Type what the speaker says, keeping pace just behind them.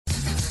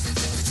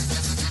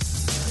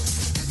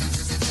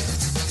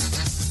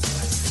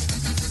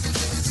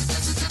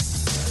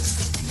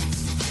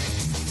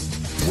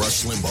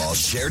Rush Limbaugh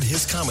shared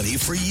his comedy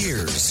for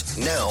years.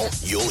 Now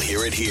you'll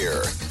hear it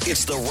here.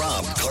 It's the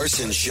Rob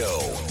Carson Show.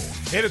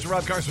 Hey, it's the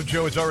Rob Carson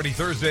Show. It's already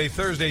Thursday.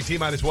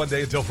 T-minus 1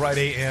 day until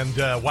Friday. And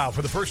wow,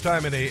 for the first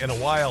time in a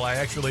while, I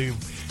actually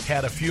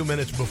had a few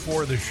minutes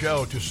before the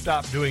show to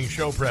stop doing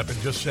show prep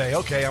and just say,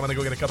 okay, I'm going to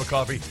go get a cup of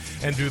coffee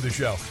and do the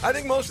show. I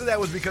think most of that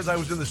was because I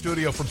was in the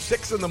studio from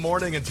 6 in the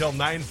morning until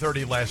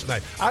 9:30 last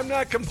night. I'm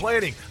not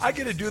complaining. I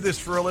get to do this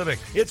for a living.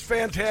 It's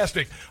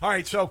fantastic. All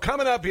right, so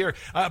coming up here,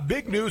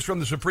 big news from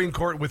the Supreme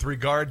Court with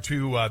regard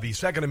to the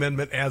Second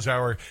Amendment as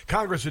our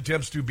Congress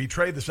attempts to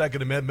betray the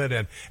Second Amendment,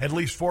 and at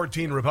least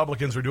 14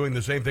 Republicans are doing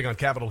the same thing on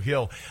Capitol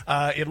Hill.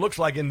 It looks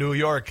like in New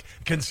York,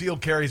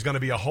 concealed carry is going to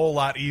be a whole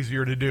lot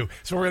easier to do.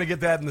 So we're going to get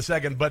that in a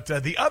second. But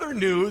the other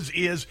news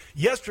is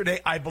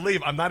yesterday, I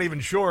believe, I'm not even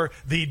sure,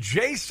 the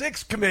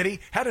J6 committee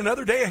had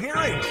another day of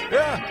hearings.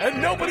 Yeah,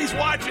 and nobody's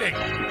watching.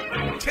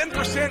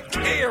 10%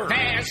 care.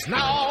 There's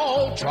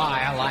no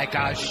trial like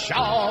a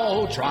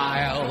show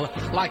trial,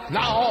 like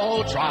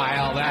no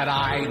trial that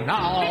I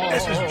know.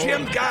 This is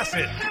Jim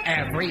Gossett.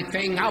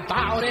 Everything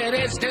about it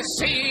is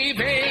deceiving.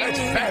 That's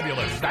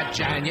fabulous. The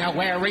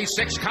January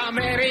 6th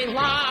committee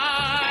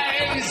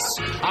lies.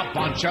 A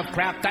bunch of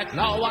crap that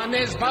no one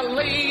is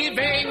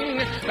believing.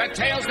 The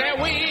tales they're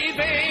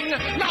weaving,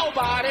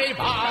 nobody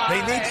buys.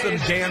 They need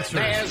some dancers.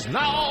 There's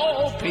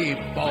no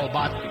people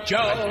but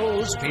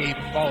Joe's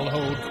people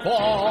who'd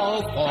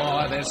fall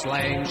for this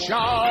lame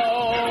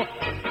show.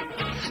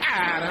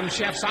 Adam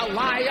Schiff's a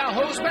liar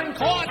who's been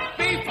caught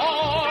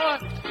before.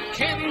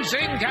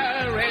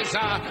 Kinzinger is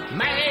a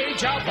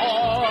major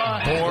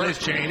bore. Liz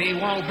Cheney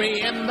won't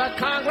be in the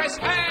Congress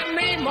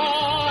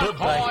anymore.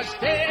 Cause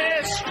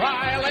this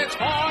trial is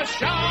for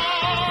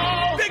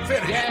show. Big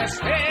finish. Yes,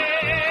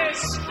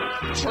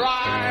 this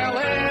trial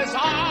is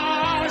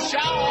our show.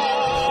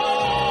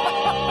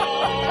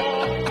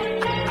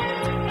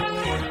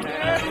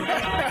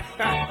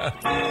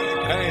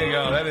 There you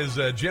go. That is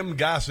Jim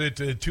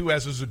Gossett, two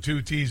S's and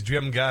two T's,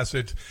 Jim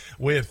Gossett,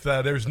 with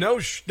there's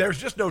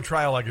just no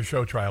trial like a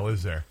show trial,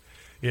 is there?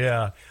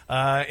 Yeah.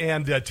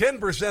 And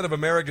 10% of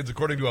Americans,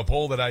 according to a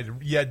poll that I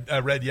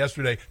read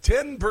yesterday,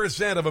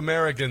 10% of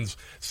Americans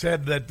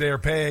said that they're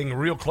paying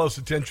real close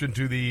attention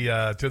to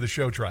the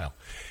show trial.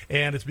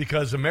 And it's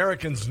because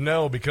Americans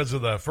know, because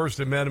of the First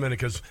Amendment,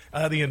 because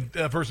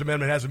the First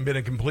Amendment hasn't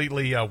been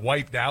completely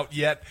wiped out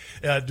yet,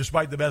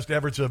 despite the best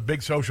efforts of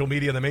big social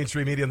media, the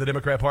mainstream media, and the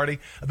Democrat Party.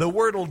 The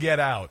word will get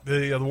out.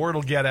 The word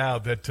will get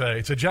out that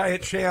it's a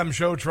giant sham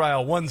show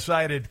trial,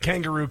 one-sided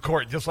kangaroo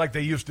court, just like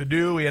they used to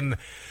do in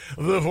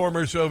the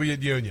former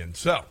Soviet Union.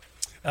 So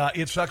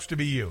it sucks to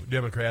be you,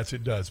 Democrats.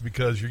 It does,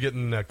 because you're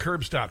getting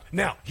curb stomped.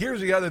 Now,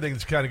 here's the other thing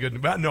that's kind of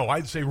good. No,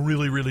 I'd say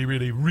really, really,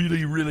 really,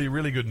 really, really,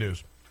 really good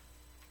news.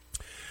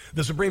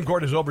 The Supreme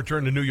Court has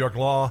overturned a New York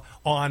law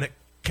on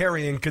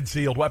carrying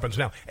concealed weapons.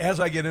 Now, as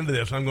I get into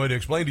this, I'm going to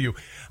explain to you,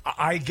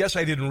 I guess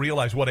I didn't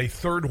realize what a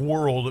third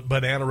world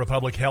banana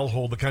republic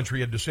hellhole the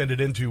country had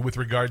descended into with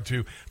regard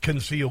to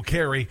concealed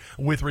carry,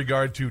 with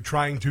regard to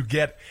trying to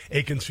get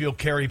a concealed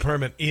carry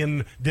permit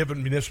in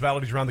different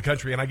municipalities around the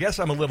country. And I guess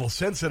I'm a little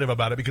sensitive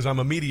about it because I'm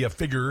a media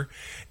figure,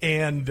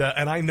 and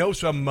I know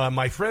some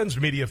my friends'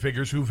 media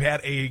figures who've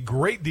had a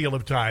great deal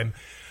of time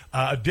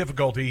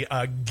difficulty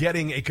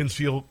getting a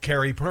concealed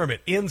carry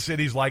permit in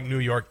cities like New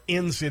York,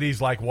 in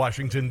cities like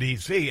Washington,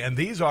 D.C. And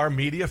these are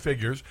media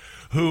figures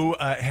who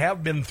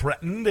have been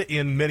threatened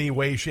in many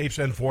ways, shapes,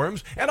 and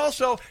forms. And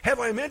also, have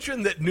I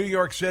mentioned that New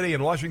York City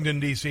and Washington,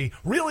 D.C.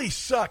 really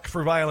suck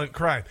for violent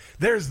crime?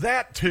 There's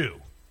that, too.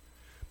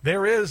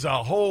 There is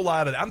a whole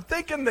lot of that. I'm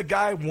thinking the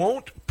guy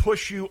won't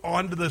push you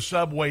onto the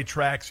subway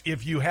tracks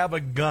if you have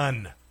a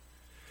gun.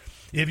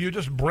 If you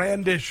just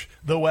brandish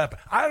the weapon.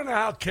 I don't know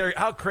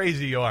how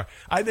crazy you are.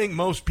 I think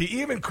most people,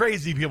 even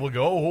crazy people,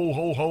 go, oh,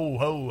 ho, ho,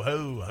 ho,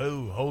 ho,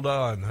 ho, hold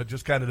on. It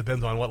just kind of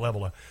depends on what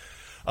level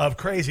of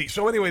crazy.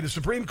 So anyway, the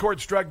Supreme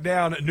Court struck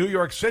down New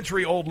York's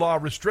century-old law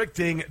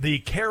restricting the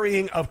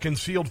carrying of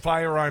concealed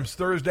firearms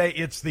Thursday.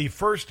 It's the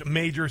first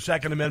major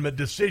Second Amendment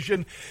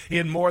decision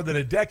in more than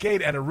a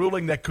decade, and a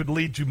ruling that could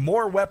lead to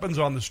more weapons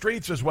on the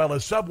streets, as well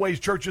as subways,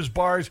 churches,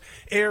 bars,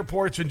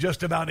 airports, and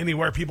just about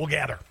anywhere people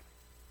gather.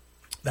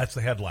 That's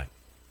the headline.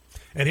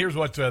 And here's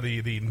what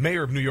the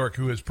mayor of New York,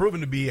 who has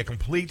proven to be a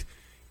complete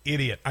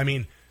idiot. I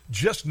mean,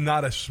 just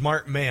not a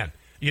smart man.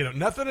 You know,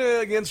 nothing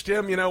against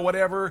him, you know,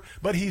 whatever,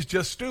 but he's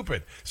just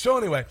stupid. So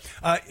anyway,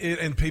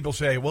 and people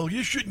say, well,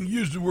 you shouldn't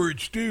use the word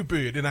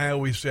stupid. And I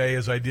always say,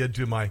 as I did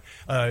to my,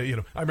 I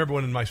remember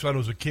when my son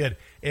was a kid,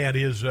 and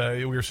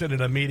we were sitting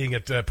in a meeting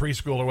at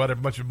preschool or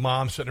whatever, a bunch of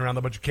moms sitting around,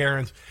 a bunch of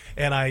Karens,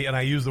 and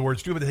I used the word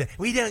stupid. They said,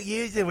 we don't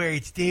use the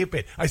word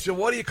stupid. I said,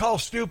 what do you call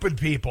stupid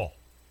people?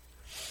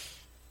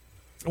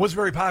 It was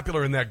very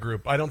popular in that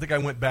group. I don't think I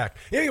went back.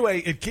 Anyway,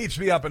 it keeps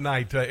me up at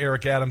night,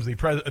 Eric Adams,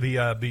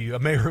 the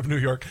mayor of New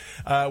York.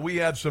 We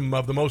have some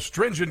of the most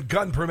stringent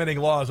gun permitting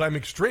laws. I'm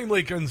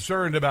extremely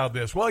concerned about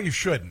this. Well, you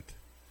shouldn't.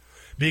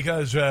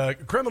 because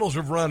criminals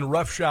have run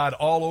roughshod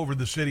all over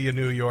the city of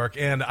New York.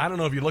 And I don't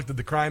know if you looked at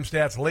the crime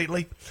stats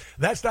lately.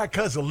 That's not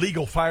because of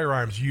legal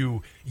firearms,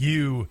 you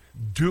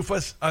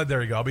doofus.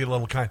 There you go. I'll be a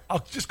little kind. I'll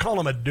just call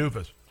him a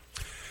doofus.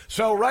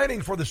 So,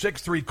 writing for the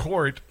 6-3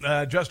 court,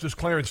 Justice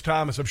Clarence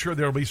Thomas, I'm sure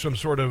there will be some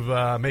sort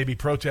of maybe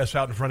protests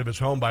out in front of his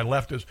home by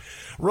leftists,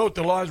 wrote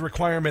the law's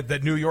requirement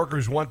that New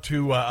Yorkers want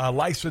to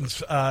license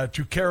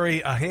to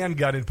carry a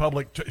handgun in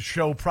public to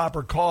show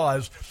proper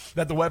cause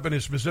that the weapon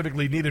is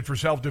specifically needed for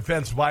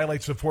self-defense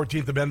violates the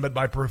 14th Amendment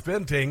by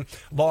preventing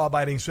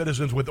law-abiding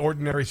citizens with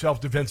ordinary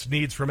self-defense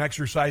needs from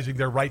exercising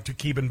their right to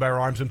keep and bear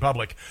arms in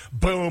public.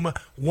 Boom,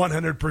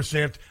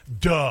 100%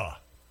 duh.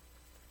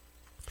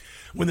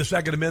 When the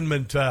Second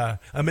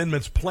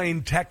Amendment's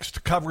plain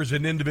text covers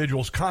an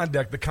individual's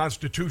conduct, the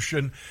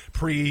Constitution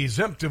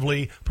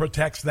presumptively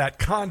protects that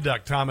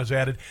conduct, Thomas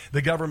added.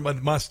 The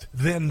government must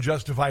then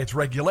justify its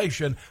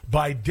regulation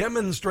by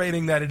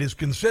demonstrating that it is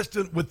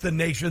consistent with the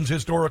nation's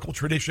historical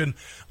tradition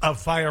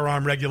of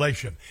firearm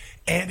regulation.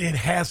 And it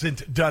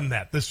hasn't done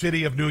that. The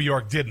city of New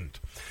York didn't.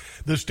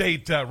 The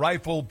State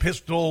Rifle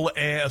Pistol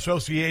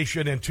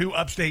Association and 2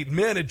 upstate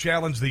men had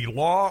challenged the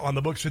law on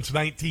the books since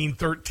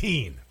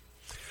 1913.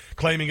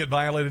 Claiming it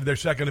violated their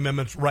Second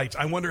Amendment rights.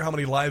 I wonder how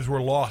many lives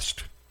were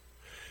lost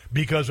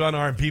because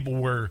unarmed people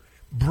were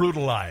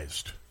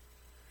brutalized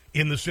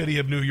in the city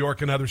of New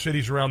York and other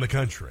cities around the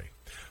country.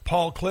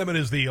 Paul Clement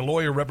is the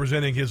lawyer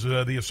representing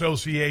the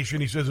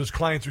association. He says his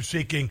clients are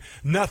seeking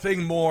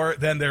nothing more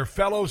than their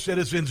fellow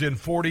citizens in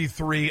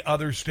 43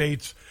 other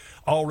states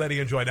already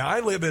enjoy. Now,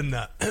 I live in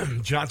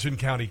Johnson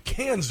County,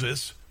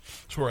 Kansas.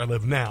 That's where I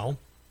live now.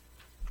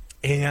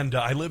 And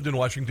I lived in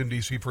Washington,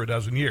 D.C. for a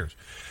dozen years.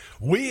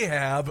 We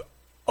have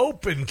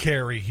open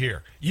carry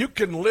here. You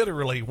can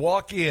literally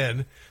walk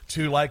in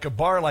to like a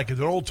bar, like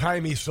an old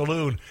timey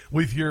saloon,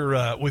 with your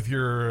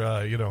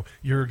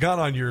gun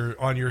on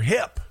your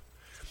hip.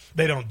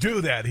 They don't do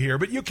that here,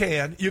 but you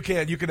can. You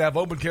can have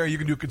open carry. You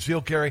can do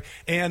concealed carry,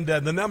 and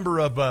the number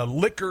of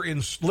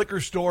liquor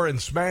store and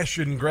smash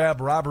and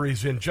grab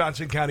robberies in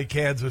Johnson County,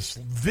 Kansas,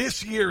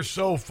 this year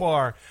so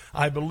far,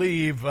 I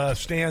believe,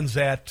 stands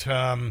at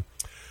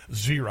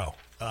 0.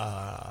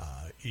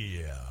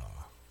 Yeah.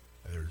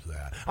 There's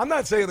that. I'm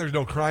not saying there's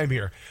no crime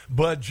here,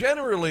 but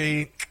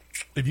generally,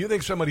 if you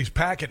think somebody's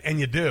packing, and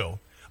you do,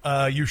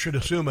 you should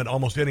assume it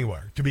almost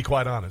anywhere, to be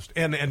quite honest.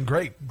 And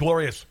great,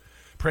 glorious,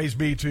 praise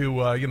be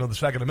to, the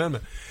Second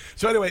Amendment.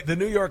 So anyway, the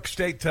New York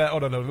State,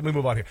 let me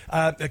move on here.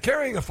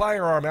 Carrying a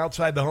firearm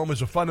outside the home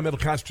is a fundamental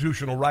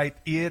constitutional right.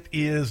 It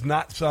is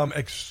not some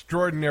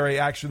extraordinary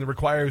action that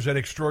requires an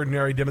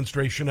extraordinary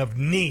demonstration of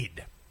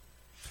need.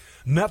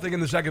 Nothing in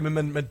the Second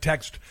Amendment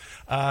text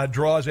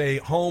draws a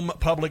home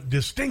public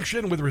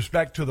distinction with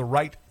respect to the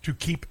right to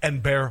keep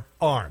and bear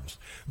arms.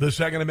 The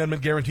Second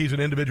Amendment guarantees an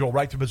individual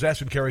right to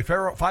possess and carry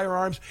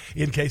firearms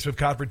in case of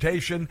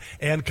confrontation,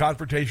 and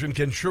confrontation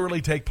can surely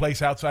take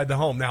place outside the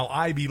home. Now,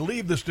 I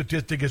believe the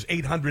statistic is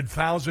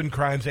 800,000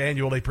 crimes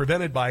annually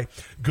prevented by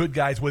good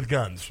guys with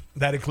guns.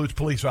 That includes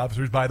police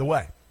officers, by the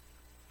way.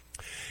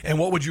 And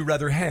what would you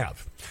rather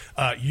have?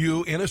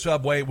 You in a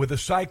subway with a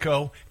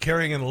psycho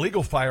carrying an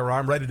illegal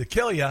firearm ready to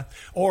kill you,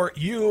 or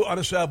you on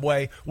a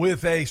subway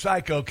with a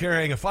psycho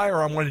carrying a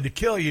firearm ready to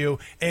kill you,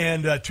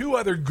 and 2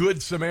 other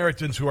good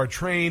Samaritans who are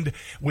trained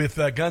with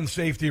gun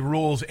safety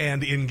rules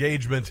and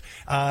engagement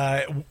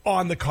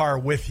on the car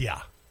with you?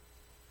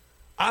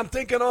 I'm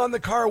thinking on the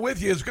car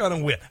with you is going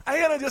to win.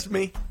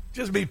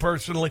 Just me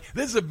personally.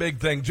 This is a big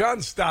thing. John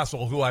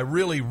Stossel, who I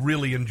really,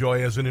 really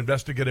enjoy as an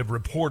investigative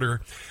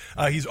reporter,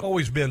 he's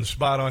always been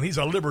spot on. He's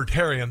a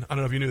libertarian. I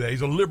don't know if you knew that.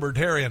 He's a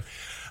libertarian.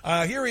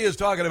 Here he is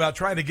talking about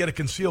trying to get a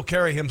concealed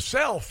carry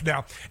himself.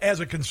 Now, as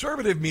a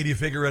conservative media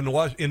figure in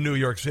New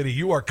York City,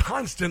 you are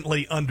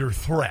constantly under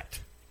threat.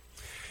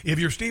 If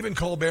you're Stephen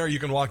Colbert, you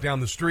can walk down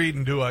the street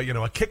and do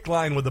a kick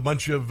line with a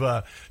bunch of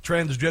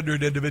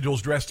transgendered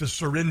individuals dressed as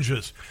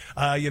syringes,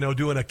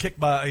 doing a kick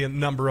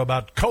number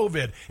about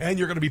COVID, and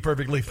you're going to be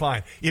perfectly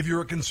fine. If you're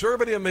a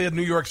conservative in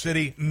New York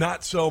City,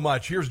 not so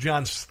much. Here's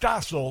John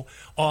Stossel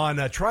on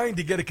trying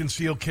to get a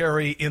concealed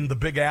carry in the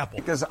Big Apple.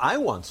 Because I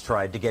once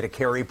tried to get a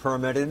carry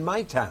permit in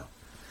my town.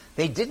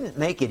 They didn't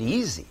make it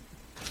easy.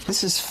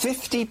 This is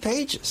 50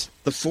 pages.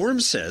 The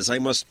form says I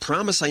must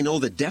promise I know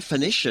the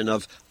definition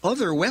of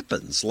other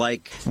weapons,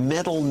 like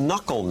metal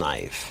knuckle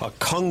knife, a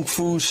kung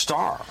fu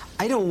star.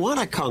 I don't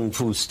want a kung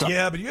fu star.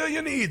 Yeah, but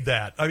you need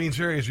that. I mean,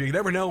 seriously, you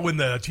never know when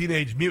the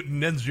Teenage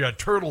Mutant Ninja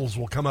Turtles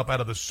will come up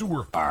out of the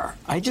sewer.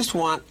 I just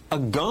want a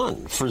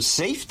gun for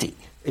safety.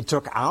 It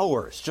took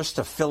hours just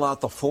to fill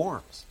out the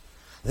forms.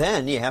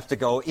 Then you have to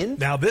go in.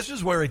 Now, this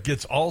is where it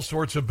gets all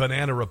sorts of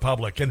banana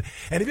republic. And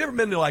have you ever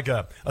been to like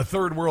a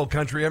third world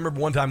country? I remember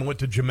one time I went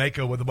to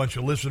Jamaica with a bunch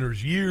of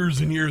listeners years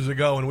and years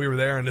ago, and we were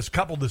there, and this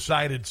couple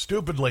decided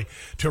stupidly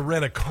to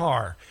rent a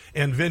car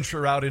and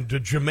venture out into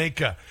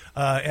Jamaica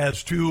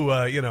as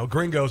 2,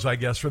 gringos, I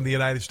guess, from the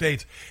United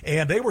States.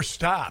 And they were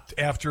stopped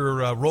after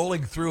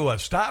rolling through a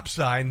stop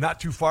sign not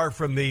too far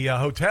from the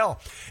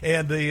hotel.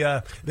 And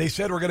they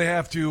said, we're going to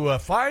have to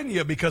fine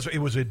you, because it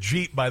was a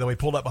Jeep, by the way,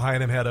 pulled up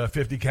behind him, had a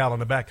 50 .350 cal in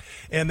the back.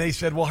 And they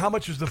said, well, how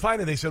much is the fine?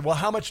 And they said, well,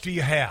 how much do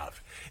you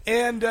have?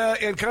 And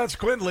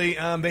consequently,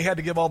 they had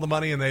to give all the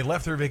money, and they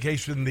left their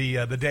vacation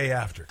the day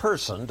after.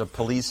 Person to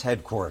police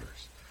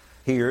headquarters.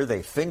 Here, they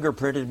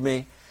fingerprinted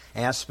me,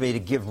 asked me to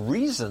give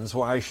reasons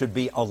why I should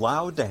be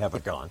allowed to have a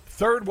gun.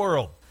 Third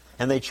world.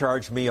 And they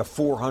charged me a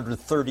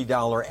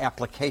 $430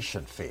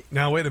 application fee.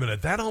 Now, wait a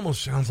minute. That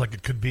almost sounds like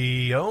it could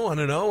be,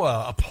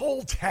 a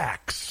poll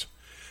tax.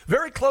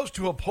 Very close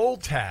to a poll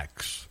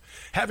tax.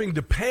 Having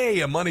to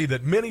pay a money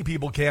that many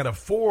people can't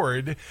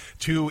afford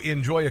to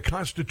enjoy a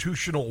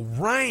constitutional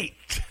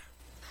right.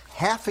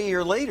 Half a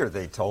year later,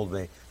 they told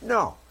me,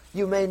 no,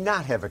 you may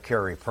not have a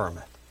carry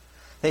permit.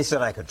 They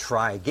said I could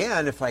try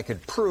again if I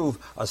could prove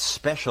a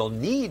special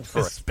need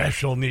for a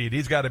special need.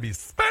 He's got to be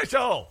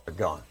special. A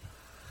gun.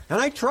 And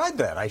I tried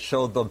that. I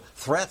showed them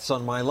threats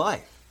on my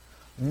life.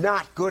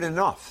 Not good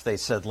enough, they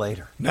said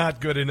later.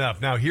 Not good enough.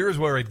 Now, here's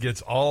where it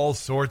gets all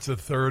sorts of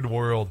third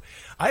world.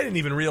 I didn't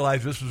even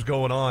realize this was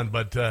going on,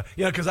 but,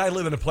 because I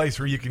live in a place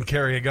where you can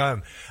carry a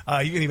gun.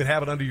 You can even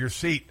have it under your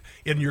seat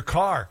in your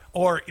car,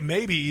 or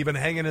maybe even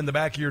hanging in the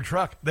back of your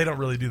truck. They don't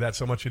really do that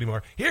so much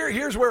anymore.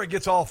 Here's where it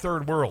gets all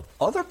third world.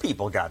 Other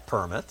people got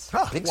permits.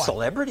 Big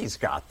celebrities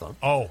got them.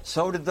 Oh.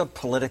 So did the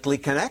politically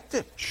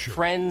connected. Sure.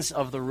 Friends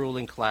of the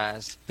ruling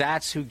class,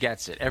 that's who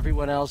gets it.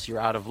 Everyone else,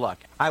 you're out of luck.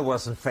 I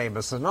wasn't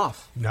famous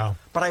enough. No.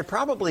 But I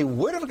probably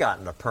would have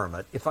gotten a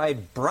permit if I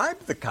had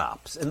bribed the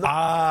cops in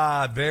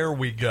the there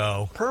we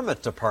go.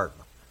 permit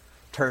department.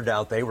 Turned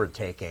out they were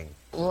taking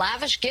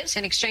lavish gifts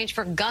in exchange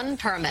for gun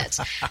permits.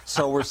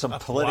 So were some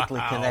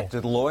politically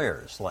connected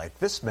lawyers like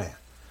this man.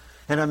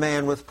 And a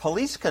man with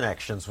police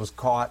connections was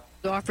caught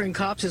offering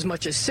cops as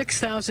much as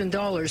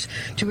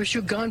 $6,000 to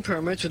issue gun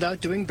permits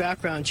without doing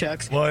background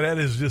checks. Boy, that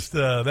is just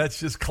that's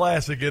just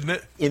classic, isn't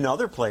it? In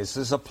other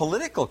places, a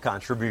political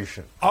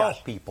contribution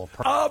got people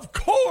of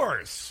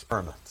course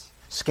permits.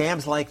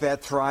 Scams like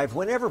that thrive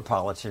whenever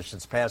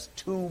politicians pass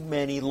too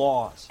many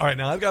laws. All right,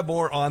 now I've got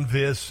more on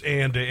this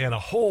and a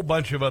whole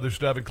bunch of other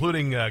stuff,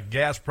 including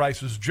gas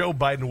prices. Joe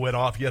Biden went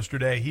off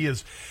yesterday. He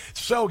is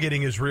so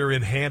getting his rear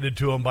end handed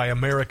to him by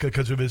America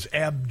because of his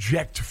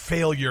abject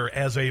failure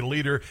as a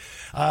leader.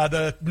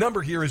 The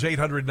number here is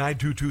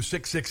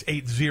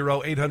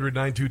 800-922-6680,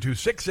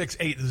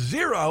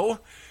 800-922-6680.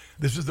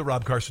 This is the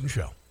Rob Carson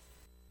Show.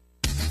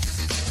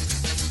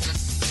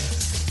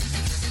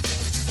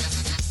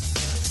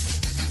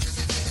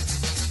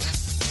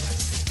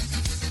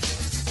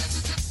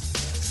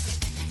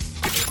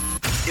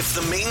 If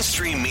the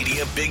mainstream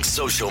media, big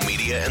social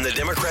media, and the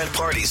Democrat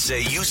Party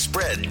say you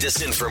spread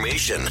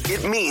disinformation,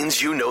 it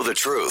means you know the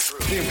truth.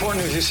 The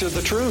important is you said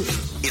the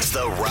truth. It's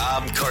the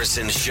Rob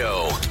Carson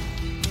Show.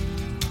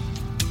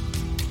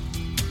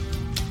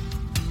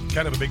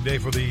 Kind of a big day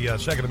for the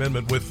Second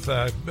Amendment with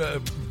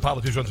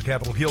politicians on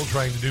Capitol Hill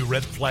trying to do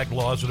red flag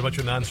laws and a bunch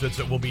of nonsense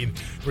that will mean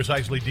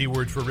precisely D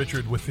words for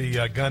Richard with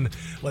the gun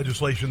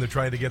legislation they're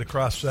trying to get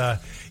across on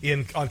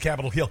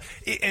Capitol Hill.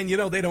 And,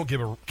 they don't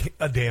give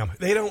a damn.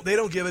 They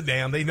don't give a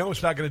damn. They know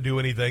it's not going to do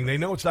anything. They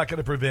know it's not going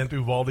to prevent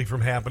Uvalde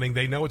from happening.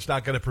 They know it's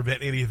not going to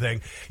prevent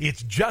anything.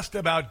 It's just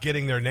about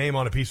getting their name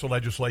on a piece of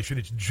legislation.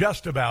 It's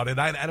just about it.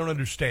 I don't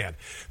understand.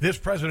 This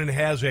president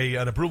has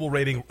an approval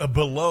rating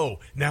below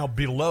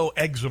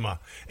eczema.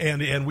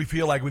 And we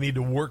feel like we need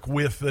to work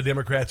with the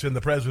Democrats and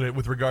the president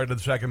with regard to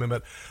the Second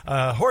Amendment.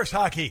 Horse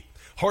hockey,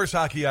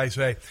 I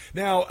say.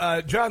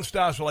 Now, John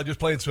Stossel, I just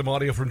played some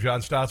audio from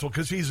John Stossel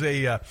because he's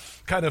a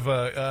kind of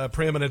a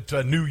preeminent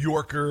New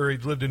Yorker.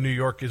 He's lived in New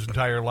York his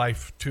entire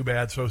life. Too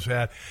bad, so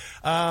sad.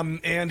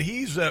 And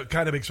he's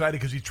kind of excited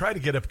because he tried to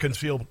get a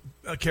concealed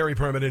carry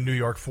permit in New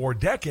York for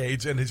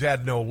decades and has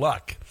had no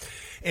luck.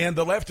 And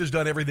the left has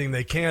done everything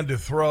they can to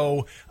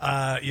throw,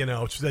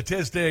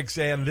 statistics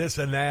and this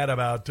and that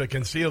about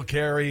concealed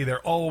carry. They're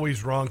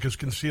always wrong because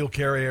concealed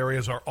carry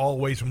areas are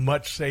always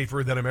much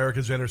safer than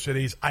America's inner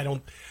cities. I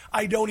don't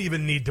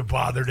even need to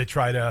bother to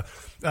try to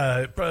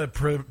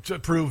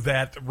prove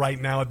that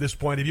right now at this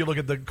point. If you look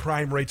at the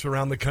crime rates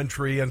around the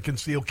country and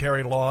concealed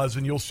carry laws,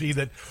 and you'll see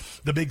that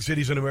the big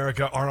cities in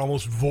America are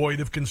almost void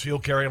of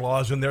concealed carry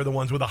laws, and they're the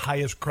ones with the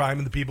highest crime,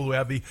 and the people who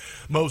have the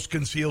most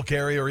concealed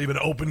carry or even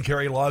open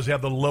carry laws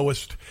have the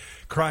lowest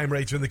crime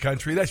rates in the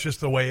country. That's just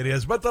the way it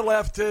is. But the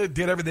left did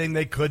everything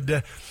they could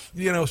to,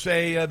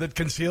 say that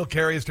concealed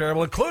carry is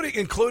terrible,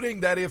 including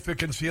that if a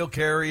concealed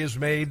carry is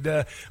made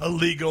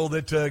illegal,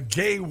 that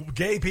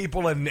gay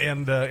people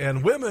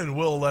and women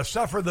will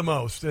suffer the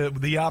most.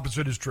 The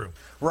opposite is true.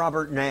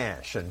 Robert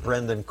Nash and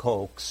Brendan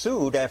Koch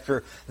sued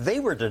after they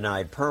were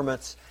denied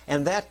permits,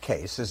 and that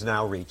case has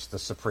now reached the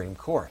Supreme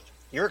Court.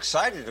 You're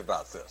excited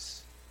about this.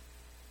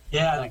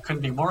 Yeah, and I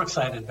couldn't be more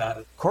excited about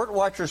it. Court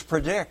watchers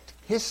predict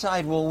his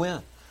side will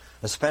win,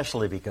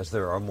 especially because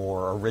there are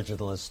more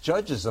originalist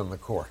judges on the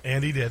court.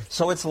 And he did.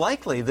 So it's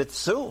likely that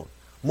soon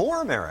more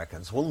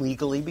Americans will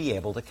legally be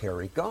able to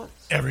carry guns.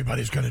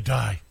 Everybody's going to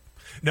die.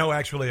 No,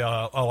 actually,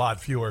 a lot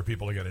fewer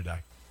people are going to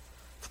die.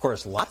 Of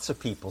course, lots of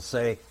people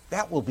say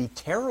that will be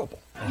terrible.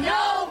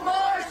 No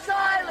more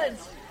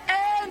silence!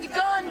 End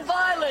gun gun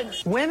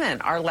violence.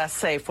 Women are less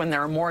safe when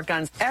there are more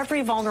guns.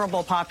 Every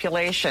vulnerable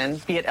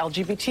population, be it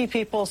LGBT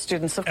people,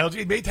 students of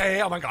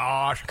LGBT, oh my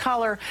gosh,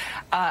 color,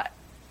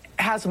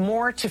 has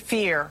more to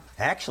fear.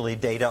 Actually,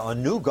 data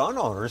on new gun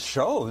owners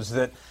shows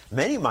that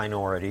many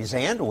minorities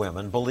and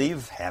women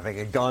believe having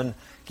a gun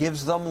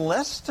gives them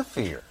less to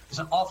fear. There's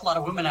an awful lot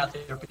of women out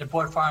there that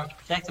bought firearms to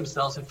protect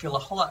themselves and feel a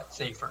whole lot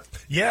safer.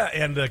 Yeah,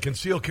 and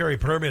concealed carry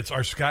permits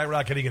are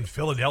skyrocketing in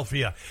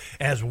Philadelphia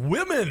as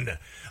women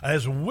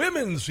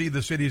see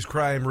the city's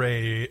crime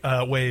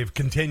wave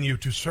continue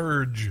to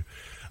surge.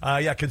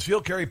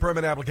 Concealed carry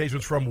permit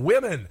applications from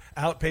women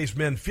outpaced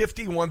men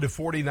 51 to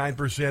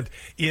 49%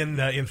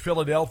 in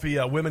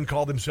Philadelphia. Women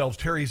call themselves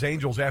Terry's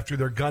Angels after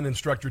their gun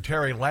instructor,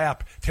 Terrence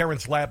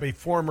Lapp, a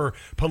former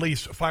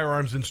police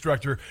firearms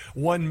instructor.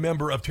 One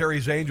member of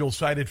Terry's Angels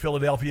cited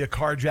Philadelphia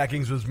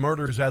carjackings as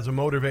murders as a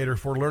motivator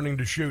for learning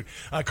to shoot.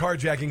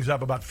 Carjackings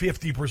up about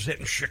 50%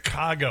 in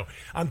Chicago.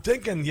 I'm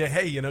thinking,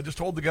 just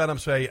hold the gun up,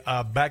 say,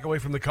 back away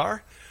from the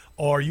car.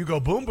 Or you go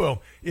boom, boom,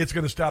 it's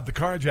going to stop the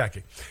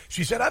carjacking.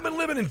 She said, I've been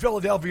living in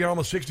Philadelphia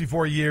almost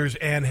 64 years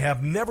and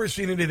have never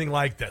seen anything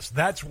like this.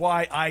 That's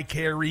why I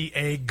carry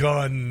a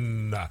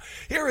gun.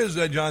 Here is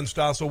John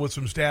Stossel with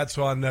some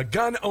stats on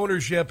gun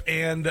ownership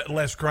and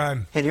less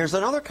crime. And here's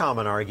another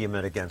common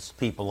argument against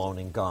people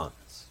owning guns.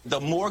 The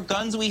more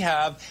guns we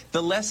have,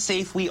 the less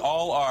safe we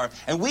all are.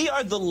 And we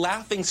are the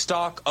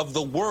laughingstock of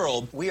the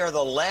world. We are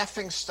the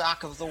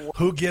laughingstock of the world.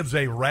 Who gives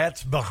a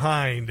rat's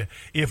behind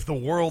if the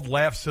world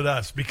laughs at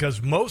us?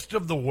 Because most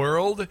of the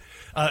world,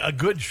 a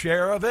good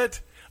share of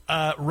it,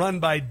 run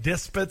by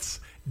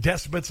despots,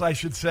 I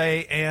should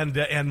say,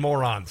 and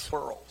morons.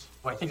 Well,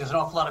 I think there's an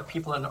awful lot of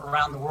people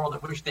around the world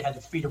that wish they had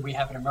the freedom we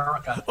have in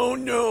America. Oh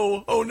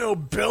no,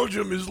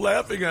 Belgium is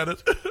laughing at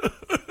us.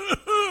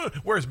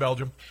 Where's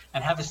Belgium?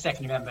 And have a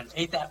Second Amendment.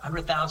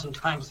 800,000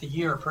 times a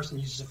year a person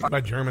uses a firearm.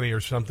 By Germany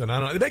or something. I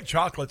don't know. They make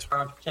chocolates.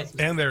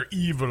 And they're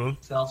evil.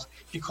 If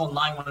you call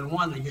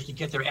 911, they usually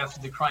get there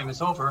after the crime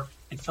is over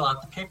and fill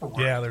out the paperwork.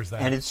 Yeah, there's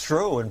that. And it's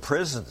true. In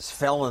prisons,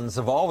 felons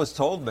have always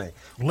told me.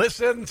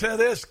 Listen to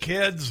this,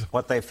 kids.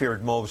 What they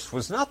feared most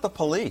was not the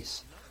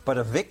police, but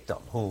a victim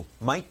who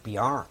might be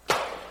armed.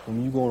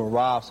 When you're going to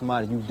rob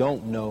somebody you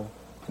don't know,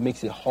 it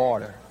makes it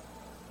harder.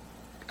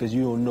 Because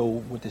you don't know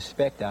what to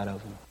expect out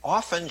of them.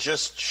 Often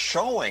just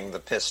showing the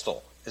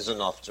pistol is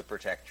enough to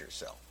protect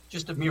yourself.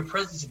 Just the mere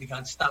presence of the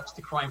gun stops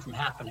the crime from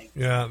happening.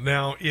 Yeah,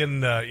 now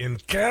in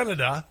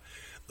Canada,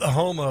 the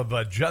home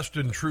of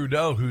Justin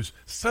Trudeau, who's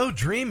so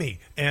dreamy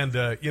and,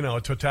 a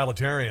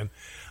totalitarian.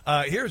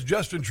 Here's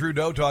Justin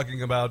Trudeau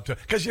talking about,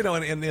 because,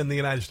 in the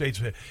United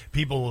States,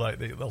 people,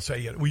 they'll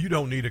say, well, you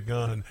don't need a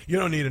gun. You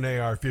don't need an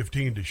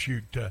AR-15 to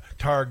shoot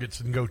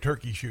targets and go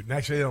turkey shooting.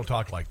 Actually, they don't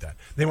talk like that.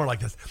 They weren't like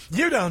this.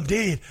 You don't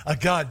need a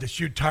gun to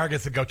shoot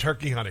targets and go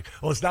turkey hunting.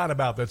 Well, it's not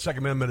about that.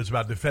 Second Amendment is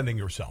about defending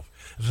yourself.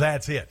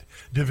 That's it.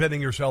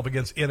 Defending yourself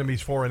against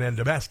enemies, foreign and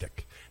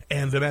domestic.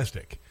 And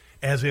domestic,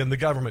 as in the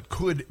government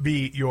could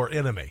be your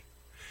enemy.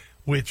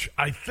 Which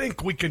I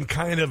think we can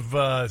kind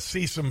of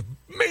see some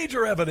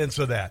major evidence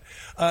of that.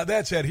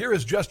 That said, here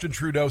is Justin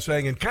Trudeau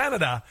saying in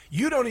Canada,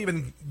 you don't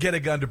even get a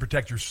gun to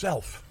protect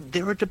yourself.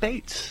 There are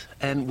debates,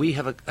 and we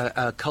have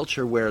a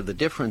culture where the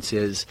difference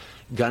is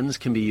guns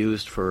can be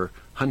used for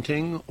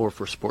hunting or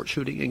for sport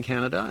shooting in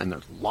Canada, and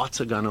there's lots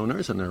of gun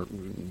owners, and they're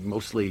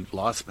mostly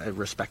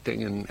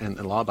law-respecting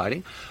and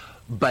law-abiding.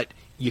 But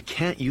you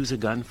can't use a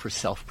gun for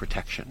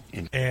self-protection.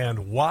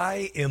 And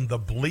why in the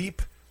bleep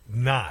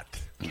not?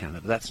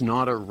 Canada. That's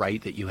not a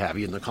right that you have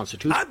in the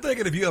Constitution. I'm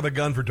thinking if you have a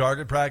gun for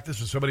target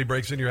practice and somebody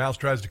breaks in your house,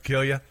 tries to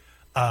kill you,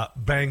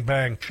 bang,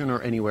 bang.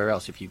 Or anywhere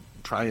else, if you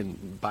try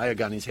and buy a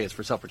gun and say it's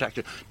for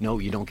self-protection, no,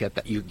 you don't get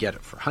that. You get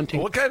it for hunting.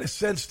 Well, what kind of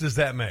sense does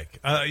that make?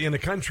 In a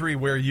country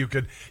where you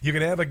could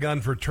have a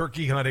gun for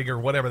turkey hunting or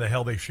whatever the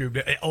hell they shoot,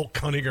 elk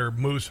hunting or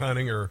moose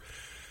hunting or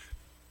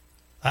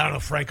I don't know,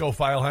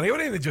 Francophile hunting. It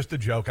ain't just a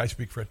joke. I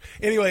speak French.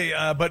 Anyway,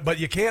 but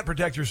you can't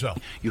protect yourself.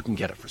 You can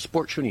get it for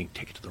sport shooting. You can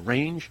take it to the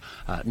range.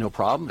 No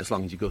problem, as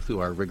long as you go through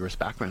our rigorous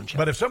background check.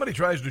 But if somebody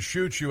tries to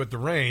shoot you at the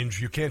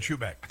range, you can't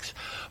shoot back.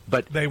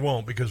 But they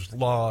won't because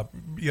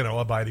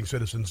law-abiding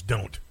citizens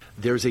don't.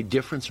 There's a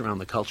difference around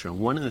the culture. And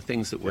one of the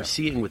things that we're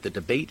seeing with the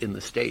debate in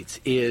the States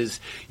is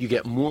you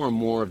get more and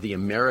more of the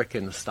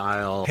American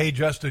style. Hey,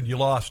 Justin, you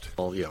lost.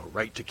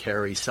 Right to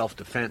carry,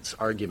 self-defense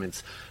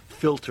arguments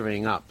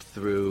filtering up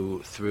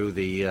through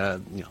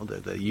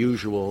the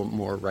usual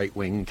more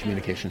right-wing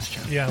communications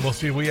channel. Yeah, well,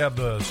 see, we have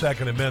the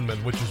Second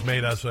Amendment, which has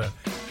made us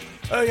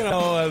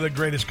the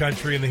greatest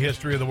country in the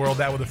history of the world.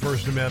 That with the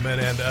First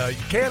Amendment. And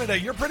Canada,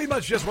 you're pretty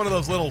much just one of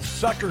those little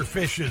sucker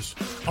fishes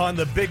on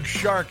the big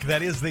shark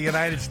that is the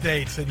United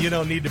States. And you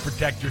don't need to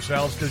protect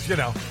yourselves because,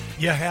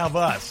 you have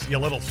us, you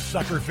little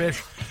sucker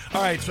fish.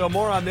 All right, so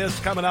more on this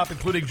coming up,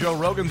 including Joe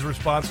Rogan's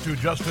response to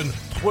Justin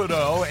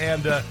Trudeau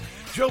and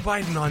Joe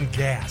Biden on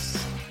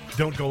gas.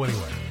 Don't go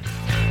anywhere.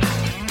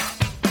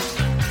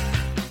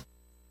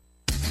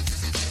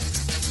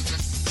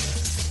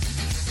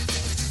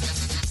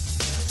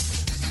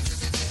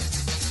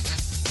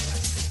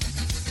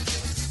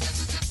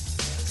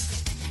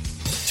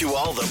 To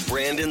all the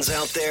Brandons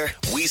out there,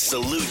 we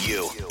salute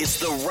you. It's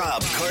the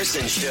Rob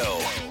Carson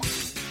Show.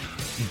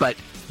 But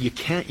you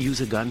can't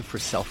use a gun for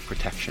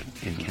self-protection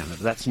in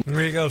Canada.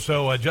 There you go.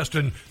 So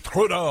Justin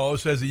Trudeau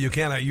says that you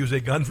cannot use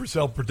a gun for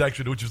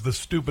self-protection, which is the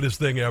stupidest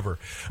thing ever.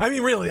 I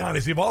mean, really,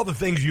 honestly, of all the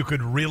things you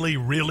could really,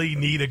 really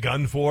need a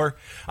gun for,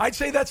 I'd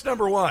say that's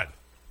number one.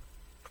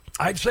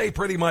 I'd say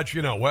pretty much,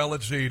 well,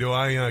 let's see, do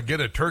I get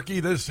a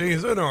turkey this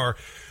season, or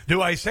do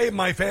I save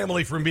my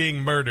family from being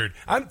murdered?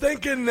 I'm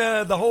thinking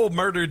the whole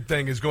murdered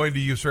thing is going to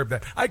usurp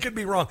that. I could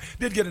be wrong.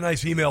 Did get a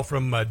nice email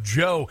from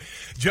Joe.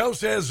 Joe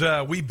says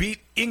we beat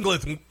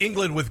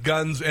England with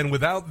guns, and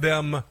without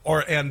them,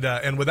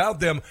 and without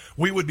them,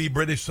 we would be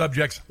British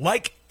subjects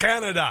like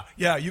Canada.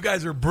 Yeah, you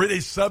guys are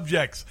British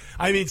subjects.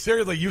 I mean,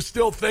 seriously, you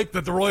still think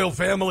that the royal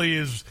family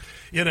is,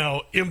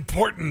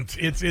 important.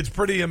 It's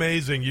pretty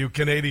amazing, you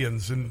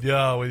Canadians. And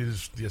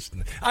it's just,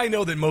 I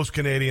know that most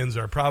Canadians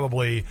are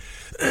probably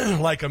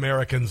like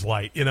Americans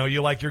light.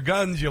 You like your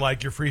guns, you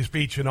like your free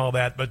speech and all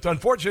that. But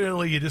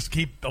unfortunately, you just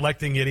keep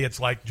electing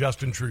idiots like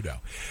Justin Trudeau.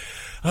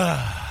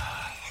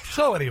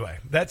 So anyway,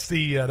 that's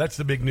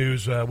the big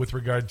news with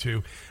regard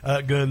to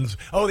guns.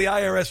 Oh, the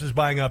IRS is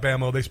buying up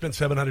ammo. They spent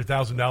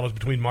 $700,000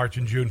 between March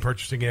and June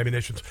purchasing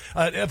ammunition.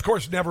 Of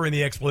course, never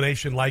any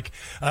explanation. Like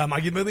I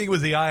believe it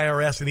was the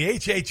IRS and the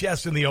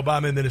HHS in the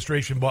Obama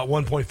administration bought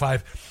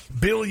 $1.5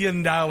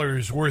 billion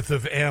worth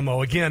of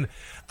ammo. Again,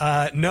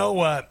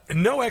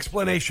 no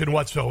explanation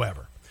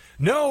whatsoever.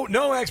 No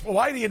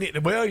why do you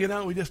need?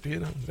 Well, we just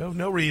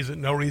no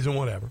reason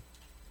whatever.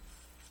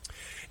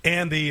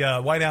 And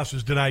the White House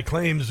has denied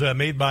claims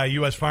made by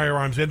U.S.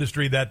 firearms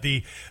industry that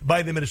the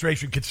Biden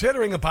administration,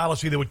 considering a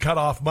policy that would cut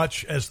off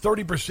much as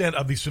 30%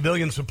 of the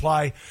civilian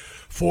supply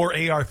for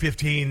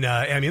AR-15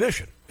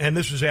 ammunition. And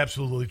this is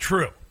absolutely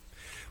true.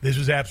 This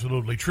is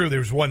absolutely true.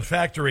 There's one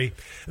factory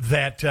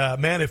that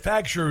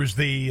manufactures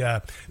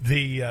the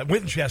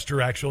Winchester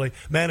actually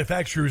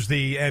manufactures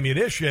the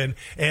ammunition,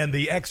 and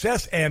the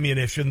excess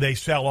ammunition they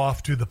sell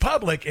off to the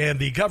public, and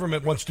the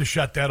government wants to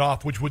shut that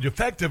off, which would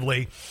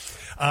effectively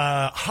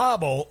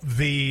hobble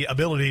the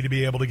ability to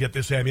be able to get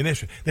this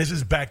ammunition. This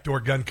is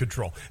backdoor gun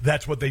control.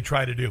 That's what they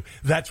try to do.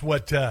 That's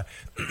what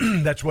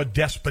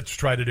despots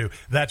try to do.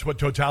 That's what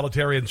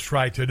totalitarians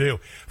try to do.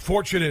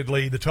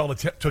 Fortunately, the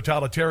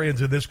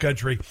totalitarians in this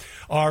country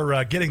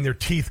are getting their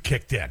teeth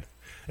kicked in,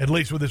 at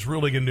least with this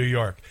ruling in New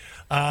York.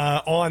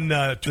 On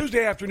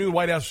Tuesday afternoon,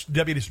 White House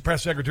Deputy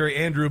Press Secretary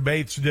Andrew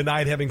Bates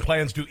denied having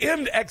plans to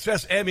end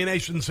excess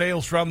ammunition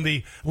sales from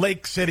the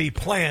Lake City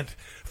plant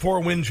for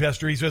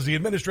Winchester. He says the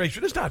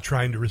administration is not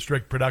trying to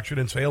restrict production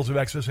and sales of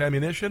excess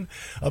ammunition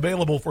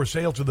available for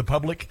sale to the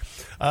public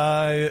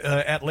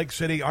at Lake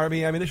City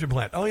Army Ammunition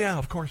Plant. Oh, yeah,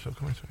 of course.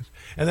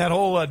 And that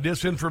whole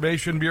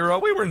Disinformation Bureau,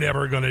 we were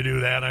never going to do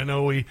that. I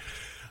know we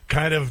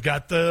kind of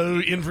got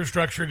the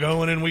infrastructure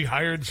going, and we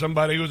hired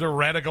somebody who's a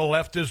radical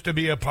leftist to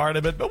be a part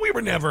of it, but we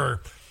were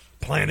never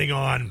planning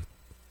on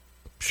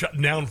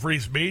shutting down free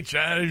speech.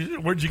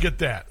 Where'd you get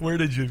that? Where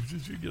did you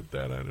get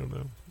that? I don't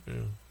know. Yeah.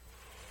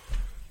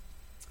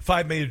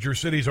 5 major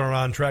cities are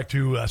on track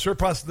to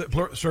surpass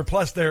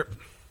their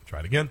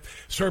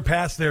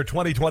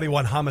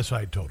 2021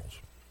 homicide totals.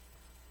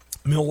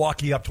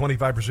 Milwaukee up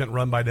 25%,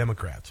 run by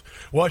Democrats.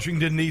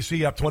 Washington,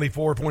 D.C. up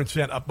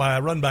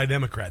 24%, run by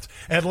Democrats.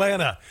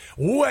 Atlanta,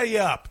 way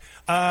up,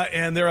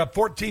 and they're up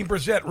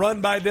 14%,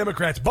 run by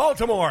Democrats.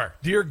 Baltimore,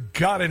 dear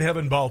God in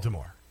heaven,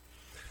 Baltimore.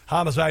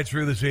 Homicides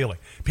through the ceiling.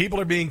 People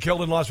are being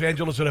killed in Los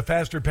Angeles at a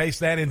faster pace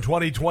than in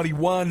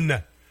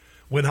 2021.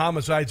 When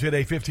homicides hit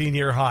a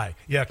 15-year high.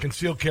 Yeah,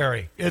 concealed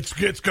carry. It's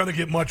going to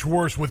get much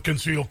worse with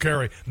concealed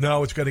carry.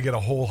 No, it's going to get a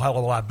whole hell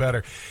of a lot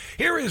better.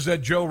 Here is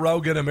Joe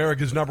Rogan,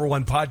 America's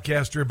 #1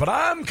 podcaster, but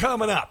I'm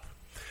coming up.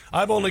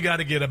 I've only got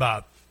to get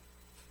about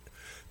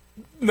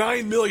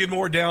 9 million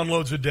more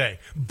downloads a day.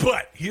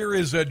 But here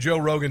is Joe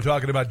Rogan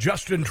talking about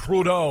Justin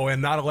Trudeau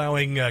and not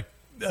allowing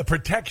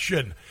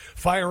protection,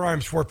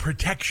 firearms for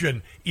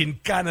protection in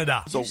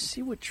Canada. Did you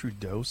see what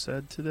Trudeau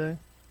said today?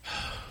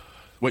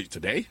 Wait,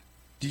 today?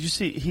 Did you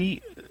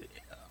see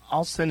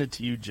I'll send it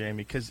to you,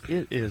 Jamie, because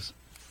it is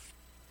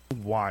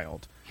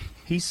wild.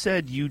 He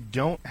said you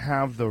don't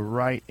have the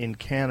right in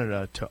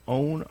Canada to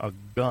own a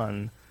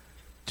gun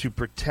to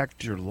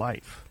protect your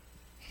life.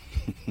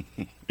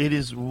 It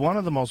is one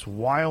of the most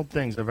wild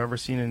things I've ever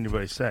seen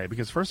anybody say,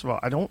 because first of all,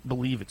 I don't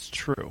believe it's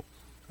true.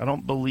 I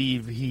don't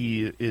believe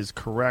he is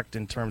correct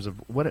in terms of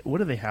what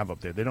do they have up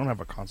there? They don't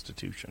have a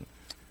constitution.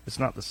 It's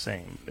not the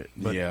same,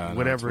 but yeah,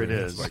 whatever it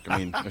is.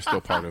 They're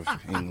still part of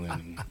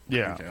England.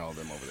 And all of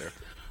them over there.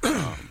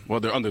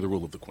 Well, they're under the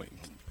rule of the Queen,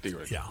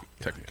 theoretically,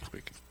 technically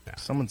speaking. Yeah.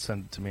 Someone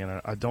sent it to me,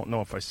 and I don't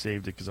know if I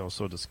saved it because I was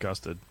so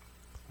disgusted.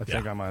 I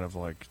think I might have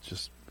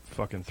just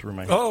fucking threw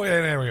my... Oh, yeah,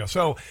 there we go.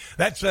 So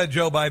that's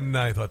Joe Biden.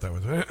 I thought that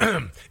was...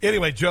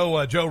 Anyway,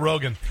 Joe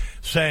Rogan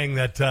saying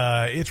that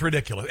it's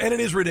ridiculous. And it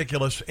is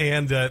ridiculous,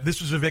 and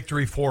this is a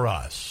victory for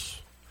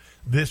us.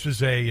 This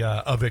is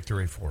a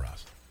victory for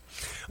us.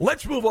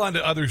 Let's move on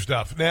to other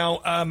stuff.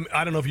 Now,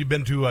 I don't know if you've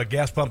been to a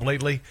gas pump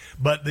lately,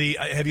 but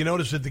have you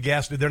noticed that the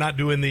gas, they're not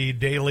doing the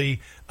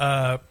daily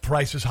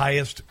prices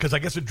highest? Because I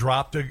guess it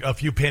dropped a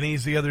few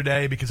pennies the other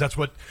day because that's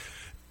what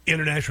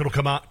international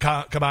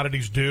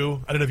commodities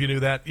do. I don't know if you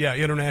knew that. Yeah,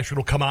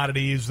 international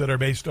commodities that are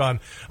based on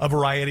a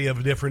variety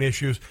of different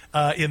issues.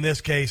 In this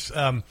case,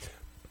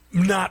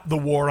 not the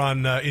war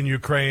in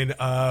Ukraine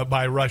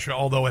by Russia,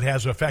 although it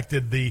has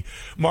affected the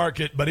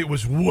market, but it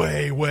was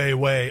way, way,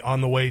 way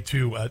on the way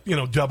to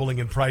doubling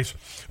in price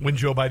when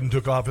Joe Biden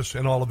took office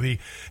and all of the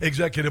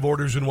executive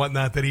orders and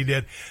whatnot that he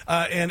did.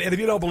 And if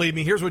you don't believe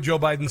me, here's what Joe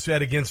Biden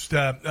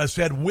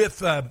said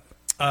with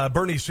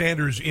Bernie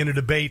Sanders in a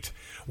debate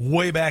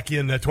way back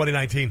in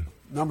 2019.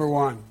 Number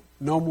one,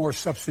 no more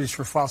subsidies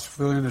for fossil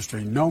fuel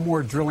industry. No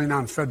more drilling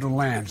on federal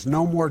lands.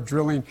 No more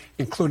drilling,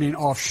 including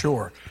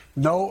offshore.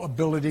 No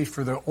ability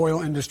for the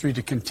oil industry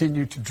to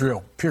continue to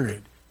drill,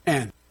 period.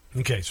 End.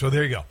 Okay, so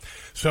there you go.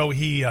 So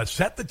he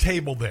set the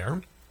table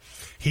there.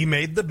 He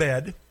made the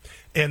bed.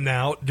 And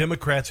now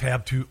Democrats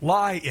have to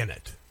lie in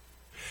it.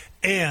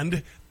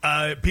 And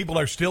people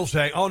are still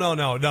saying, oh,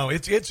 no,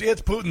 it's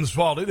Putin's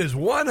fault. It is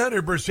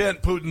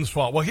 100% Putin's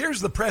fault. Well,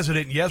 here's the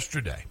president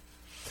yesterday.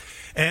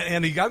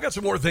 And I've got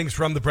some more things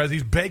from the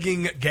president. He's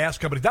begging gas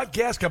companies, not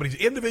gas companies,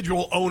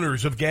 individual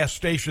owners of gas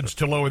stations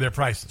to lower their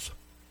prices.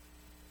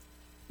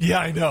 Yeah,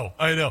 I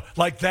know.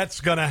 Like that's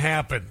going to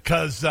happen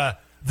because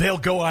they'll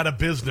go out of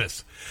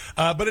business.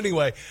 But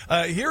anyway,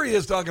 here he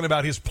is talking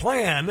about his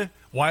plan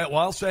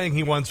while saying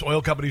he wants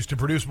oil companies to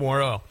produce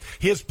more oil.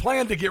 His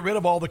plan to get rid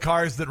of all the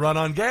cars that run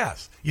on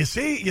gas. You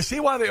see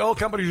why the oil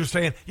companies are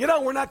saying,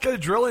 we're not going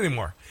to drill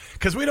anymore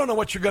because we don't know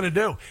what you're going to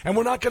do. And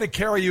we're not going to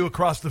carry you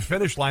across the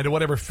finish line to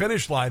whatever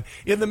finish line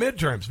in the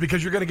midterms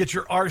because you're going to get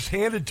your arse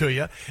handed to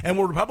you. And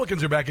when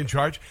Republicans are back in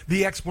charge,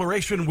 the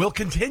exploration will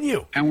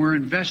continue. And we're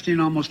investing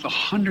almost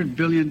 $100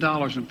 billion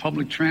in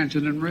public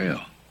transit and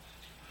rail.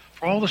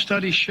 For all the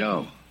studies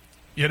show.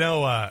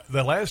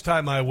 The last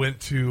time I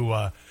went to,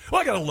 I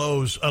got a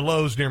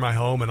Lowe's near my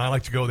home, and I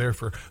like to go there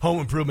for home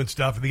improvement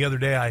stuff. And the other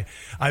day,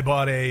 I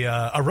bought a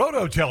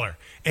rototiller,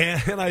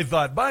 and I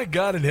thought, by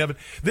God in heaven,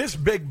 this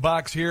big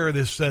box here,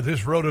 this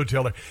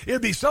rototiller,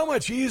 it'd be so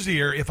much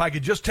easier if I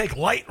could just take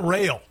light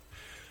rail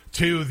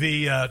to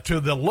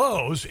the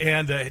Lowe's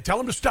and tell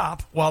them to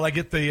stop while I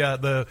get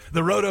the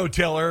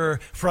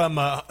rototiller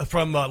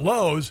from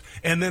Lowe's,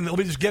 and then let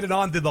me just get it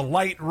onto the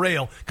light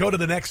rail, go to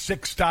the next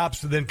 6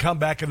 stops, and then come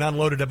back and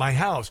unload it at my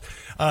house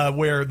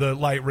where the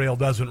light rail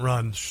doesn't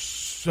run.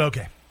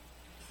 Okay.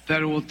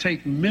 That it will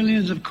take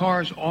millions of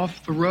cars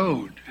off the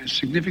road and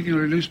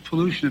significantly reduce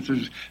pollution if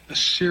there's a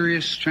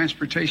serious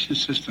transportation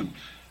system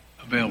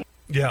available.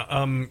 Yeah,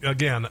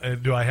 again,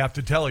 do I have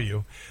to tell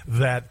you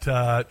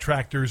that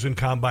tractors and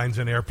combines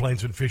and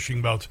airplanes and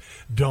fishing boats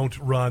don't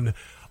run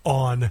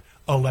on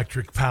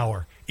electric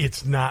power?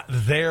 It's not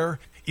there.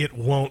 It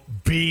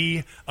won't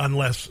be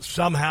unless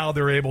somehow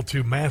they're able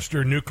to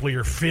master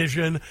nuclear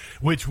fission,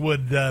 which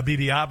would be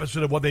the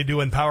opposite of what they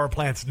do in power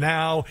plants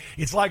now.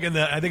 It's like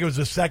I think it was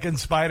the second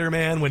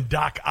Spider-Man when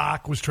Doc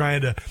Ock was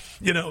trying to,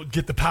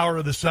 get the power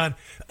of the sun.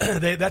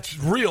 That's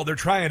real. They're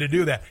trying to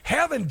do that.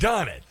 Haven't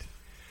done it.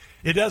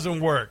 It doesn't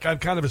work. I'm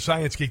kind of a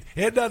science geek.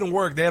 It doesn't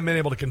work. They haven't been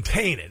able to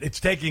contain it. It's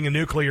taking a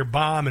nuclear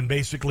bomb and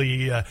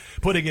basically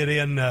putting it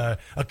in a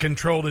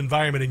controlled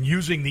environment and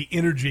using the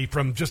energy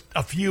from just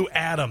a few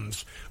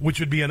atoms, which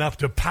would be enough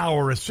to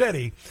power a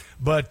city.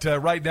 But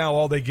right now,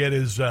 all they get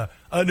is a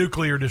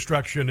nuclear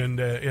destruction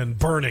and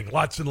burning,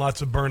 lots and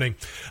lots of burning.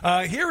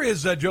 Here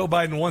is Joe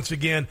Biden once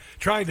again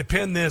trying to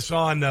pin this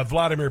on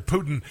Vladimir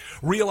Putin,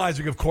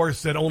 realizing, of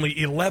course, that only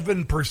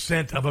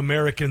 11% of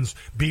Americans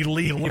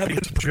believe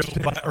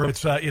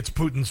it's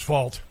Putin's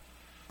fault.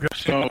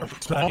 So,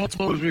 all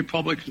those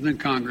Republicans in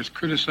Congress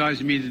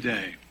criticizing me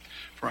today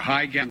for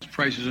high gas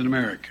prices in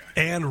America.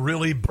 And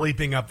really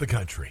bleeping up the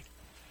country.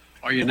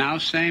 Are you now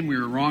saying we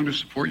were wrong to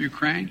support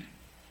Ukraine?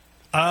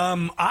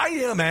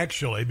 I am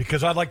actually,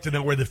 because I'd like to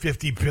know where the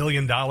 $50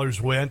 billion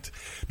went,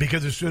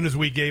 because as soon as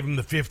we gave them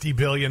the $50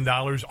 billion,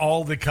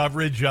 all the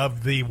coverage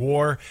of the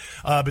war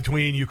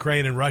between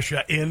Ukraine and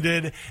Russia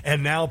ended,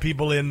 and now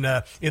people in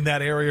that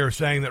area are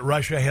saying that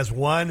Russia has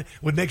won.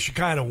 What makes you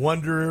kind of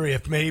wonder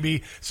if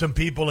maybe some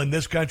people in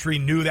this country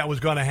knew that was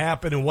going to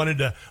happen and wanted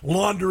to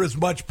launder as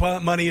much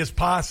money as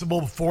possible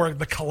before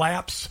the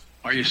collapse.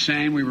 Are you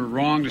saying we were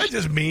wrong to... That's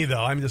just me,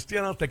 though. I'm just,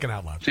 thinking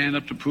out loud. Stand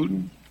up to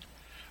Putin?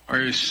 Are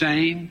you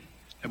saying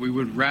that we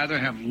would rather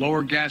have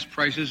lower gas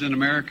prices in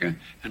America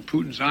and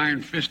Putin's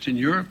iron fist in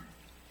Europe?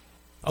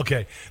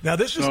 Okay. Now,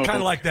 this is kind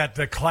of like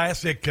that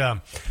classic,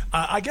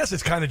 I guess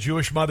it's kind of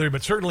Jewish mother,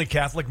 but certainly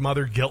Catholic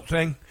mother guilt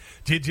thing.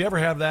 Did you ever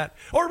have that?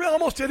 Or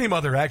almost any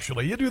mother,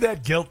 actually. You do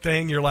that guilt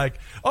thing. You're like,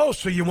 oh,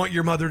 so you want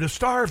your mother to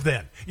starve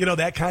then?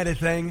 That kind of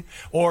thing.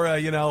 Or,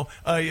 hey,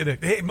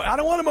 I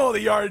don't want to mow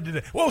the yard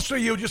today. Well, so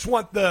you just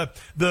want the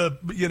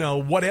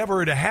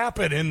whatever to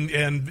happen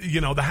and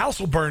the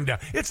house will burn down.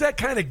 It's that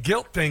kind of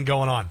guilt thing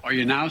going on. Are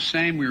you now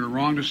saying we were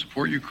wrong to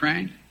support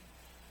Ukraine?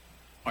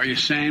 Are you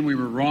saying we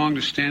were wrong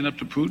to stand up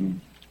to Putin?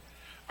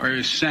 Are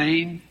you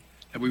saying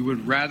that we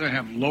would rather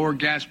have lower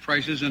gas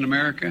prices in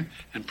America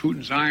and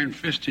Putin's iron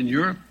fist in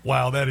Europe?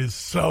 Wow, that is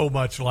so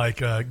much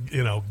like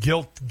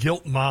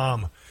guilt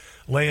mom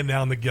laying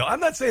down the guilt. I'm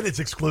not saying it's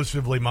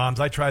exclusively moms.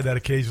 I try that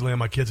occasionally on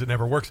my kids. It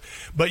never works.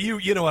 But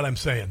you know what I'm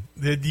saying.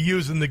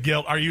 Using the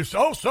guilt. Are you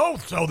so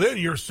then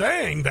you're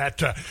saying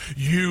that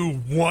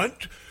you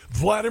want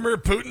Vladimir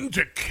Putin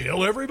to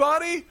kill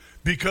everybody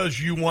because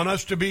you want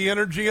us to be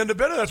energy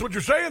independent? That's what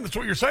you're saying? That's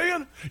what you're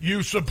saying?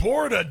 You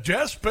support a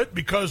despot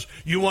because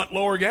you want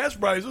lower gas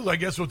prices? I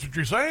guess that's what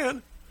you're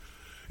saying.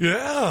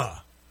 Yeah.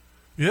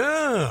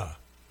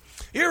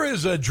 Here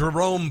is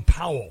Jerome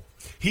Powell.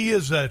 He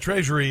is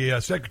Treasury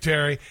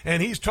Secretary,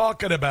 and he's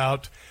talking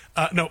about,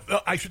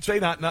 I should say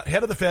not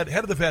head of the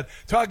Fed,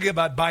 talking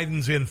about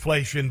Biden's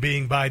inflation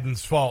being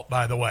Biden's fault,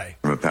 by the way.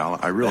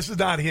 This is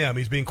not him.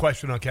 He's being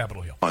questioned on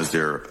Capitol Hill. Is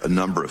there a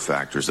number of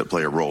factors that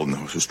play a role in the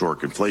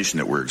historic inflation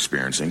that we're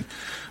experiencing?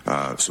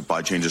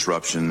 Supply chain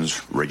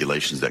disruptions,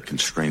 regulations that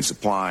constrain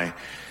supply.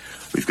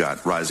 We've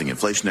got rising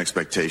inflation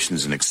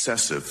expectations and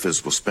excessive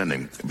fiscal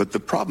spending. But the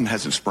problem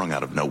hasn't sprung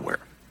out of nowhere.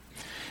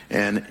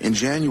 And in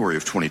January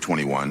of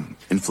 2021,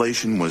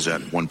 inflation was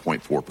at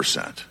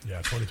 1.4%. Yeah,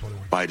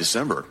 2021. By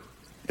December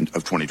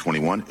of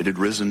 2021, it had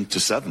risen to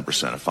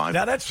 7%, a 5.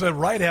 Now, that's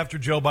right after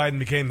Joe Biden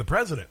became the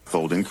president.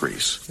 Fold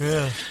increase.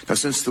 Yeah. Now,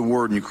 since the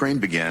war in Ukraine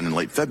began in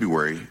late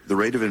February, the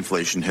rate of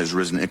inflation has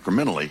risen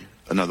incrementally,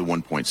 another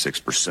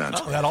 1.6%.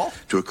 Oh, that all?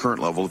 To a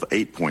current level of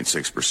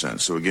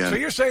 8.6%. So again... So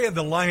you're saying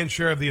the lion's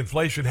share of the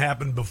inflation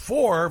happened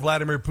before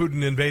Vladimir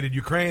Putin invaded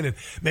Ukraine, and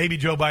maybe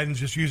Joe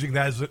Biden's just using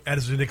that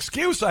as an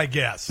excuse, I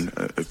guess.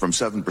 From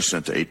 7%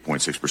 to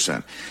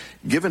 8.6%.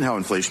 Given how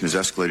inflation has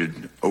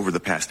escalated over the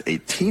past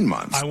 18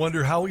 months... I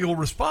wonder how you'll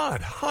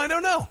respond. I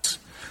don't know.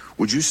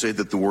 Would you say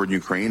that the war in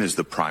Ukraine is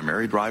the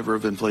primary driver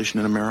of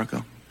inflation in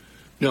America?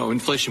 No,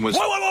 inflation was...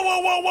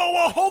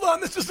 Whoa, hold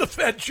on. This is the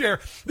Fed chair.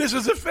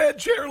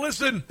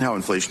 Listen. How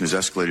inflation has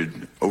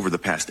escalated over the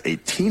past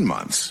 18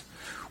 months.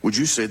 Would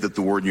you say that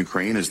the war in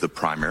Ukraine is the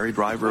primary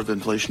driver of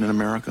inflation in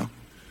America?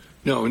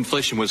 No,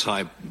 inflation was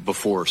high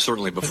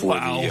certainly before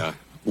the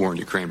war in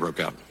Ukraine broke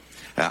out.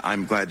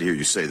 I'm glad to hear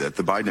you say that.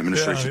 The Biden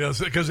administration... Yeah,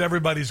 because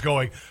everybody's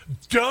going,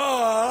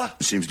 duh!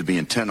 ...seems to be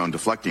intent on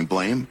deflecting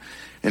blame.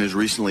 And as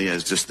recently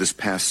as just this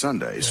past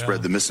Sunday,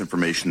 spread the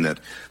misinformation that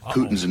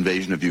Putin's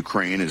invasion of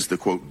Ukraine is the,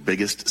 quote,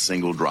 biggest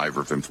single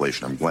driver of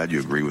inflation. I'm glad you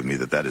agree with me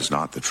that is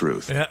not the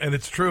truth. Yeah, and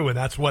it's true, and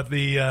that's what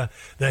the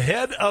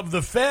head of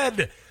the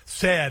Fed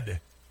said.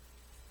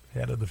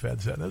 Head of the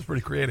Fed said. That's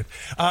pretty creative.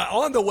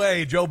 On the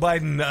way, Joe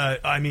Biden,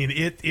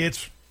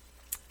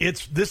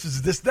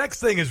 this next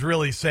thing is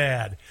really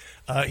sad.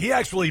 He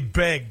actually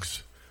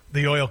begs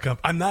the oil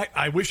company.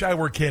 I wish I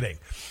were kidding.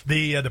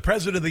 The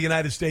President of the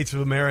United States of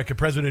America,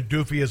 President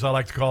Doofy, as I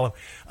like to call him,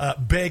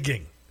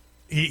 begging.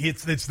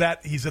 He's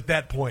at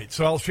that point.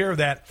 So I'll share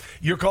that.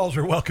 Your calls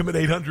are welcome at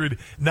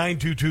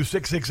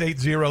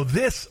 800-922-6680.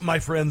 This, my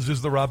friends,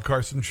 is the Rob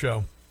Carson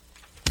Show.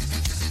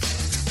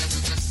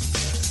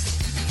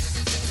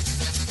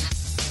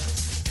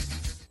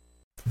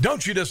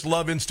 Don't you just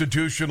love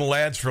institutional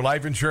ads for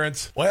life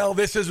insurance? Well,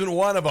 this isn't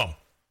one of them.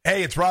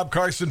 Hey, it's Rob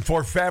Carson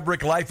for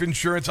Fabric Life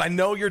Insurance. I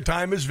know your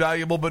time is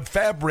valuable, but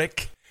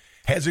Fabric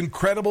has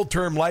incredible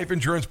term life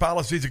insurance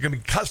policies that can be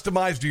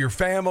customized to your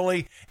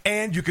family,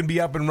 and you can be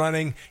up and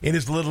running in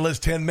as little as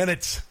 10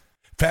 minutes.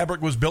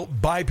 Fabric was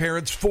built by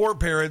parents for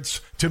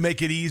parents to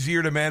make it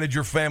easier to manage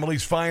your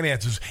family's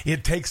finances.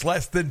 It takes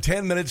less than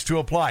 10 minutes to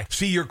apply.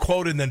 See your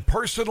quote and then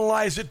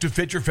personalize it to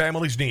fit your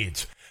family's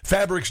needs.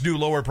 Fabric's new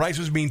lower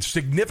prices mean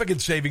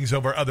significant savings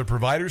over other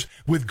providers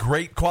with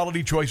great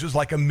quality choices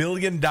like $1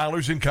 million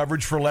in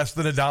coverage for less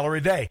than $1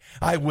 a day.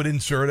 I would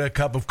insert a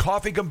cup of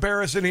coffee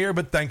comparison here,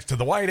 but thanks to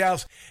the White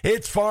House,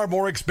 it's far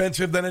more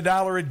expensive than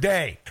 $1 a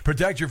day.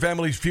 Protect your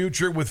family's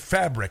future with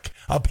Fabric.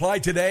 Apply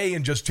today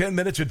in just 10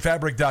 minutes at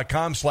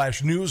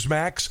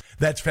fabric.com/Newsmax.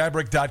 That's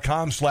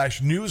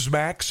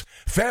fabric.com/Newsmax.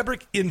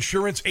 Fabric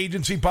Insurance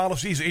Agency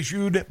policies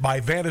issued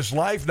by Vantis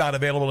Life, not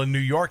available in New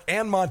York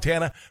and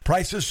Montana.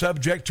 Prices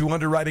subject to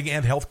underwriting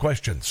and health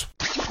questions.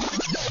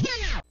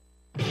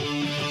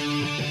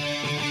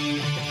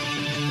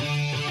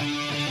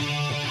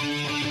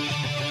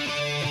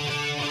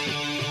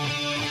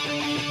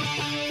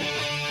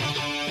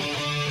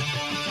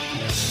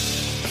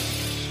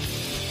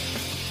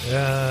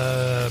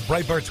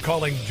 Breitbart's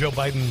calling Joe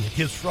Biden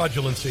his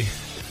fraudulency.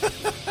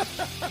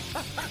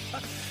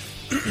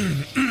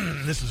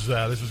 This is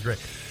great.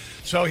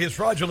 So his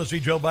fraudulency,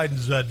 Joe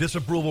Biden's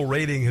disapproval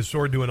rating has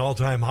soared to an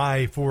all-time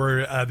high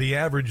for the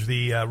average.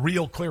 The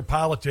Real Clear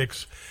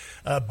Politics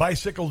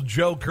Bicycle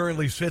Joe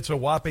currently sits a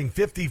whopping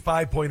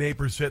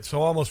 55.8%,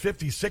 so almost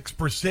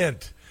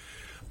 56%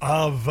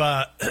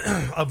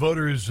 of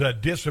voters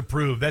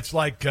disapprove. That's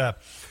like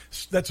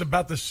that's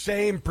about the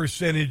same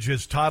percentage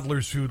as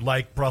toddlers who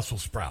like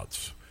Brussels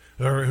sprouts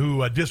or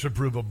who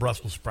disapprove of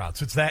Brussels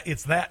sprouts. It's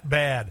that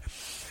bad.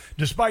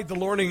 Despite the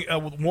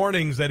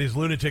warnings that his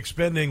lunatic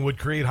spending would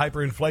create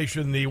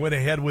hyperinflation, he went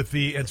ahead with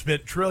and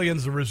spent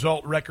trillions. The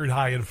result, record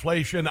high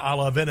inflation a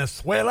la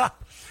Venezuela.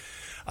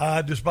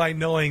 despite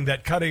knowing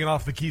that cutting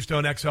off the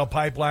Keystone XL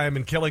pipeline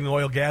and killing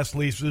oil gas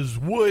leases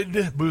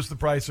would boost the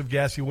price of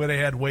gas. He went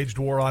ahead, waged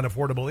war on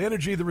affordable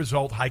energy. The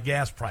result, high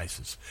gas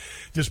prices.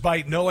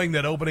 Despite knowing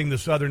that opening the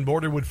southern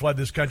border would flood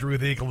this country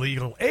with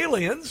illegal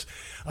aliens,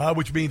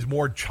 which means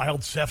more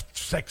child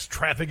sex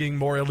trafficking,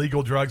 more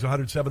illegal drugs,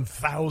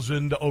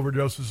 107,000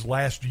 overdoses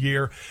last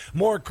year,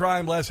 more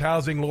crime, less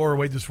housing, lower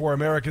wages for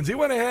Americans. He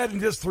went ahead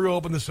and just threw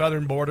open the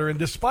southern border. And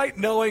despite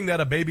knowing that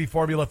a baby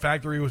formula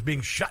factory was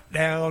being shut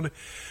down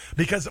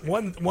because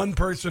one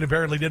person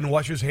apparently didn't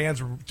wash his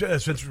hands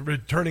since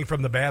returning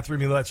from the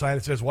bathroom, that sign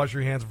that says wash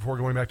your hands before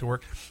going back to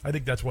work. I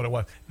think that's what it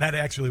was. That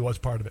actually was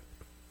part of it.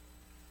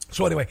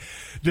 So anyway,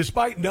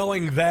 despite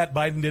knowing that,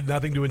 Biden did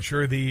nothing to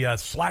ensure the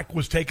slack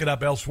was taken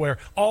up elsewhere.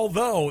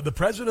 Although the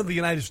president of the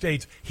United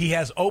States, he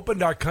has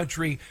opened our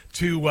country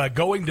to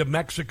going to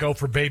Mexico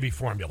for baby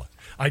formula.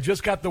 I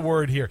just got the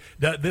word here.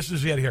 This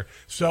is it here.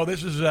 So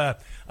this is the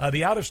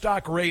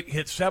out-of-stock rate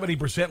hit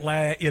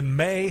 70% in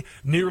May,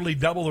 nearly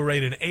double the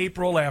rate in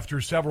April.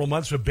 After several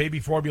months of baby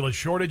formula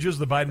shortages,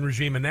 the Biden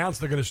regime announced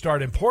they're going to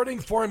start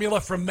importing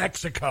formula from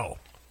Mexico.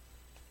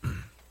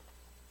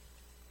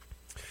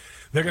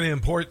 They're going to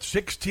import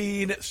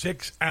 16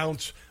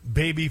 6-ounce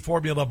baby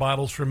formula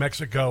bottles from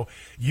Mexico.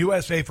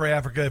 USA for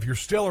Africa, if you're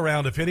still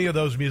around, if any of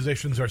those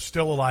musicians are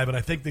still alive, and I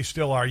think they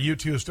still are,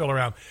 U2 is still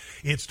around,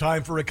 it's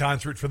time for a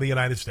concert for the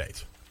United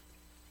States.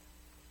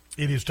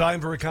 It is time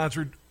for a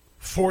concert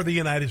for the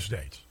United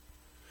States.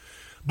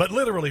 But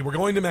literally, we're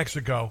going to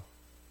Mexico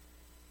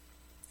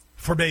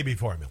for baby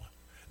formula.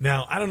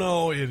 Now, I don't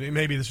know,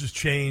 maybe this has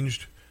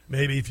changed.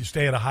 Maybe if you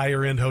stay at a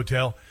higher-end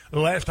hotel. The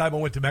last time I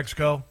went to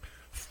Mexico,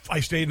 I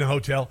stayed in a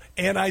hotel,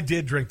 and I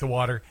did drink the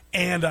water,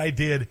 and I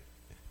did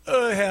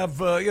have,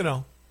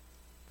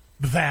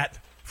 that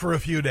for a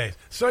few days.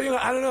 So,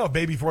 I don't know if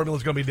baby formula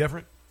is going to be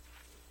different.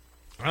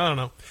 I don't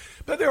know.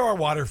 But there are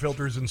water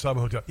filters in some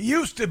hotels. It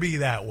used to be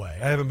that way.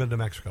 I haven't been to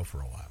Mexico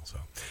for a while. So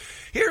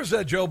here's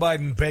Joe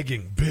Biden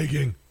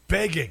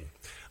begging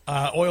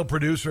oil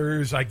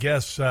producers, I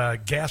guess,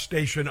 gas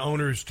station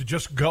owners to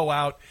just go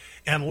out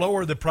and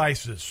lower the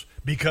prices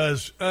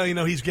because,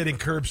 he's getting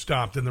curb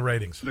stomped in the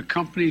ratings. The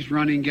companies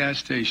running gas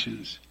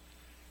stations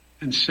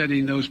and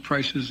setting those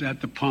prices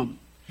at the pump.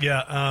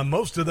 Yeah,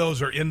 most of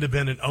those are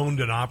independent owned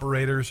and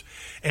operators,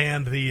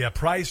 and the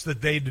price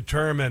that they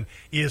determine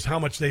is how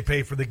much they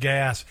pay for the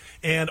gas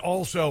and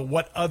also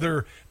what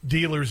other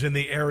dealers in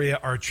the area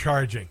are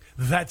charging.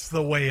 That's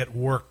the way it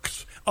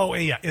works. Oh,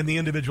 yeah, and the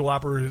individual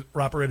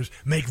operators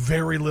make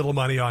very little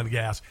money on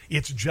gas.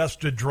 It's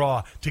just a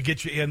draw to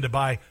get you in to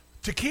buy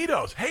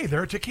taquitos. Hey,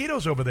 there are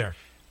taquitos over there.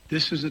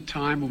 This is a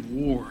time of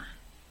war,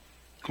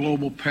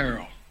 global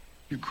peril,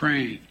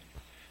 Ukraine.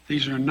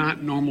 These are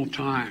not normal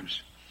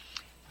times.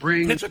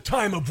 It's a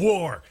time of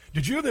war.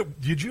 Did you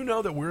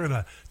know that we're in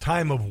a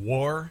time of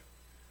war?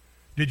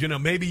 Did you know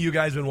maybe you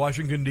guys in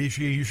Washington,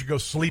 D.C., you should go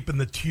sleep in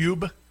the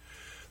tube?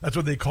 That's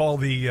what they call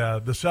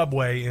the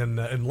subway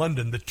in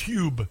London, the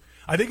tube.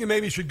 I think you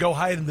maybe should go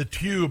hide in the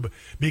tube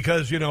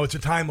because, it's a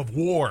time of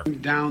war.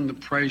 Down the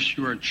price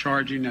you are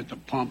charging at the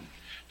pump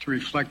to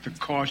reflect the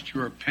cost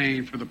you are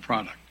paying for the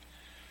product.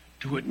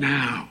 Do it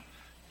now.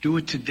 Do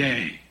it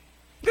today.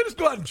 Just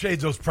go out and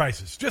change those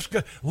prices. Just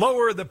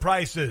lower the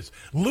prices.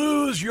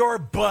 Lose your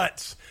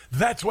butts.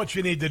 That's what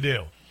you need to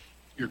do.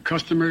 Your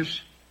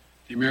customers,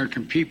 the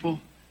American people,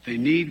 they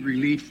need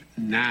relief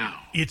now.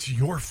 It's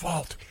your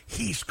fault.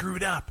 He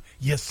screwed up.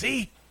 You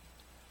see?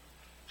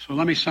 So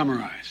let me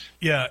summarize.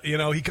 Yeah,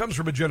 he comes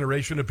from a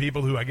generation of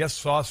people who I guess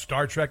saw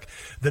Star Trek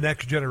The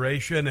Next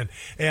Generation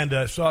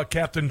and saw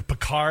Captain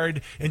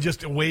Picard and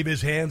just wave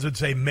his hands and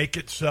say, make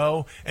it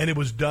so, and it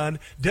was done.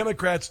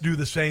 Democrats do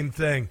the same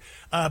thing,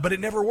 but it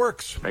never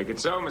works. Make it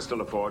so,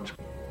 Mr. LaForge.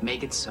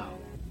 Make it so.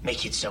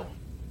 Make it so.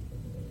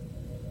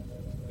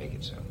 Make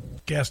it so.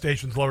 Gas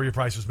stations, lower your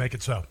prices. Make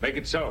it so. Make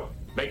it so.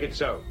 Make it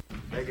so.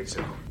 Make it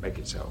so. Make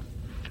it so.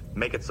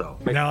 Make it so.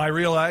 Now, I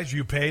realize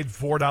you paid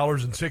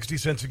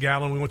 $4.60 a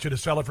gallon. We want you to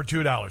sell it for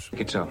 $2.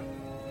 Make it so.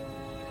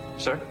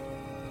 Sir?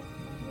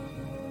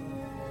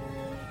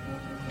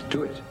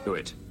 Do it. Do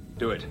it.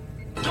 Do it.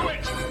 Do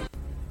it!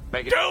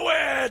 Make it. Do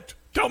it!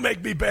 Don't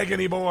make me beg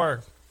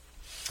anymore.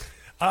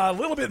 A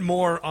little bit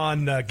more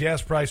on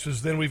gas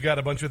prices. Then we've got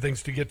a bunch of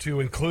things to get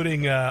to,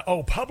 including,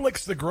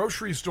 Publix, the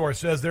grocery store,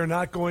 says they're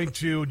not going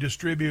to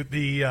distribute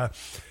the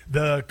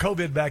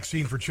COVID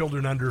vaccine for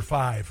children under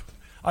 5.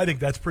 I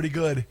think that's pretty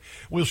good.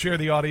 We'll share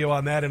the audio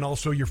on that and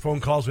also your phone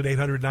calls at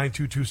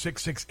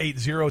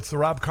 800-922-6680. It's the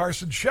Rob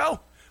Carson Show.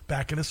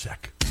 Back in a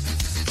sec.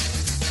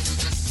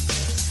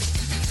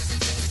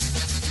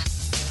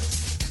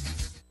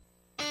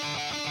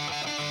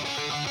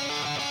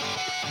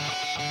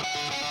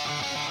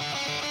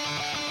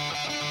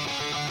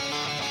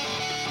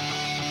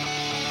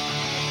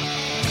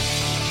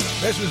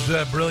 This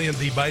is brilliant.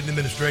 The Biden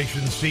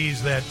administration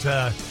sees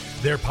that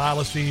their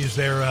policies,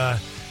 their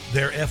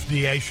Their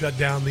FDA shut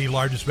down the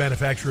largest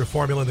manufacturer of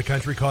formula in the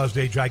country, caused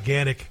a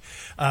gigantic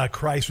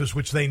crisis,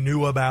 which they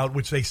knew about,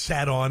 which they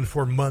sat on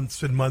for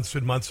months and months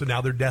and months, and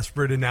now they're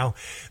desperate, and now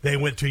they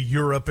went to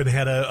Europe and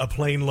had a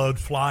plane load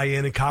fly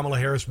in, and Kamala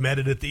Harris met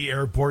it at the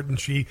airport, and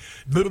she,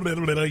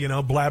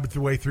 blabbed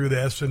her way through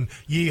this, and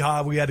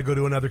yeehaw, we had to go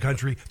to another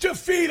country to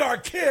feed our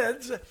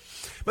kids.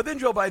 But then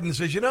Joe Biden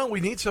says, we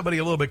need somebody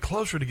a little bit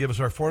closer to give us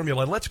our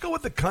formula. Let's go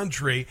with the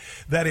country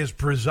that has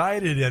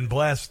presided and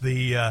blessed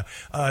the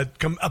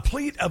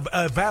complete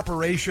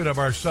evaporation of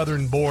our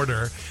southern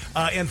border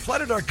and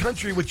flooded our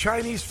country with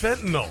Chinese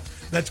fentanyl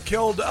that's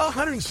killed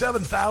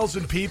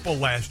 107,000 people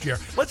last year.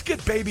 Let's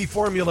get baby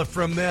formula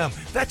from them.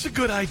 That's a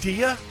good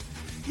idea.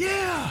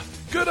 Yeah,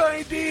 good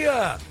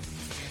idea.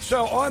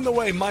 So on the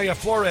way, Maya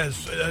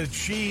Flores,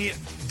 she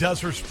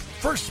does her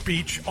first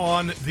speech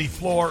on the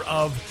floor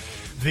of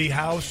the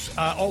House.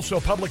 Also,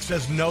 Publix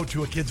says no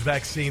to a kid's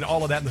vaccine.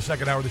 All of that in the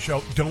second hour of the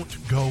show.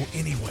 Don't go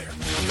anywhere.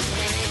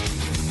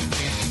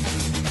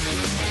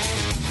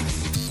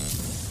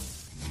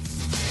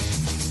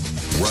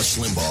 Rush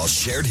Limbaugh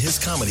shared his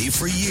comedy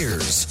for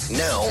years.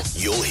 Now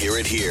you'll hear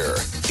it here.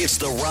 It's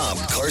The Rob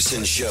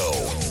Carson Show.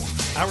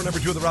 Hour number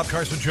 2 of The Rob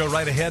Carson Show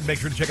right ahead. Make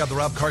sure to check out The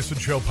Rob Carson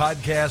Show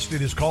podcast.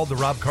 It is called The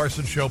Rob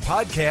Carson Show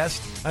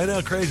podcast. I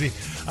know, crazy.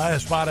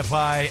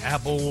 Spotify,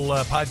 Apple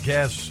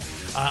Podcasts,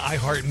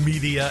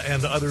 iHeartMedia,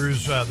 and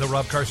others, the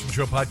Rob Carson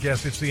Show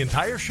podcast. It's the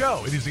entire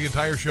show. It is the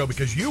entire show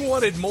because you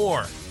wanted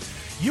more.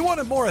 You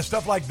wanted more of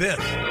stuff like this.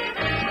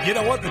 You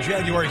know what? The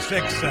January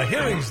 6th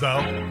hearings,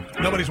 though,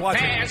 nobody's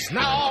watching. There's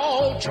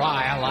no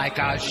trial like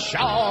a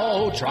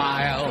show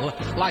trial,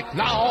 like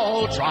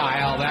no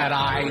trial that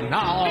I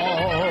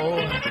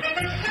know.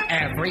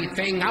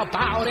 Everything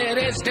about it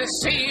is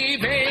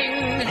deceiving.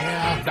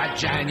 Yeah. The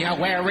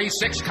January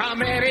 6th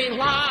committee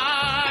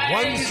lies.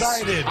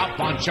 One-sided. A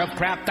bunch of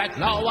crap that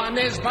no one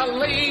is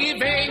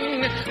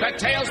believing. The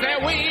tales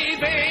they're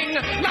weaving,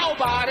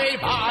 nobody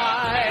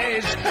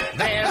buys.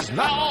 There's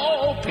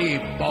no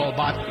people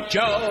but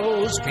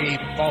Joe's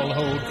people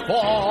who'd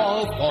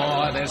fall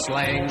for this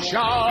lame show.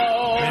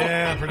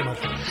 Yeah, pretty much.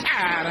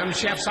 Adam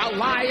Schiff's a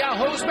liar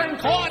who's been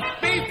caught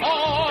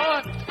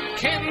before.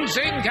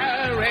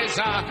 Kinzinger is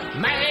a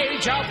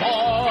major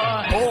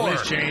bore.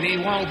 Liz Cheney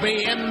won't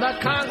be in the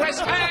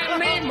Congress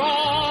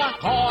anymore.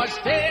 Cause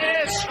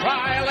this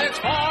trial is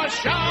for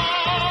show.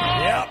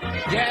 Yep.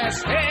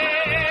 Yes,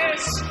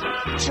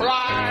 this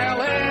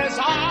trial is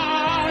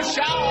our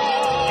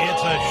show.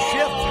 It's a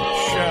shift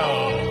show.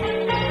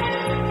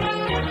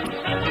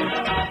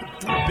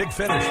 Big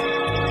finish.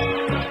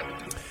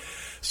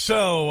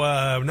 So,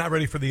 not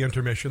ready for the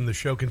intermission. The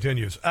show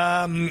continues.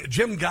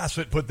 Jim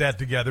Gossett put that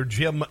together.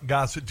 Jim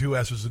Gossett, 2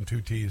 S's and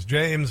 2 T's.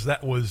 James,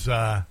 that was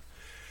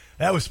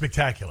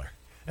spectacular.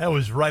 That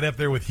was right up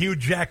there with Hugh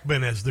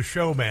Jackman as the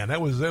showman.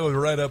 That was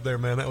right up there,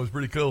 man. That was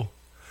pretty cool.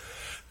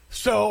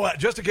 So,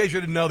 just in case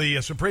you didn't know,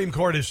 the Supreme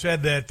Court has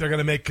said that they're going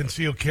to make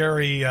concealed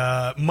carry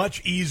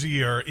much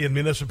easier in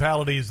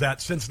municipalities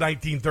that, since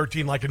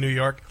 1913, like in New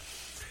York,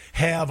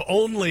 have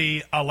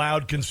only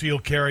allowed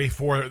concealed carry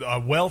for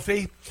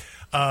wealthy,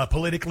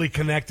 politically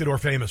connected, or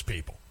famous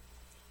people.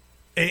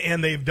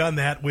 And they've done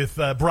that with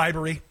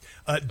bribery,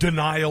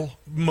 denial.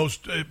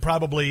 Most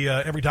probably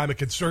every time a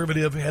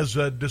conservative has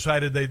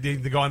decided they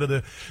go on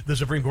to the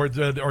Supreme Court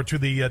or to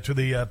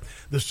the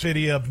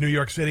city of New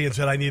York City and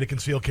said, I need a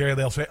concealed carry,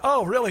 they'll say,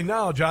 oh, really?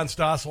 No, John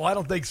Stossel, I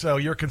don't think so.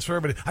 You're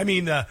conservative. I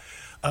mean,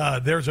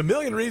 there's a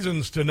million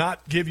reasons to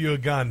not give you a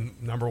gun.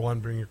 Number one,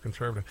 being you're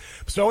conservative.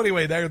 So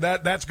anyway,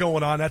 that's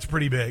going on. That's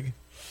pretty big.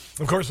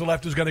 Of course, the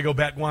left is going to go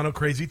bat guano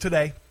crazy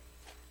today.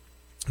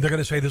 They're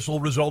going to say this will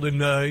result in,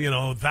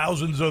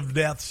 thousands of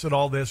deaths and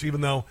all this,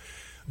 even though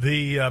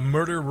the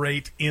murder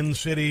rate in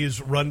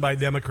cities run by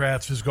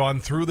Democrats has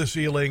gone through the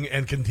ceiling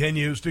and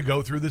continues to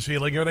go through the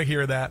ceiling. You're going to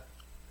hear that.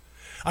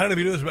 I don't know if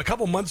you knew this, but a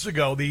couple months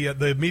ago,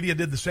 the media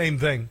did the same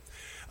thing.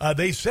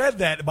 They said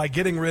that by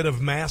getting rid of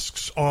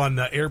masks on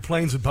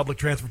airplanes and public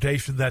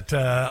transportation that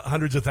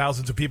hundreds of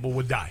thousands of people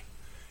would die.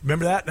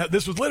 Remember that? Now,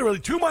 this was literally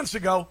 2 months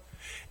ago,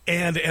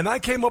 and I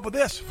came up with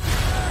this.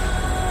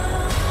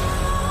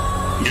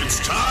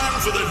 It's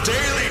time for the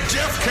daily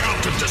death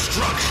count of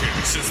destruction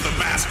since the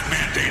mask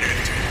mandate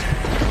ended.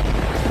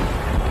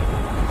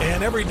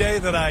 And every day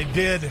that I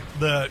did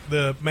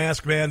the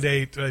mask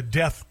mandate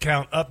death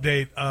count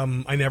update,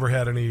 I never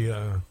had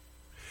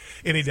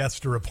any deaths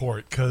to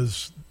report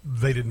because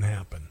they didn't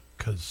happen.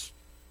 Because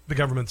the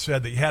government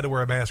said that you had to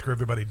wear a mask or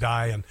everybody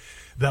die, and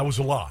that was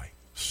a lie.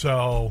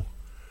 So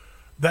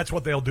that's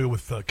what they'll do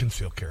with the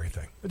concealed carry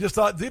thing. I just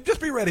thought,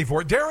 just be ready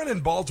for it. Darren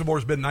in Baltimore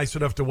has been nice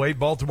enough to wait.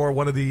 Baltimore,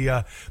 one of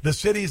the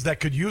cities that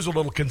could use a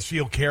little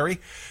concealed carry.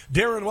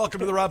 Darren, welcome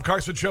to the Rob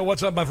Carson Show.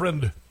 What's up, my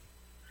friend?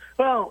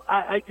 Well,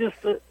 I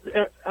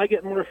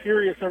get more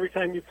furious every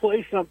time you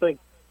play something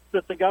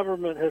that the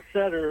government has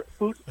said or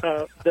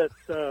that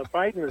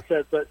Biden has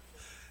said. But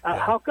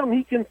how come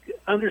he can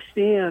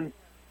understand,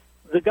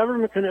 the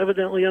government can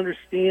evidently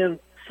understand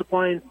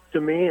supply and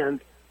demand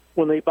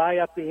when they buy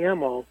up the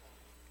ammo,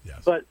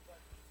 yes, but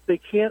they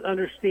can't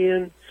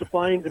understand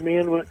supply and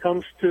demand when it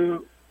comes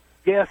to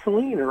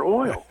gasoline or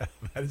oil.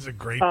 That is a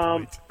great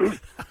point.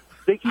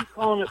 They keep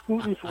calling it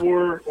Putin's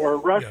war or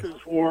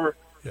Russia's war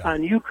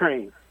on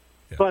Ukraine.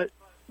 But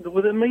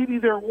maybe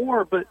their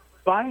war, but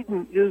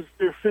Biden is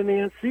their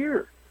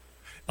financier.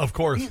 Of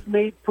course. He's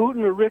made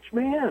Putin a rich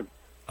man.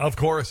 Of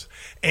course.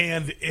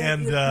 And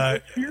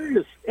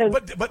serious.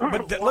 But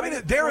let me,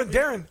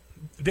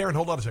 Darren,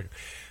 hold on a second.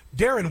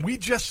 Darren, we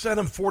just sent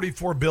him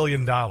 $44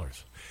 billion.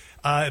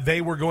 They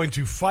were going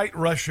to fight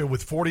Russia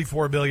with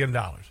 $44 billion.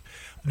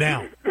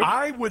 Now,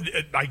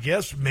 I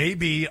guess,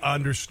 maybe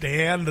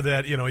understand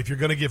that, if you're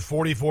going to give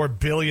 $44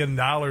 billion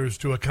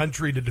to a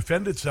country to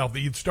defend itself,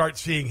 that you'd start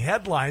seeing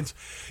headlines,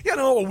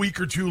 a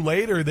week or two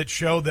later that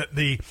show that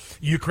the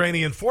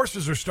Ukrainian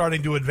forces are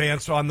starting to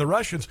advance on the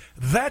Russians.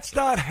 That's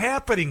not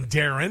happening,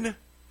 Darren.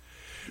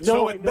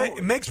 So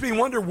it makes me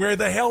wonder where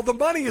the hell the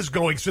money is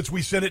going, since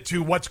we sent it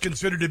to what's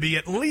considered to be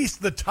at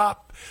least the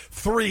top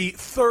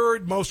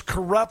third most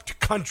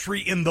corrupt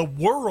country in the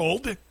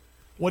world.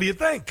 What do you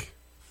think?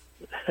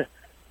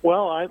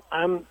 Well, I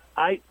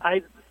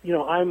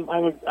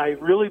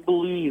really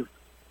believe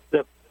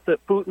that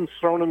Putin's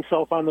thrown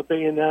himself on the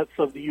bayonets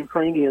of the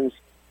Ukrainians,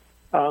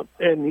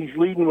 and he's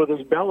leading with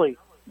his belly.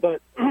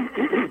 But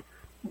I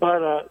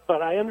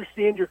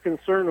understand your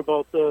concern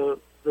about the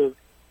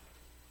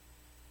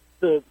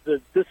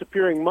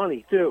disappearing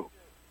money too.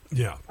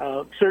 Yeah,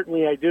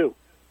 certainly I do.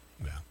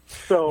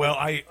 So, well,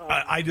 I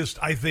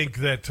think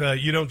that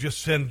you don't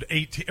just send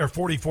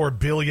 $44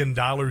 billion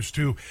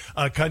to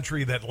a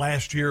country that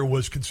last year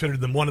was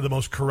considered one of the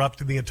most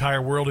corrupt in the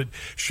entire world. It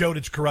showed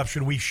its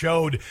corruption.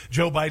 Joe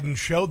Biden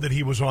showed that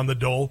he was on the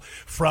dole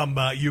from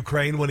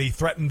Ukraine when he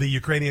threatened the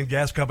Ukrainian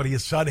gas company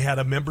his son had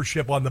a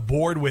membership on the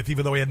board with,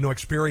 even though he had no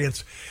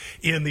experience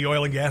in the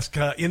oil and gas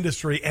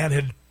industry and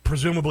had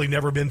presumably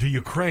never been to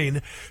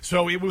Ukraine.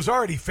 So it was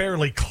already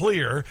fairly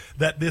clear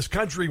that this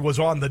country was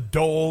on the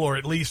dole, or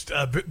at least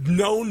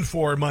known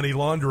for money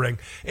laundering.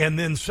 And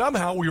then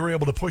somehow we were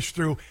able to push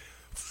through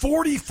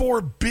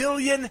 $44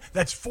 billion,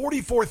 that's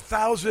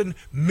 $44,000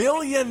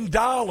 million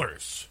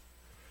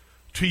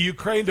to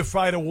Ukraine to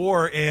fight a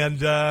war.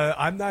 And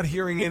I'm not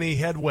hearing any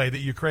headway that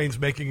Ukraine's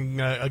making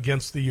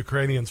against the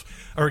Ukrainians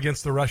or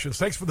against the Russians.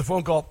 Thanks for the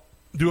phone call.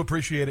 Do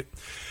appreciate it.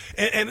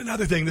 And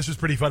another thing, this is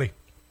pretty funny.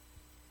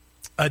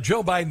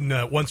 Joe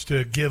Biden wants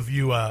to give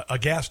you a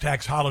gas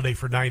tax holiday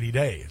for 90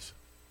 days.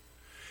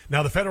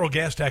 Now, the federal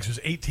gas tax is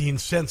 18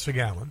 cents a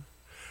gallon.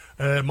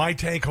 My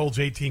tank holds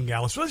 18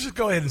 gallons. So let's just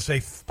go ahead and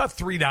say about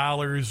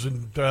 $3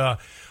 and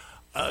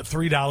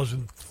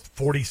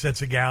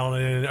 $3.40 a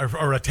gallon,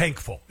 or a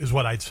tankful is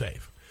what I'd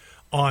save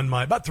on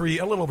my a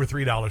little over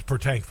 $3 per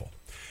tankful.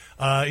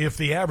 If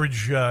the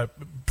average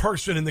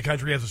person in the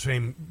country has the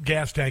same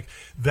gas tank,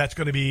 that's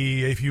going to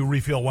be, if you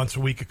refill once a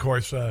week, of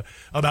course,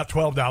 about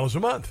 $12 a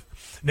month.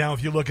 Now,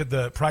 if you look at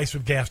the price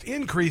of gas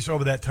increase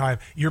over that time,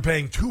 you're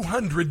paying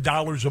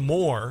 $200 or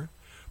more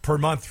per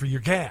month for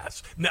your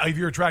gas. Now, if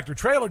you're a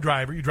tractor-trailer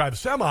driver, you drive a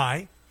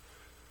semi,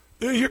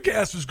 your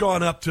gas has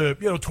gone up to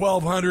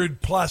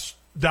 $1,200 plus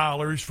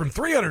from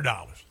 $300,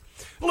 a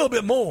little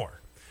bit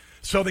more.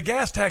 So the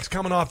gas tax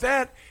coming off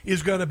that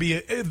is going to be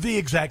the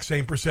exact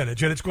same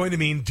percentage, and it's going to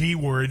mean D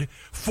word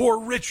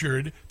for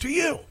Richard to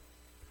you.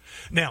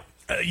 Now,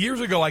 years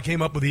ago, I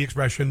came up with the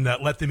expression,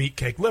 let them eat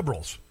cake,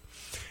 liberals.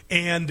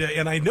 And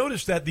I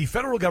noticed that the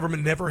federal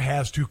government never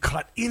has to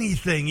cut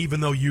anything, even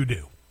though you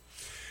do.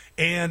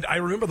 And I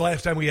remember the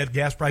last time we had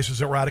gas prices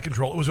that were out of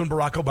control. It was when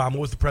Barack Obama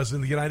was the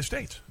president of the United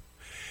States.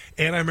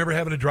 And I remember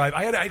having to drive.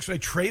 I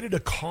traded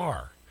a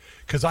car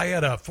because I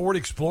had a Ford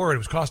Explorer. It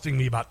was costing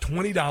me about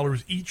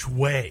 $20 each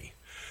way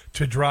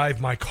to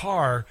drive my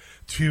car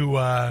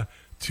to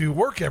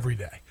work every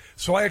day.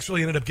 So I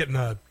actually ended up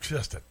getting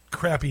just a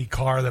crappy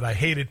car that I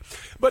hated.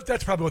 But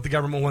that's probably what the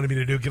government wanted me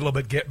to do, get a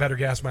little bit better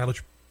gas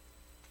mileage.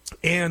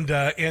 And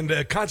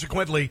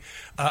consequently,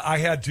 I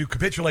had to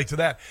capitulate to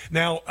that.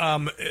 Now,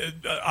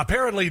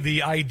 apparently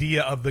the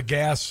idea of the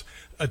gas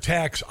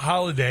tax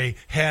holiday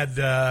had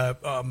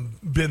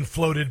been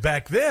floated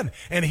back then.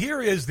 And here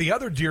is the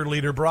other dear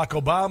leader, Barack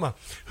Obama,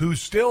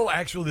 who's still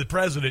actually the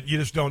president, you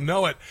just don't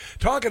know it,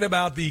 talking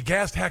about the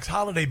gas tax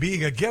holiday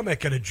being a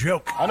gimmick and a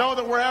joke. I know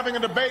that we're having a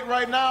debate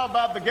right now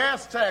about the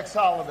gas tax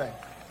holiday.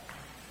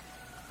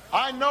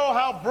 I know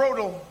how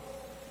brutal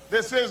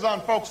this is on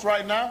folks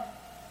right now.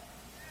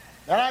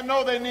 And I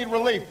know they need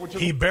relief.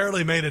 He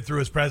barely made it through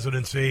his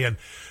presidency and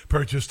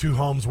purchased 2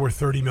 homes worth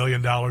 $30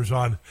 million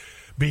on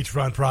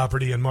beachfront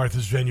property in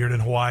Martha's Vineyard in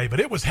Hawaii, but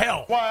it was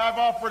hell. Why I've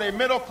offered a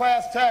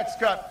middle-class tax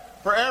cut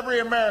for every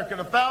American,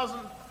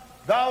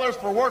 $1,000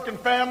 for working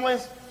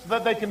families so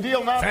that they can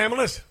deal not...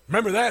 Families?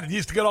 Remember that? It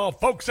used to get all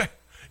folks,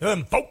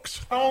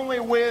 folks. Not only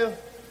with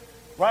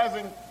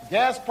rising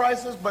gas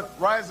prices, but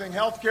rising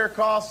health care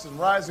costs and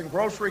rising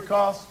grocery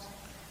costs.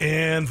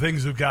 And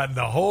things have gotten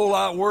a whole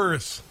lot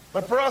worse.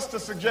 But for us to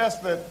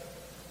suggest that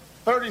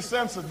 30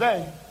 cents a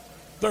day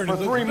for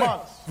 3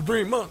 months. For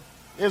 3 months.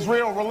 Is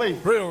real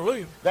relief. Real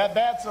relief.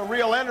 That's a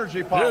real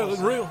energy policy. Yeah,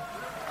 it's real.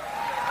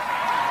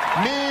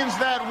 Means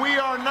that we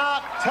are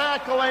not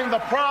tackling the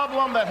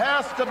problem that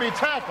has to be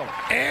tackled.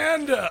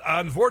 And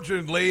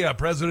unfortunately, a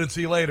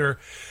presidency later,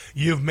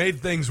 you've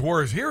made things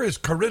worse. Here is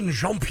Karine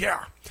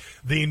Jean-Pierre,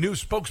 the new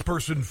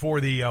spokesperson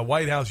for the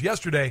White House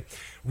yesterday.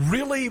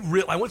 Really,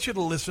 I want you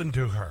to listen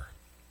to her.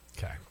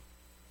 Okay.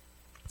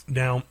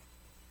 Now,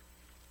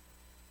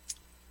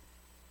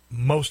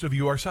 most of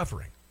you are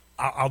suffering.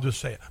 I'll just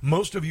say it.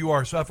 Most of you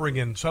are suffering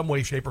in some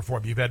way, shape, or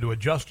form. You've had to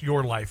adjust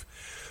your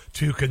life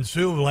to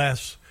consume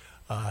less,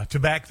 to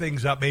back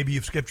things up. Maybe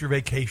you've skipped your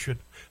vacation.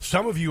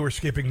 Some of you are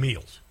skipping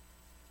meals.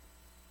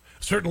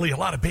 Certainly a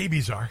lot of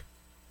babies are.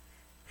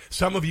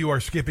 Some of you are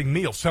skipping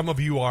meals. Some of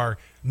you are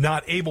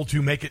not able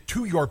to make it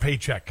to your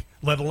paycheck,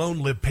 let alone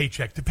live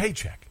paycheck to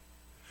paycheck.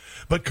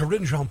 But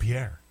Karine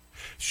Jean-Pierre,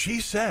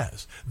 she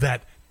says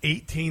that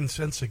 18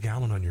 cents a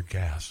gallon on your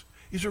gas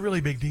is a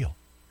really big deal.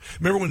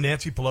 Remember when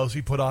Nancy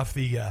Pelosi put off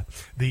the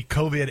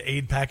COVID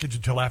aid package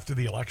until after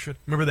the election?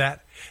 Remember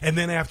that? And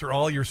then after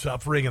all your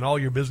suffering and all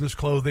your business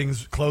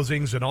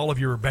closings and all of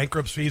your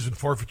bankruptcies and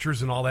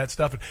forfeitures and all that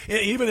stuff, and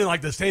even in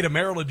like the state of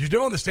Maryland, you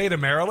know in the state of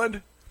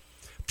Maryland,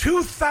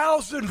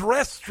 2,000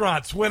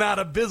 restaurants went out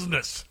of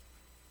business.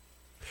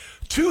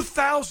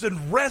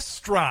 2,000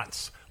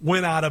 restaurants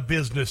went out of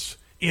business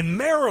in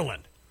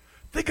Maryland.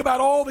 Think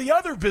about all the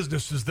other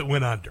businesses that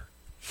went under.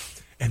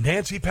 And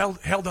Nancy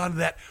held on to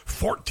that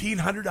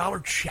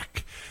 $1,400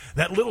 check,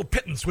 that little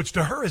pittance, which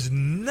to her is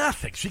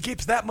nothing. She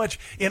keeps that much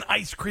in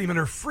ice cream in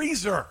her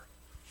freezer.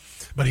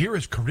 But here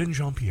is Karine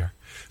Jean-Pierre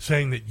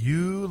saying that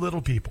you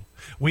little people,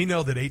 we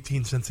know that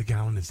 18 cents a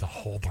gallon is a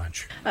whole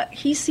bunch.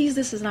 He sees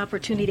this as an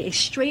opportunity, a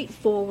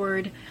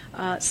straightforward,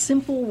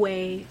 simple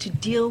way to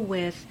deal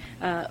with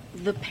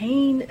the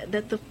pain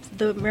that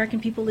the American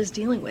people is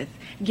dealing with,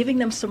 giving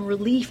them some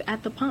relief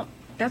at the pump.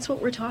 That's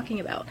what we're talking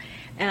about.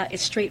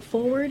 It's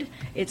straightforward.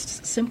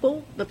 It's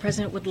simple. The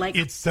president would like...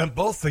 It's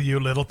simple, so you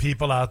little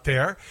people out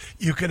there,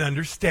 you can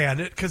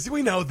understand it, because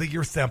we know that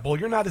you're simple.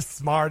 You're not as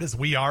smart as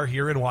we are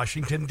here in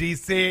Washington,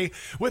 D.C.,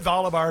 with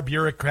all of our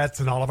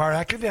bureaucrats and all of our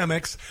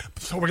academics.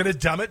 So we're going to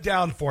dumb it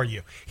down for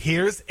you.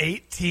 Here's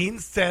 18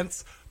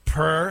 cents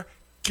per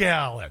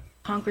gallon.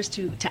 Congress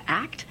to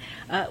act.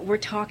 We're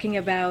talking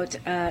about,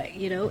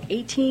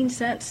 18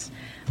 cents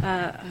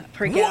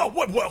per gallon.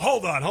 Whoa,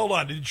 hold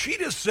on. Did she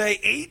just say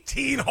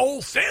 18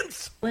 whole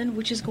cents?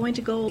 Which is going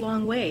to go a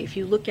long way. If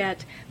you look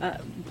at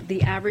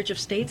the average of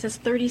states, that's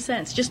 30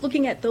 cents. Just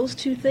looking at those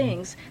two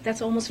things,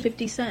 that's almost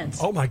 50 cents.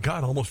 Oh, my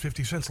God, almost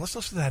 50 cents. Let's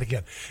listen to that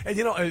again.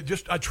 And,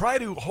 just try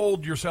to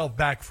hold yourself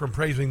back from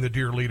praising the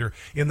dear leader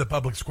in the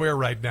public square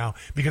right now,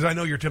 because I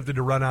know you're tempted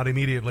to run out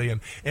immediately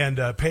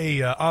and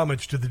pay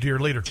homage to the dear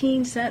leader.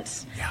 18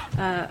 cents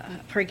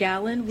per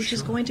gallon, which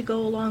is going to go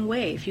a long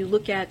way. If you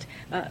look at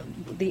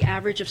the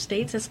average of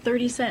states, that's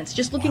 30 cents.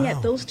 Just looking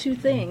at those two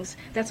things,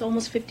 that's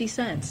almost 50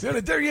 cents.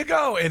 There you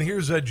go. And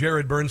here's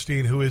Jared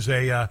Bernstein, who is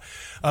a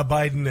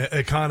Biden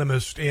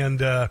economist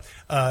and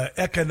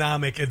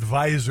economic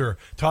advisor,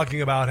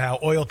 talking about how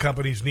oil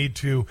companies need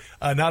to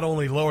not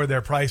only lower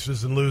their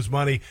prices and lose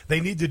money, they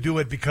need to do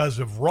it because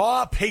of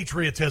raw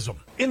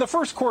patriotism. In the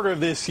first quarter of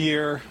this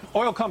year,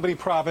 oil company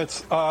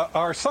profits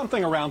are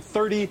something around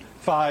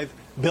 $35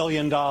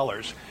 billion.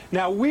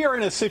 Now, we are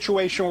in a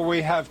situation where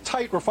we have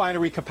tight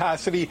refinery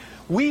capacity.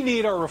 We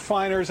need our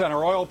refiners and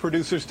our oil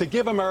producers to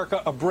give America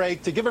a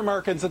break, to give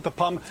Americans at the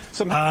pump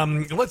some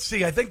let's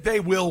see. I think they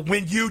will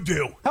when you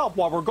do. Help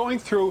while we're going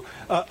through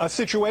a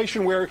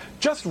situation where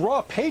just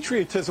raw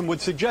patriotism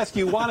would suggest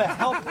you want to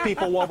help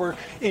people while we're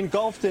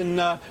engulfed in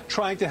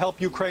trying to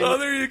help Ukraine. Oh,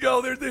 there you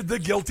go. The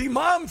guilty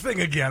mom thing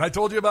again. I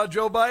told you about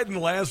Joe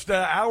Biden last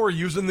hour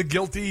using the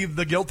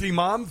guilty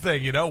mom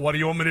thing. What do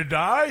you want me to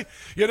die?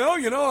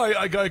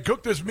 I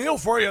cooked this meal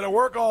for you to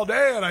work all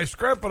day, and I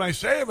scrimp and I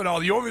save and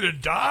all. You want me to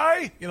die?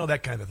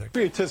 That kind of thing.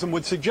 Patriotism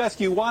would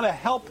suggest you want to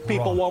help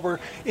people while we're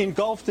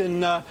engulfed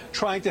in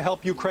trying to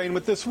help Ukraine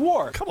with this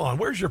war. Come on,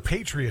 where's your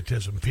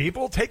patriotism,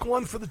 people? Take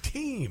one for the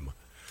team.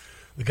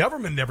 The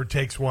government never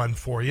takes one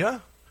for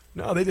you.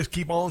 No, they just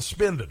keep on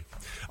spending.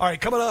 All right,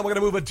 coming on, we're going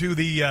to move into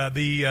the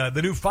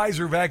new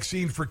Pfizer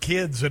vaccine for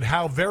kids and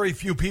how very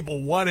few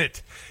people want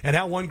it, and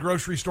how one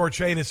grocery store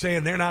chain is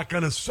saying they're not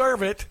going to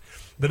serve it.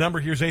 The number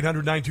here is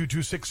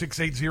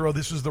 800-922-6680.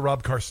 This is The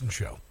Rob Carson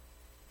Show.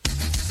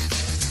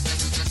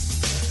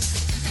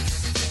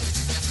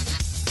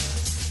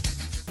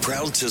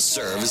 Proud to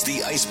serve as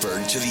the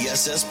iceberg to the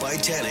SS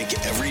Titanic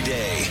every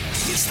day.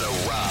 It's The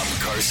Rob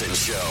Carson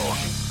Show.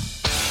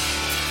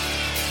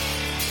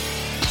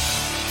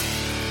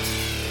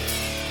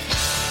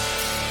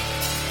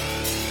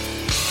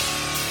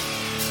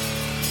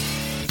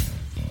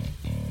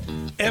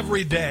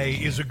 Every day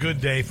is a good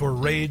day for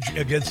Rage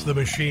Against the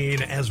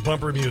Machine as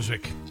bumper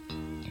music.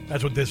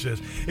 That's what this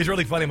is. It's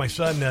really funny. My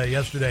son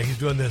yesterday, he's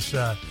doing this.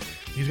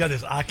 He's got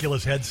this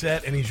Oculus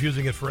headset, and he's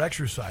using it for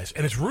exercise,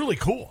 and it's really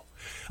cool.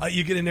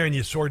 You get in there and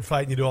you sword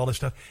fight and you do all this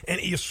stuff,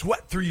 and you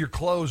sweat through your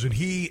clothes. And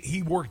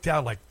he worked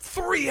out like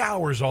 3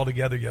 hours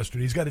altogether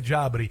yesterday. He's got a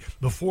job, but he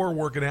before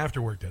work and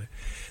after work did it.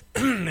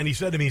 And he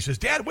said to me, he says,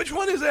 "Dad, which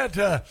one is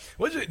that?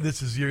 What is it?"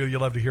 This is you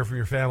love to hear from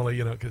your family,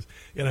 because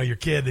your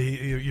kid.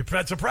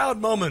 It's a proud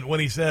moment when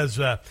he says,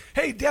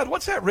 "Hey, Dad,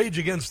 what's that Rage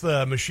Against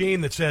the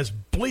Machine that says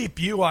bleep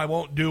you? I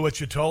won't do what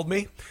you told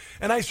me."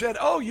 And I said,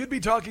 "Oh, you'd be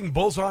talking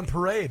Bulls on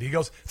Parade." He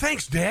goes,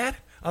 "Thanks, Dad."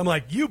 I'm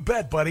like, "You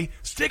bet, buddy.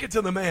 Stick it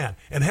to the man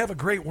and have a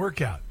great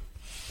workout."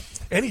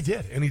 And he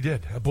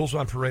did. Bulls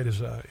on Parade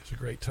is a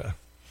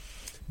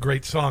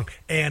great song,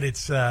 and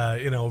it's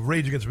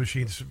Rage Against the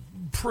Machine's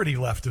pretty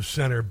left of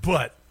center,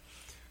 but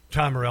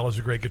Tom Morello is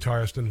a great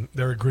guitarist, and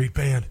they're a great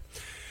band.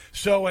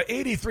 So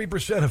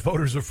 83% of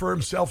voters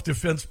affirm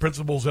self-defense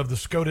principles of the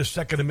SCOTUS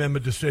Second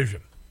Amendment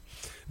decision.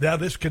 Now,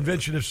 this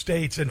Convention of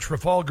States and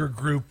Trafalgar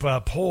Group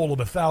poll of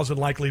 1,000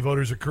 likely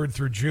voters occurred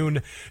through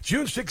June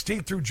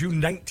 16th through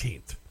June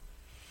 19th.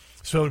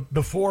 So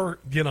before,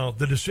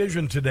 the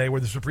decision today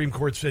where the Supreme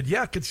Court said,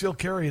 yeah, concealed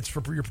carry, it's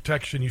for your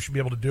protection, you should be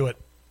able to do it.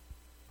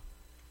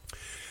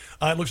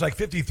 It looks like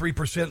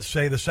 53%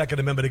 say the Second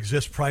Amendment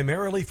exists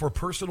primarily for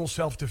personal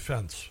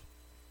self-defense,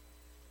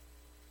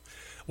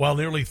 while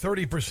nearly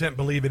 30%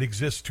 believe it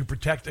exists to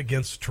protect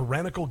against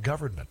tyrannical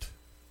government.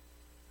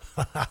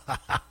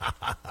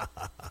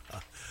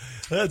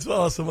 That's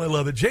awesome. I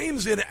love it.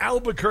 James in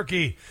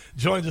Albuquerque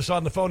joins us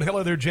on the phone.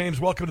 Hello there, James.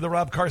 Welcome to the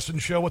Rob Carson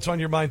Show. What's on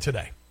your mind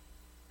today?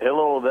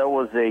 Hello. That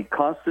was a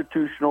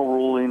constitutional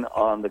ruling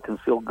on the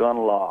concealed gun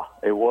law.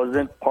 It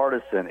wasn't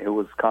partisan. It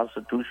was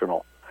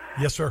constitutional.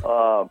 Yes, sir.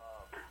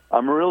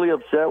 I'm really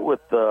upset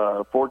with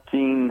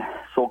 14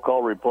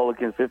 so-called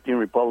Republicans, 15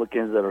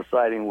 Republicans that are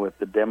siding with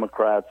the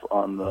Democrats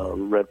on the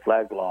red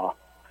flag law.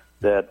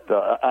 That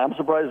I'm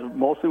surprised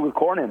mostly with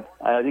Cornyn.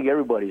 I think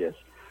everybody is.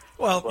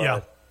 Well,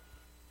 yeah.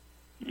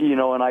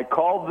 And I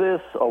called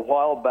this a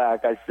while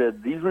back. I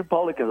said, these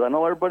Republicans, I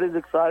know everybody's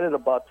excited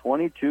about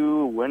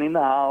 22 winning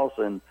the House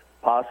and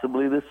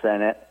possibly the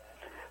Senate,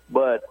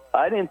 but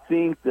I didn't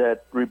think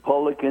that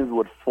Republicans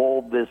would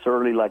fold this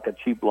early like a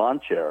cheap lawn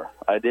chair.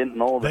 I didn't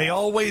know that. They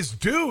always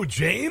do,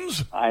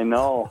 James. I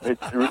know.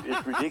 It's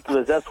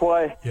ridiculous. That's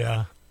why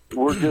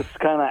we're just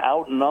kind of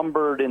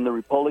outnumbered in the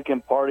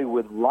Republican Party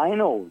with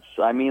rhinos.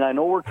 I mean, I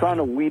know we're trying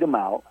to weed them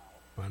out.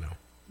 I know.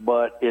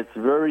 But it's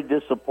very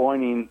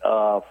disappointing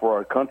for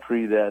our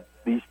country that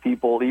these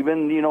people,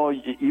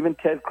 even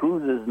Ted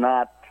Cruz is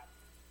not,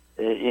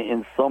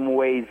 in some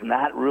ways,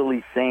 not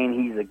really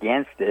saying he's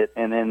against it.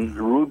 And then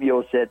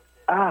Rubio said,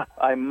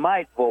 I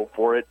might vote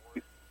for it,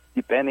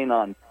 depending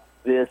on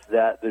this,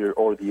 that,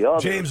 or the other.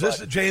 James,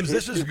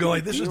 this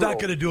is not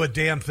going to do a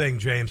damn thing,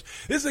 James.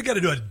 This isn't going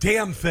to do a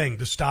damn thing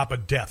to stop a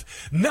death.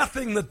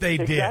 Nothing that they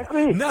did,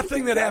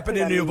 nothing that happened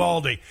in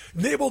Uvalde.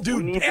 They will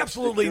do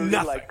absolutely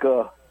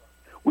nothing.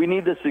 We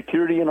need the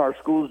security in our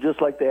schools just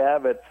like they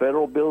have at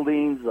federal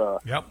buildings,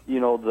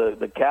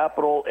 the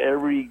Capitol,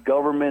 every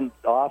government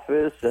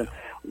office. And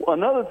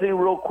another thing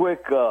real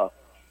quick,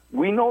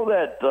 we know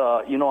that,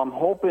 I'm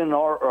hoping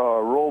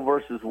our Roe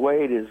versus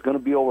Wade is going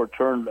to be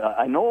overturned.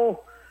 I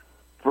know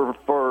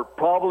for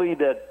probably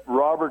that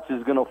Roberts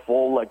is going to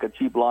fold like a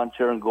cheap lawn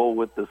chair and go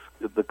with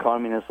the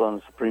communists on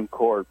the Supreme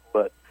Court.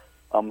 But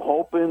I'm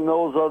hoping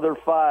those other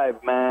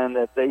 5, man,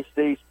 that they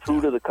stay true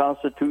to the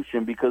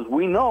Constitution, because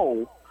we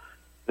know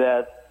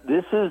that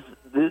this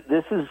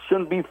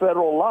shouldn't be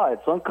federal law.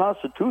 It's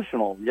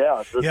unconstitutional.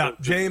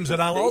 James,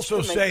 and I'll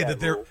also say that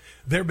there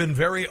have been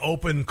very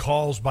open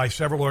calls by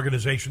several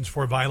organizations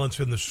for violence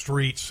in the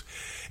streets,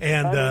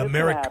 and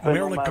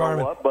Marilyn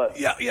Garland.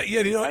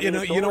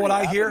 You know what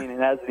I hear? It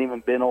hasn't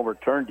even been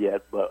overturned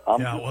yet, but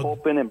I'm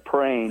hoping and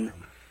praying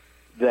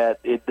that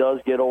it does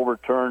get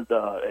overturned,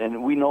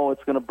 and we know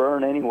it's going to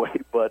burn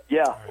anyway. But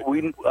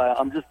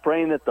I'm just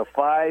praying that the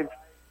 5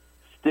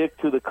 stick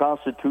to the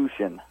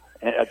Constitution.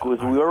 Because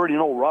we already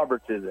know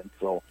Roberts isn't.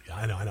 So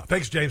I know.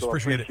 Thanks, James.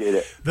 Appreciate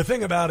it. The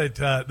thing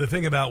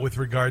about with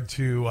regard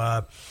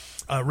to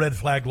red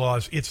flag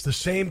laws, it's the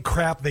same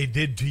crap they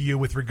did to you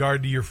with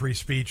regard to your free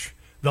speech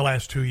the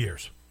last 2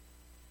 years.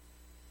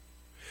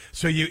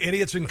 So you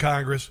idiots in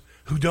Congress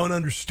who don't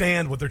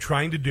understand what they're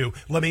trying to do,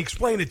 let me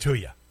explain it to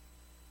you.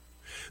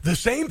 The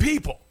same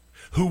people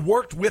who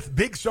worked with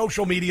big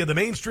social media, the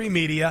mainstream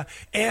media,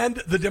 and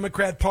the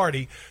Democrat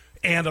Party,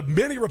 and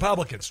many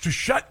Republicans, to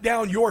shut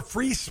down your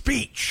free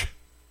speech,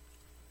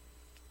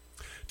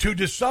 to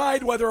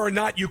decide whether or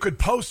not you could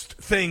post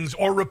things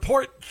or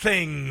report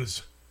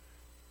things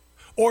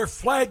or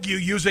flag you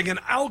using an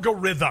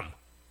algorithm.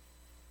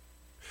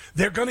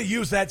 They're going to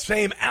use that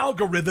same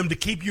algorithm to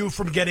keep you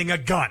from getting a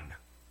gun.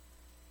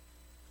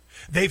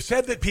 They've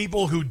said that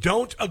people who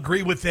don't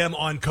agree with them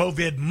on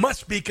COVID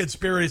must be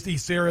conspiracy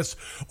theorists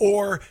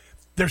or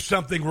there's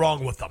something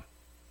wrong with them.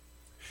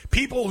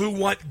 People who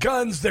want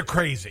guns, they're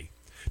crazy.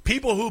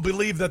 People who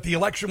believe that the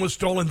election was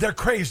stolen, they're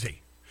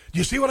crazy. Do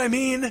you see what I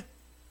mean?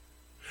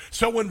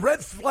 So when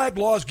red flag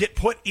laws get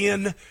put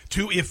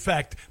into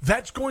effect,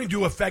 that's going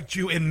to affect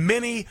you in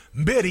many,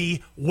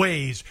 many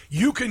ways.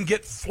 You can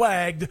get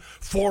flagged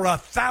for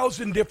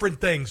 1,000 different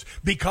things,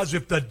 because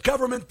if the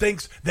government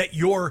thinks that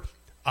you're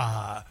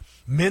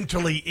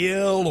mentally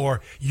ill,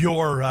 or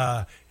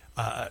you're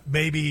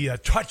maybe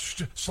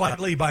touched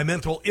slightly by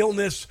mental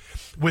illness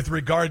with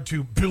regard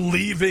to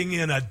believing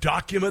in a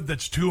document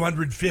that's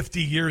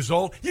 250 years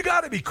old, you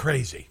got to be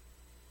crazy.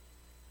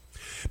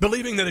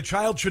 Believing that a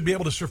child should be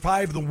able to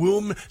survive the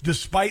womb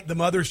despite the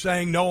mother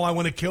saying, no, I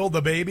want to kill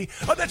the baby.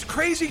 Oh, that's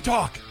crazy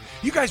talk.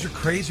 You guys are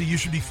crazy. You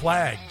should be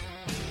flagged.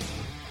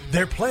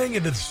 They're playing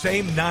into the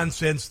same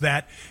nonsense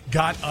that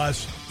got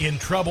us in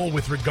trouble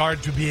with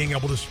regard to being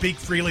able to speak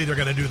freely. They're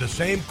going to do the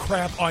same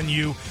crap on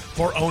you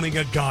for owning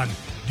a gun.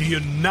 Do you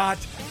not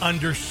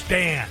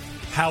understand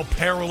how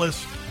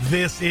perilous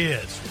this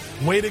is?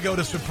 Way to go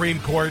to Supreme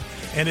Court.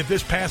 And if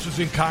this passes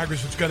in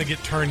Congress, it's going to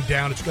get turned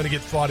down. It's going to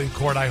get fought in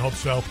court. I hope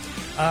so.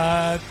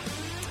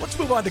 Let's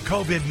move on to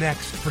COVID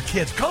next for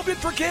kids. COVID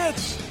for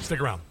kids.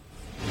 Stick around.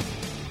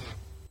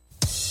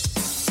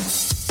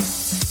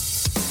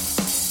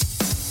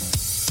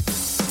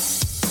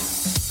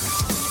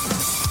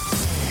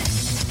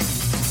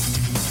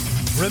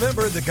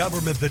 Remember the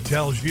government that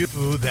tells you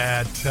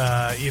that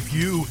if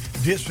you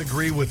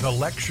disagree with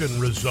election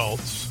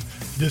results,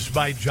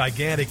 despite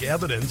gigantic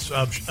evidence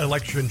of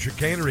election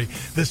chicanery,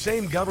 the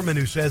same government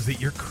who says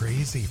that you're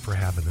crazy for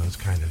having those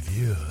kind of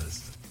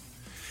views.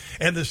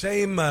 And the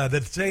same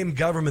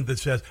government that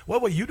says,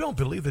 well, you don't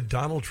believe that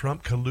Donald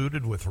Trump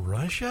colluded with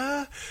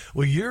Russia?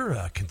 Well, you're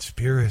a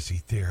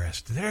conspiracy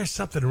theorist. There's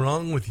something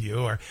wrong with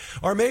you.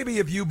 Or maybe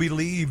if you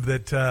believe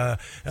that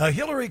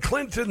Hillary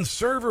Clinton's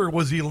server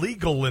was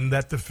illegal and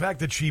that the fact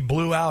that she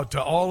blew out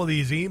all of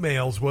these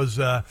emails was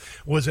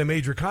a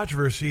major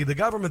controversy, the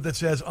government that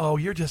says, oh,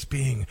 you're just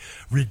being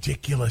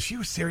ridiculous.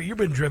 You've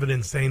been driven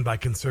insane by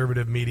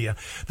conservative media.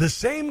 The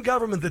same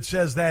government that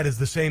says that is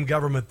the same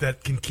government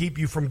that can keep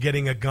you from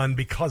getting a gun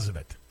because of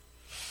it.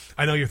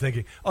 I know you're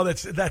thinking, oh,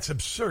 that's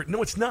absurd.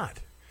 No, it's not.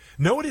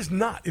 No, it is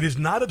not. It is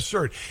not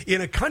absurd. In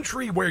a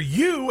country where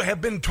you have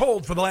been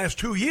told for the last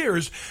 2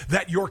 years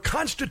that your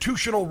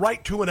constitutional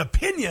right to an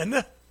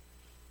opinion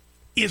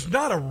is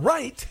not a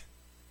right,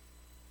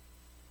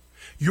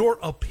 your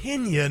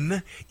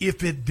opinion,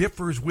 if it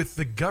differs with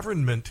the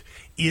government,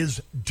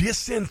 is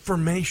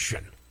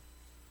disinformation.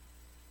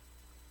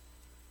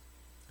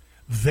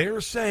 They're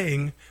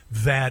saying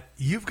that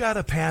you've got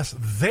to pass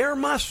their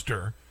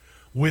muster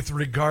with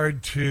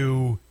regard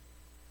to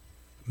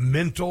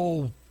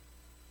mental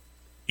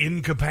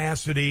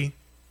incapacity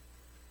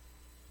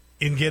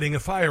in getting a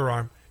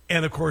firearm.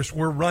 And, of course,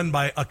 we're run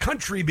by a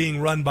country being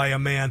run by a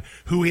man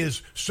who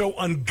is so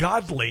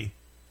ungodly,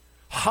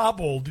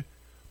 hobbled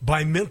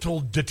by mental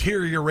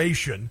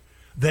deterioration,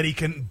 that he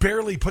can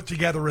barely put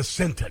together a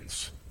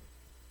sentence.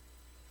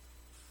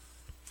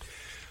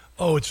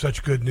 Oh, it's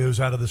such good news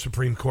out of the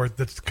Supreme Court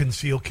that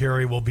concealed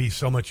carry will be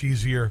so much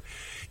easier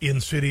in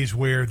cities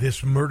where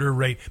this murder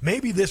rate,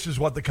 maybe this is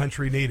what the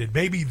country needed.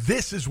 Maybe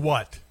this is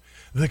what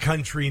the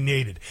country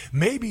needed.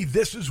 Maybe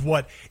this is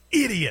what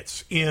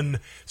idiots in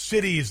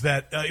cities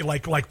that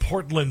like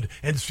Portland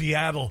and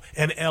Seattle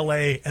and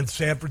L.A. and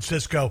San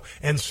Francisco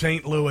and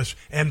St. Louis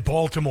and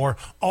Baltimore,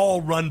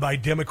 all run by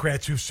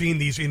Democrats who've seen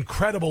these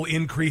incredible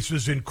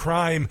increases in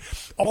crime,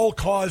 all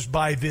caused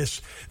by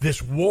this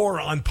war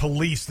on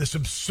police, this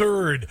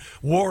absurd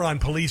war on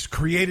police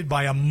created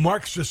by a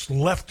Marxist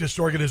leftist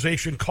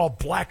organization called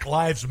Black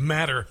Lives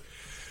Matter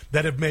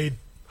that have made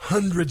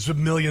hundreds of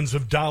millions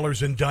of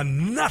dollars and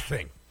done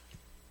nothing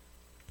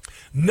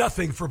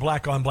for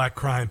black-on-black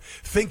crime.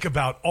 Think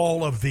about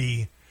all of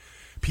the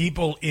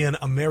people in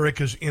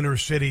America's inner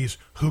cities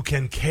who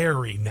can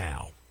carry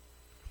now,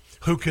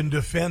 who can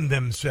defend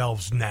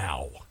themselves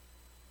now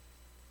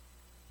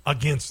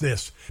against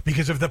this.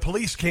 Because if the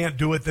police can't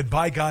do it, then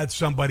by God,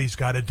 somebody's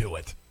got to do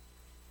it.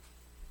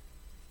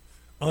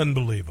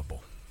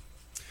 Unbelievable.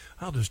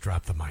 I'll just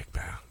drop the mic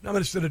back. I'm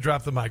just going to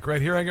drop the mic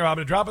right here. I'm going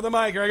to drop the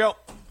mic. Here I go.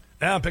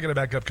 Now I'm picking it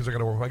back up because I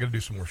got to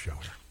do some more show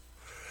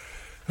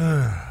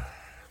here.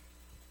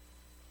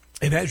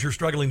 And as you're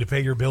struggling to pay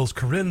your bills,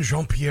 Karine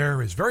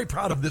Jean-Pierre is very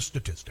proud of this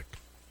statistic.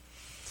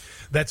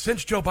 That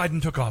since Joe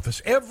Biden took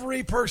office,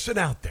 every person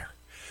out there,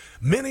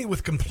 many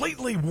with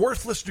completely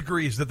worthless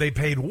degrees that they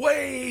paid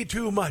way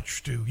too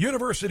much to,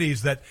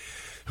 universities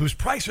whose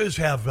prices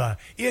have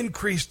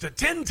increased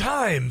 10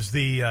 times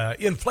the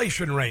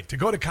inflation rate to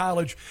go to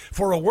college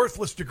for a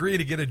worthless degree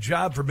to get a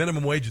job for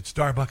minimum wage at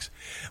Starbucks.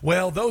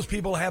 Well, those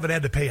people haven't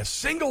had to pay a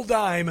single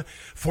dime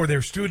for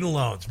their student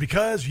loans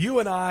because you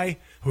and I,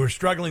 who are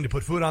struggling to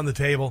put food on the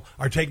table,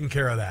 are taking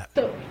care of that.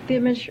 So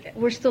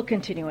we're still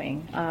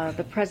continuing.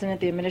 The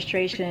president, the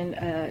administration,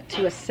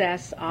 to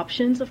assess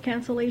options of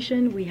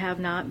cancellation. We have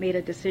not made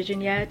a decision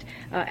yet.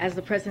 As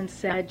the president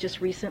said just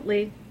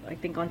recently, I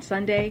think on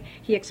Sunday.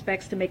 He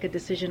expects to make a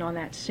decision on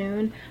that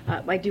soon.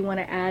 I do want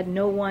to add,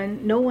 no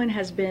one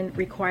has been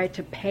required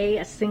to pay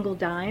a single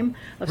dime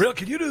of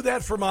Can you do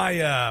that for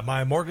my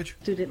my mortgage?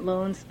 Student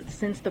loans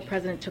since the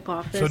president took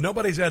office. So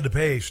nobody's had to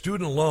pay a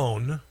student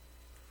loan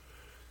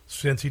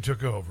since he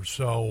took over.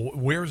 So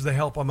where's the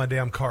help on my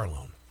damn car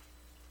loan?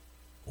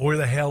 Where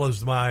the hell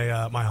is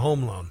my my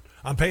home loan?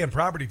 I'm paying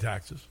property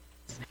taxes.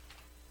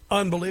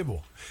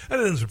 Unbelievable. That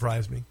doesn't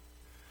surprise me.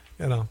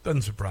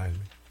 Doesn't surprise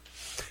me.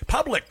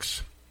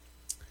 Publix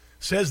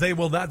says they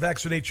will not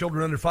vaccinate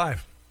children under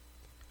 5.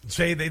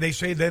 They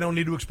say they don't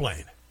need to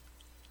explain.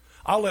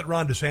 I'll let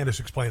Ron DeSantis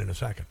explain in a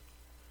second.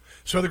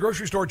 So the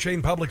grocery store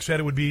chain Publix said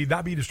it would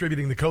not be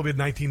distributing the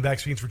COVID-19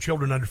 vaccines for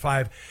children under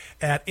 5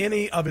 at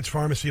any of its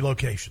pharmacy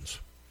locations.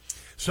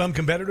 Some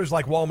competitors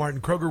like Walmart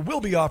and Kroger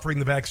will be offering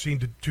the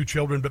vaccine to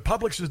children, but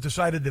Publix has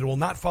decided that it will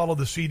not follow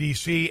the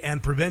CDC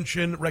and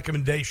prevention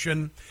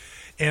recommendation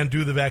and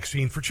do the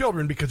vaccine for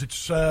children because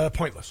it's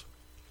pointless.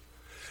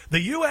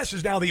 The U.S.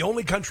 is now the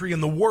only country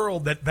in the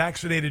world that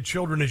vaccinated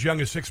children as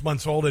young as 6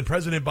 months old, and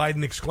President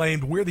Biden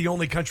exclaimed, we're the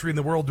only country in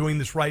the world doing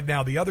this right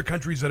now. The other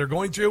countries that are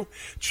going to,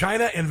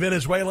 China and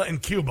Venezuela and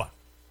Cuba.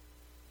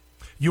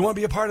 You want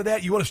to be a part of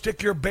that? You want to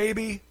stick your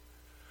baby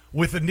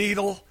with a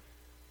needle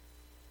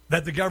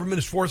that the government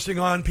is forcing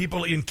on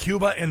people in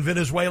Cuba and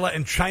Venezuela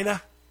and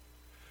China?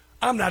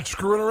 I'm not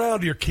screwing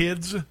around here,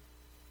 kids.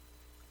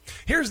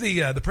 Here's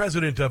the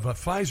president of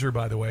Pfizer,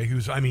 by the way,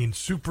 who's,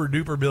 super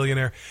duper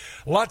billionaire.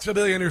 Lots of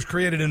billionaires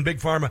created in Big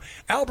Pharma.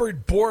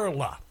 Albert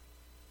Bourla,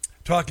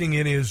 talking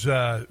in his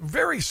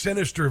very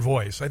sinister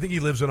voice, I think he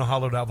lives in a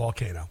hollowed out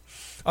volcano,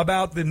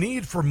 about the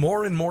need for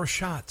more and more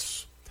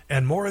shots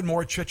and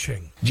more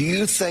cha-ching. Do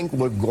you think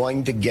we're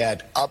going to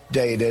get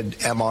updated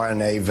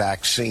mRNA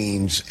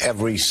vaccines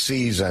every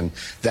season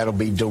that'll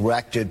be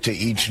directed to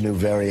each new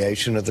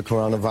variation of the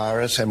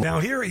coronavirus? And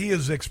now here he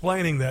is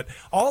explaining that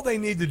all they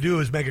need to do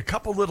is make a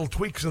couple little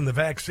tweaks in the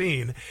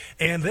vaccine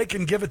and they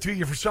can give it to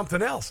you for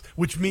something else,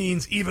 which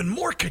means even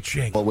more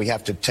ka-ching. Will we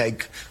have to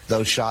take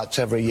those shots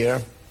every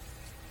year?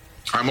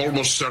 I'm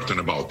almost certain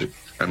about it.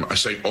 And I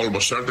say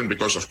almost certain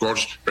because, of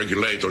course,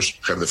 regulators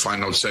have the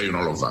final say in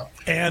all of that.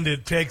 And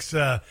it takes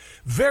a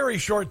very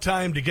short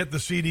time to get the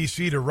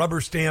CDC to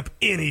rubber stamp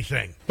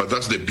anything. But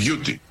that's the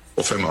beauty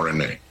of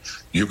mRNA.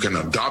 You can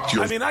adapt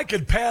your... I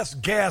could pass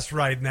gas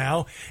right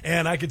now,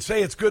 and I could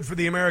say it's good for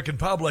the American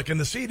public, and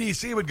the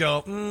CDC would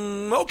go,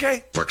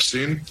 okay.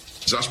 Vaccine,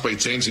 just by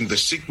changing the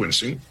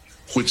sequencing,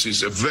 which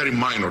is a very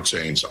minor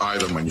change,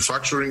 either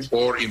manufacturing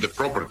or in the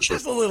properties.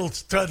 Just a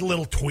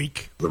little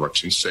tweak. The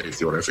vaccine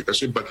safety or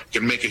efficacy, but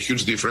can make a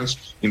huge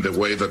difference in the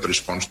way that it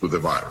responds to the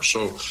virus.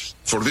 So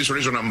for this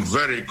reason, I'm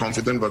very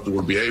confident that we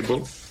will be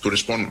able to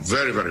respond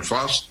very, very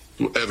fast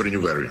to every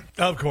new variant.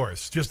 Of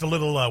course. Just a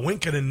little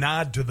wink and a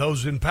nod to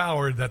those in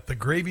power that the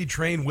gravy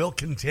train will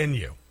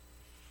continue.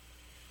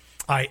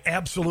 I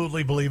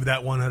absolutely believe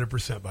that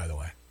 100%, by the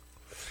way.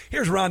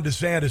 Here's Ron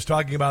DeSantis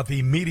talking about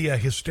the media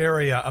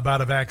hysteria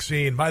about a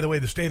vaccine. By the way,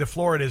 the state of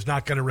Florida is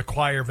not going to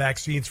require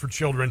vaccines for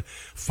children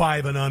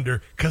 5 and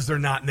under because they're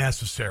not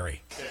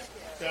necessary.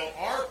 So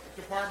our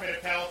Department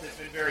of Health has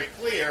been very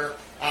clear.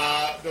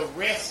 The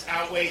risks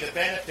outweigh the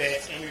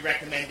benefits, and we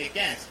recommend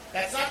against.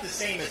 That's not the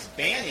same as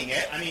banning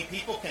it.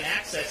 People can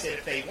access it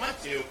if they want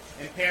to,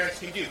 and parents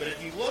can do. But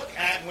if you look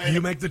at when...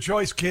 You make the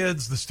choice,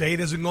 kids. The state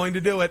isn't going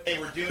to do it. They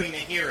were doing the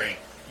hearing.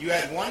 You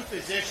had one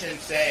physician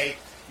say...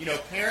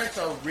 parents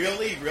are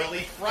really,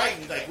 really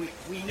frightened. Like,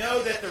 we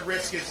know that the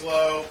risk is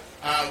low.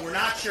 We're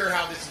not sure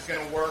how this is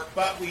going to work,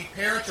 but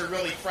parents are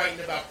really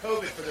frightened about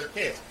COVID for their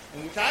kids.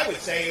 And which I would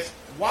say is,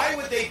 why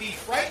would they be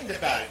frightened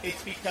about it?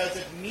 It's because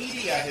of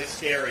media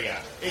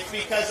hysteria. It's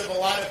because of a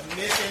lot of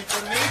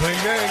misinformation. Bing,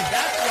 bing.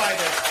 That's why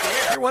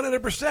they're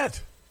scared.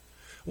 100%.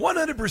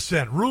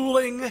 100%.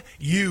 Ruling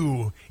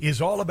you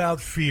is all about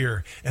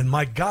fear. And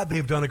my God,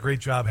 they've done a great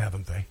job,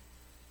 haven't they?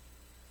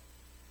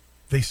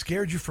 They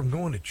scared you from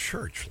going to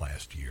church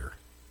last year.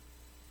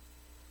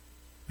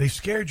 They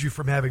scared you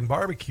from having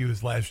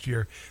barbecues last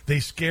year. They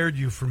scared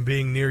you from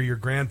being near your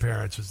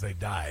grandparents as they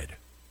died.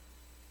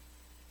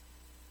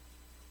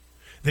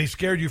 They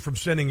scared you from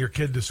sending your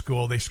kid to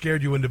school. They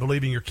scared you into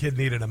believing your kid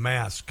needed a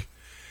mask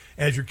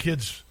as your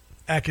kid's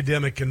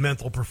academic and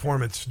mental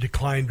performance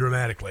declined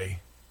dramatically.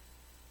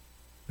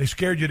 They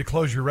scared you to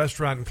close your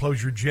restaurant and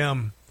close your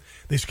gym.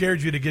 They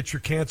scared you to get your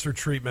cancer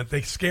treatment.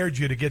 They scared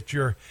you to get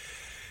your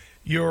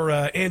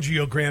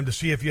angiogram to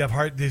see if you have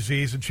heart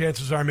disease, and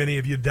chances are many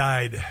of you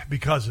died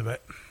because of it.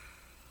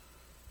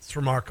 It's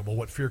remarkable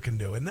what fear can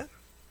do, isn't it?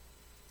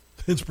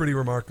 It's pretty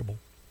remarkable.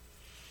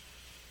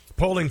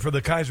 Polling for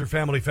the Kaiser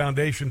Family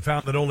Foundation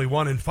found that only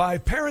 1 in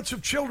 5 parents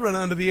of children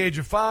under the age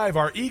of 5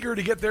 are eager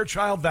to get their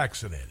child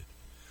vaccinated.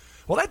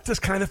 Well, that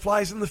just kind of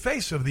flies in the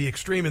face of the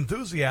extreme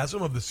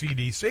enthusiasm of the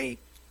CDC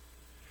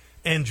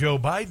and Joe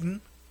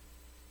Biden.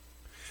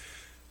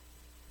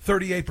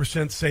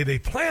 38% say they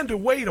plan to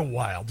wait a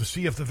while to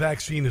see if the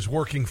vaccine is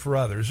working for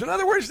others. In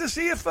other words, to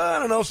see if,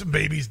 some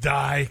babies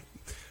die.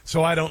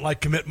 So I don't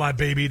commit my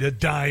baby to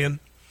dying.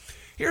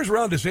 Here's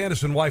Ron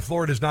DeSantis and why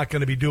Florida's not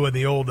going to be doing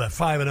the old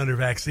 5 and under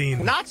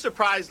vaccine. Not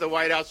surprised the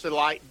White House would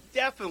lie.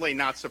 Definitely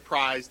not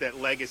surprised that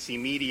legacy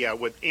media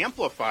would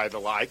amplify the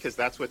lie, because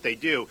that's what they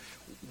do.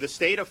 The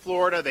state of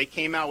Florida, they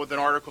came out with an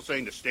article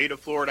saying the state of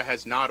Florida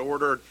has not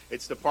ordered,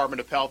 its Department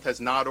of Health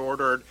has not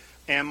ordered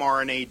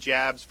mRNA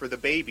jabs for the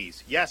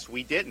babies. Yes,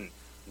 we didn't.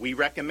 We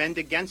recommend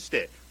against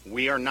it.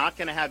 We are not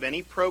going to have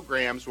any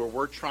programs where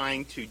we're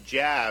trying to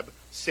jab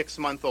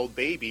 6-month-old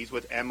babies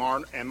with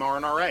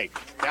mRNA.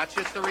 That's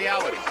just the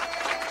reality.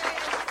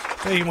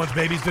 He wants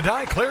babies to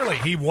die. Clearly,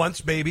 he wants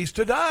babies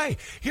to die.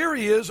 Here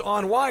he is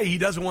on why he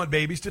doesn't want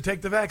babies to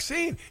take the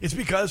vaccine. It's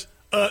because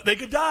they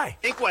could die. I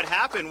think what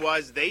happened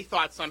was they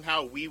thought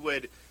somehow we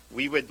would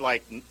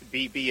like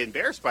be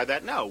embarrassed by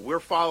that. No, we're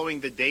following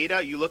the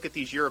data. You look at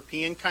these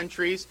European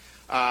countries;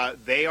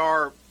 they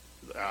are.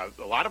 A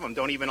lot of them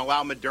don't even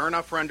allow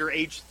Moderna for under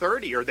age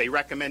 30, or they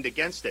recommend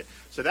against it.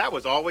 So that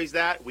was always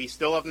that. We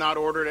still have not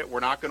ordered it. We're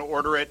not going to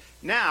order it.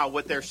 Now,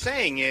 what they're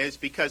saying is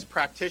because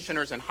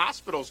practitioners and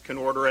hospitals can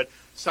order it,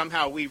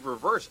 somehow we've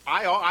reversed.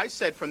 I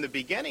said from the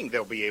beginning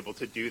they'll be able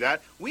to do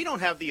that. We don't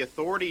have the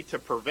authority to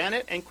prevent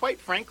it. And quite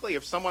frankly,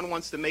 if someone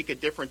wants to make a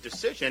different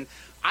decision,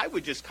 I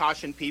would just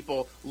caution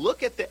people,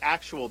 look at the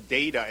actual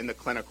data in the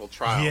clinical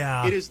trial.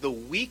 Yeah. It is the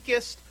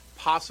weakest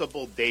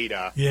possible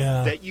data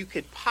that you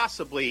could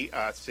possibly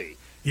see.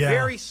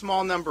 Very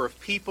small number of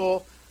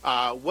people.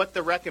 What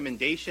the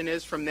recommendation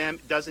is from them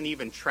doesn't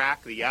even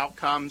track the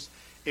outcomes.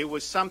 It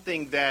was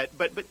something that,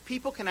 but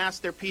people can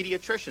ask their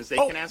pediatricians. They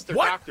can ask their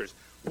doctors.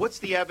 What's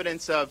the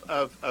evidence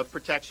of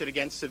protection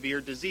against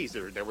severe disease?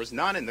 There was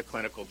none in the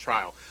clinical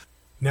trial.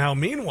 Now,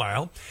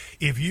 meanwhile,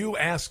 if you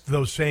ask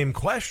those same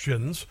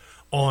questions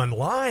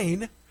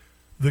online,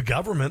 the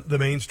government, the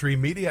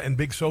mainstream media, and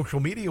big social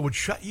media would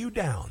shut you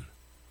down.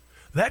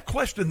 That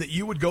question that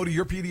you would go to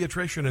your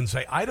pediatrician and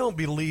say, I don't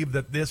believe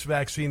that this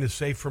vaccine is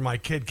safe for my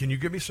kid. Can you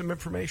give me some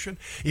information?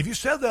 If you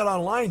said that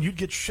online, you'd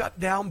get shut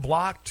down,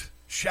 blocked,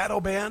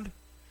 shadow banned.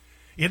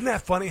 Isn't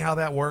that funny how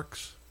that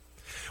works?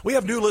 We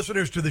have new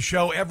listeners to the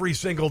show every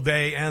single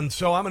day, and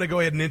so I'm going to go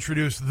ahead and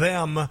introduce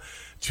them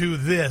to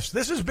this.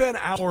 This has been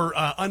our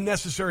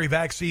unnecessary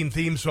vaccine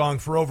theme song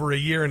for over a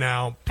year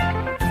now.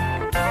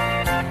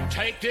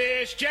 Take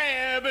this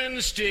jab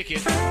and stick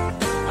it.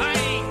 I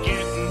ain't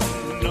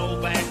getting no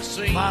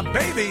vaccine. My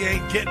baby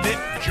ain't getting it.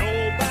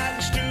 Joe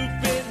Biden's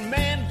stupid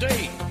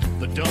mandate,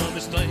 the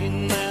dumbest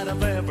thing that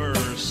I've ever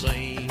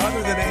seen.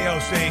 Other than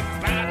AOC.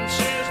 Biden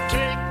says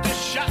take the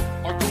shot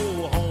or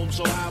go home,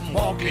 so I'm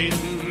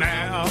walking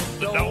out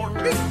the door.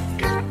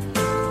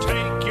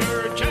 Take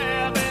your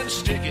jab and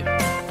stick it.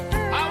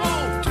 I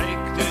won't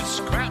take this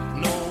crap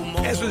no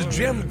more. This is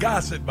Jim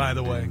Gossett, by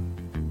the way.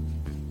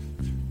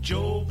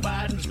 Joe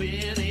Biden's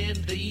been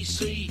in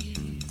D.C.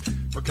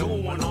 for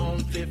going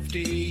on 50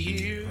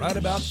 years. Right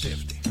about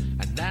 50.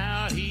 And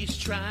now he's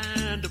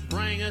trying to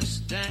bring us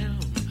down,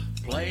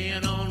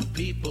 playing on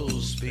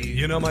people's fear.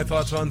 You know my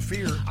thoughts on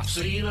fear. I've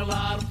seen a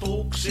lot of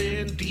folks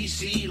in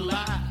D.C.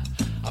 lie.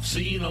 I've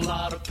seen a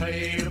lot of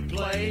pay to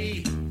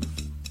play.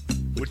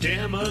 With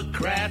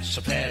Democrats,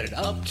 I've had it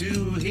up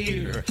to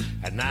here.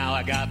 And now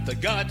I got the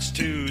guts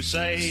to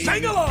say,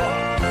 sing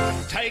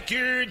along! Take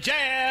your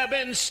jab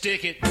and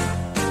stick it.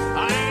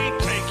 I ain't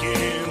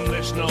taking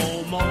this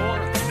no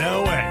more.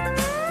 No way.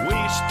 We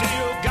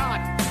still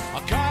got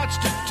a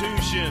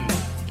Constitution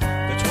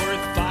that's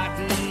worth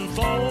fighting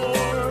for.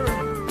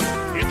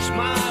 It's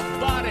my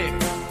body,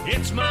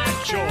 it's my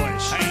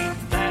choice.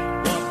 Ain't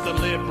that what the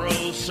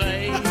liberals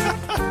say?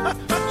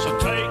 So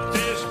take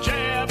this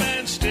jab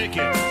and stick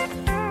it.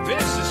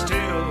 This is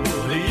still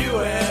the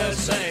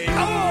USA.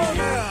 Oh,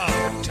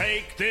 now.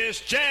 Take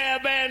this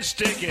jab and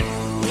stick it.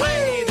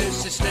 Hey,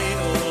 this is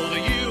still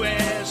the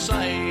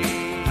USA.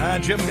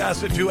 Jim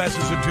Gossett, 2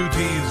 S's and 2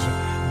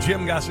 T's,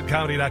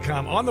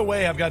 JimGossettComedy.com. On the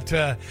way, I've got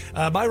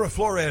Myra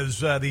Flores,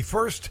 the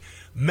first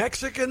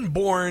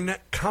Mexican-born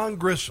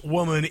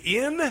congresswoman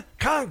in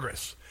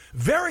Congress.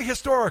 Very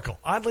historical.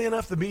 Oddly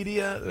enough, the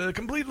media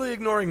completely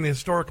ignoring the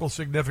historical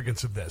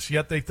significance of this.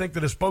 Yet they think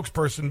that a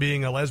spokesperson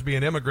being a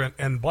lesbian immigrant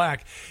and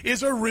black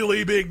is a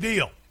really big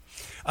deal.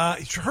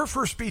 Her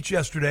first speech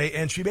yesterday,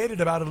 and she made it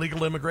about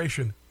illegal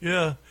immigration.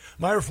 Yeah.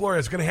 Myra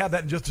Flores is going to have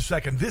that in just a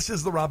second. This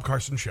is The Rob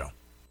Carson Show.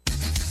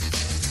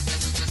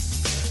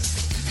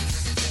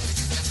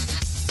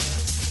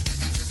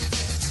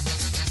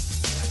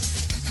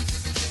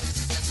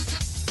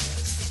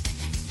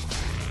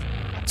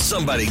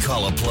 Somebody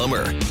call a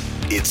plumber.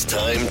 It's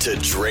time to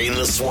drain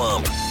the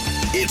swamp.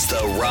 It's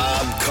the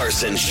Rob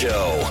Carson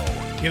Show.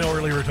 You know,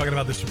 earlier we were talking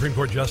about the Supreme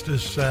Court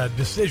Justice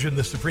decision,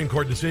 the Supreme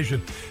Court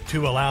decision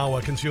to allow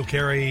concealed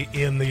carry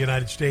in the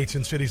United States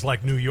in cities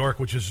like New York,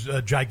 which is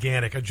a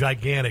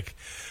gigantic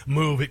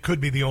move. It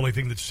could be the only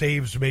thing that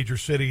saves major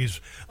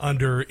cities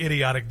under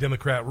idiotic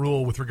Democrat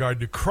rule with regard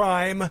to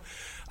crime.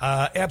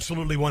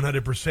 Absolutely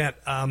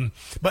 100%.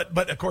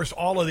 But of course,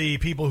 all of the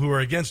people who are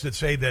against it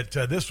say that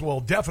this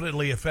will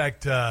definitely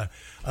affect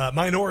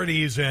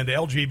minorities and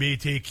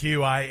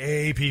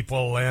LGBTQIA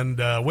people and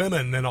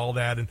women and all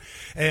that.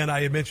 And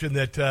I had mentioned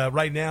that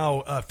right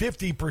now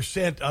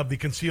 50% of the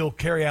concealed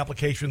carry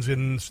applications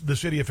in the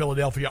city of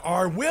Philadelphia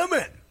are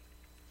women.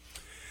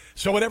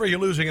 So whenever you're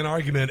losing an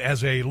argument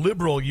as a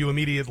liberal, you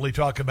immediately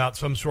talk about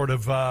some sort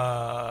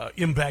of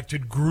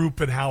impacted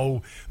group and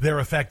how they're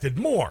affected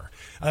more.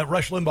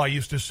 Rush Limbaugh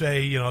used to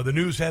say,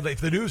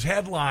 if the news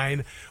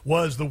headline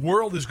was "the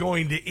world is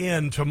going to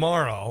end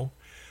tomorrow,"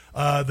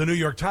 the New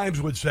York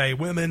Times would say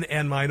women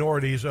and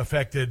minorities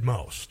affected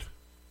most.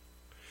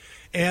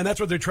 And that's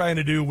what they're trying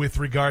to do with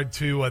regard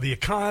to the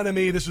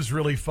economy. This is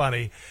really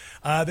funny.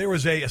 There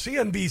was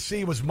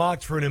CNBC was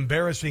mocked for an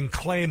embarrassing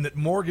claim that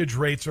mortgage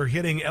rates are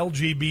hitting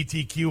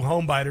LGBTQ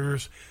home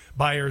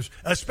buyers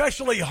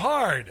especially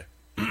hard.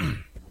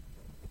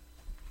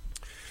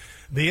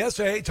 The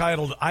essay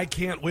titled "I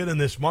Can't Win in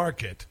This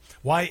Market: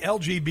 Why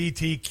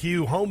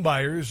LGBTQ home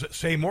buyers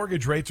Say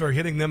Mortgage Rates Are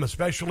Hitting Them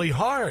Especially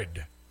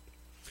Hard."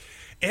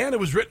 And it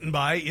was written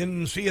by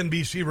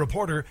CNBC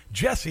reporter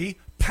Jesse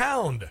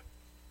Pound.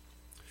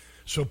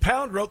 So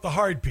Pound wrote the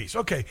hard piece.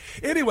 Okay.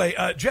 Anyway,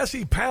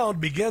 Jesse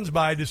Pound begins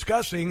by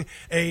discussing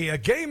a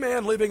gay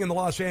man living in the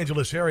Los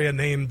Angeles area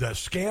named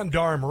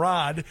Skandar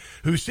Murad,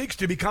 who seeks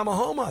to become a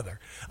homeowner.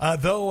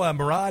 Though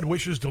Murad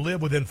wishes to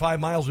live within 5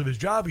 miles of his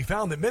job, he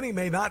found that many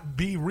may not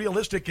be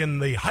realistic in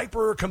the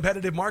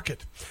hyper-competitive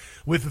market.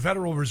 With the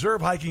Federal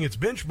Reserve hiking its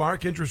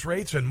benchmark, interest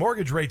rates and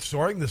mortgage rates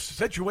soaring, the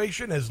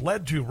situation has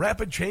led to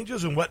rapid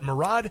changes in what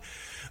Murad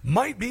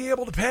might be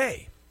able to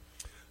pay.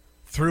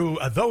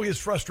 Though his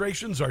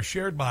frustrations are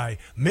shared by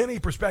many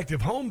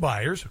prospective home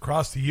buyers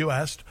across the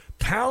U.S.,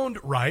 Pound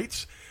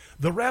writes,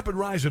 the rapid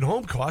rise in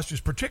home costs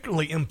is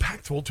particularly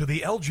impactful to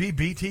the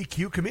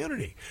LGBTQ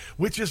community,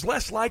 which is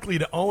less likely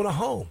to own a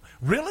home.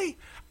 Really?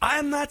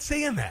 I'm not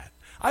saying that.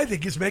 I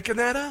think he's making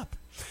that up.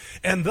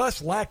 And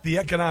thus lack the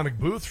economic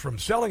boost from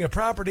selling a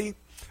property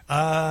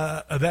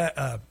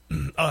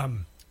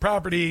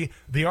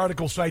the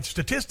article cites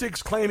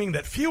statistics claiming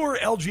that fewer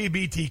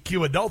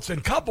LGBTQ adults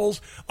and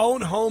couples own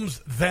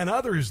homes than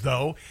others,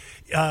 though.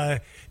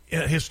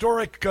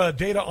 Historic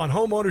data on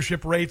home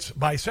ownership rates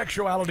by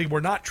sexuality were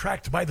not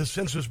tracked by the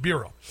Census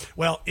Bureau.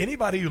 Well,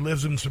 anybody who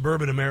lives in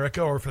suburban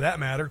America, or for that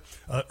matter,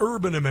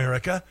 urban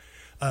America,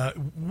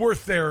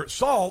 worth their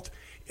salt,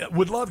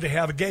 would love to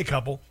have a gay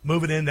couple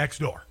moving in next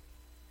door.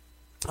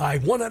 I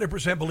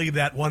 100% believe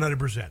that,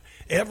 100%.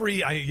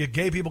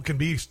 Gay people can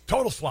be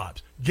total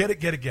slobs. Get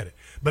it.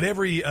 But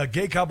every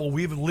gay couple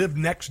we've lived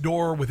next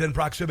door within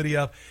proximity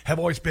of have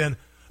always been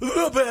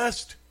the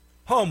best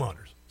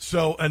homeowners.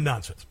 So,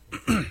 nonsense.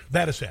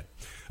 That is said.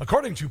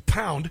 According to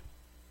Pound,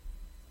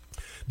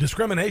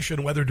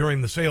 discrimination, whether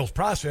during the sales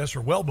process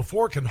or well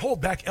before, can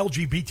hold back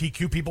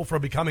LGBTQ people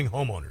from becoming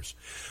homeowners.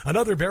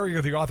 Another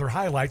barrier the author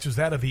highlights is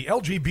that of the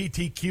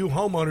LGBTQ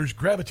homeowners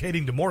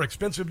gravitating to more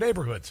expensive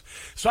neighborhoods,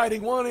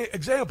 citing one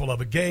example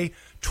of a gay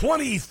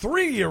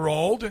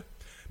 23-year-old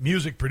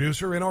music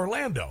producer in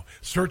Orlando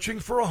searching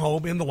for a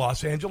home in the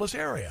Los Angeles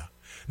area.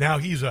 Now,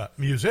 he's a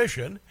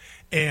musician,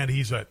 and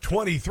he's a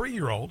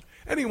 23-year-old,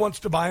 and he wants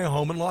to buy a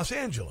home in Los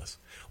Angeles.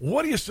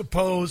 What do you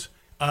suppose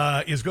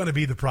is going to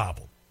be the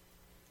problem?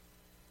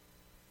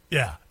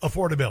 Yeah,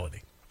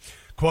 affordability.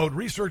 Quote,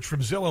 research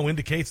from Zillow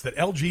indicates that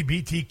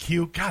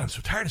LGBTQ, God, I'm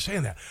so tired of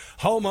saying that,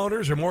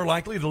 homeowners are more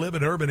likely to live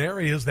in urban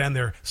areas than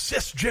their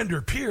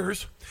cisgender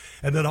peers,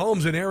 and that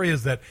homes in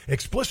areas that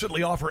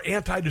explicitly offer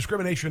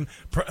anti-discrimination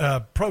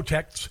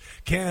protects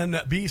can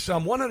be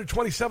some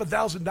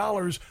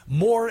 $127,000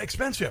 more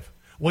expensive.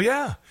 Well,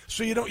 yeah,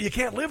 so you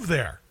can't live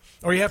there,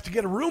 or you have to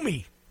get a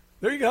roomie.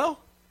 There you go.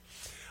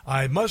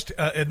 I must,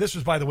 and this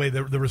is, by the way,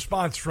 the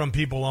response from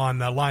people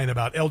online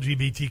about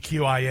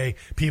LGBTQIA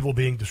people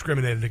being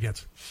discriminated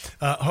against.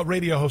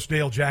 Radio host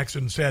Dale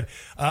Jackson said,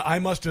 I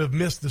must have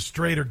missed the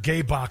straight or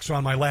gay box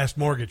on my last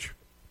mortgage.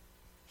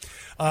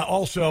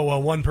 Also,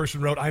 one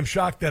person wrote, I'm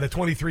shocked that a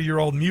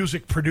 23-year-old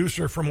music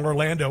producer from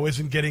Orlando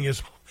isn't getting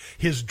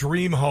his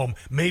dream home,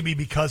 maybe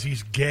because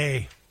he's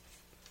gay.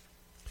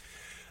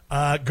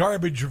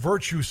 Garbage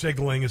virtue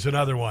signaling is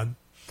another one.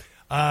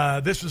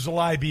 This is a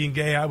lie, being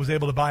gay. I was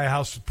able to buy a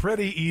house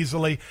pretty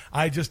easily.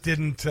 I just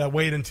didn't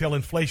wait until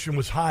inflation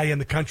was high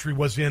and the country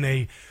was in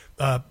a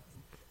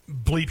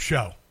bleep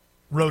show,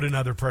 wrote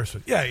another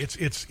person. Yeah,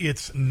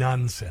 it's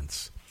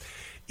nonsense.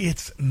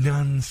 It's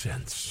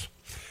nonsense.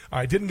 All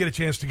right, didn't get a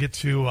chance to get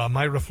to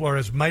Mayra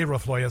Flores.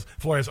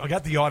 I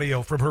got the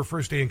audio from her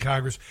first day in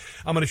Congress.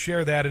 I'm going to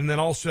share that. And then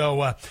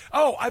also,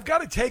 I've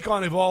got a take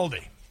on Uvalde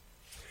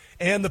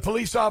and the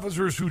police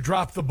officers who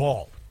dropped the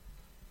ball.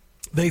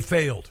 They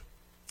failed.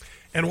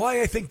 And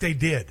why I think they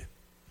did.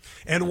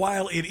 And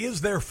while it is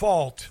their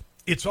fault,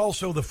 it's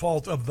also the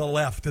fault of the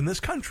left in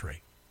this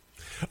country.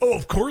 Oh,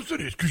 of course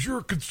it is, because you're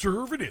a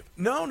conservative.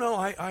 No,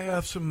 I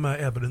have some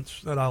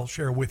evidence that I'll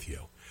share with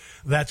you.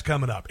 That's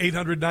coming up.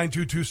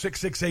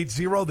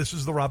 800-922-6680. This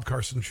is The Rob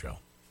Carson Show.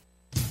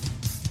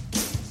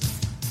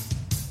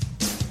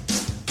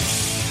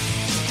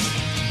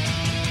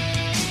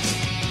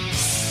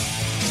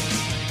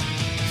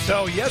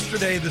 So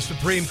yesterday, the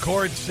Supreme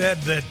Court said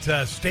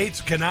that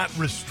states cannot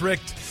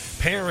restrict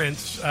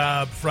parents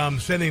from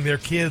sending their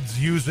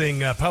kids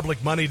using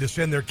public money to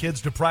send their kids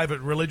to private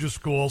religious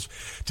schools.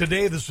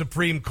 Today, the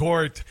Supreme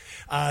Court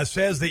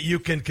says that you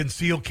can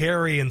conceal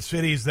carry in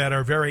cities that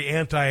are very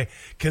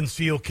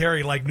anti-conceal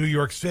carry, like New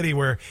York City,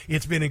 where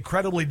it's been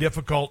incredibly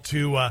difficult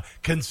to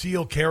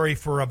conceal carry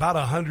for about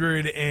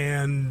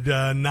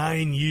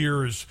 109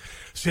 years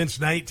since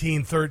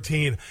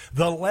 1913.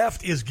 The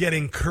left is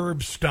getting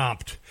curb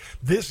stomped.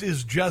 This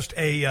is just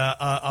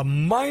a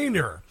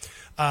minor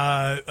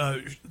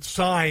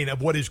sign of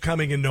what is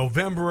coming in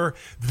November.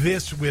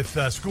 This with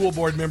school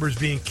board members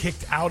being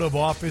kicked out of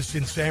office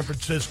in San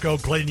Francisco,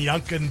 Glenn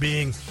Youngkin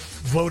being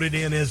voted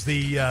in as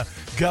the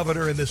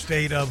governor in the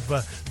state of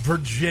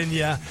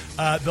Virginia.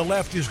 The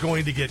left is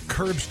going to get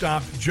curb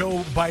stomped.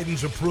 Joe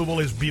Biden's approval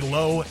is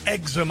below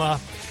eczema.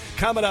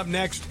 Coming up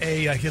next,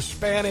 a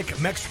Hispanic,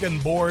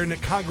 Mexican-born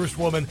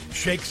congresswoman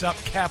shakes up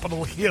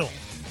Capitol Hill.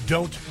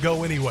 Don't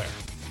go anywhere.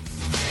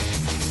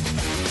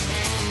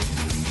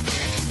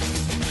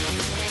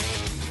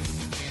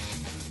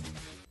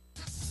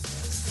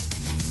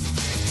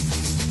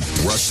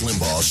 Rush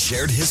Limbaugh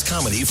shared his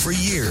comedy for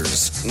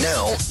years.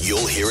 Now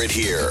you'll hear it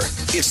here.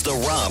 It's the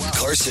Rob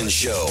Carson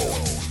Show.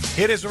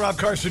 It is the Rob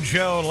Carson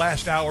Show,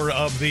 last hour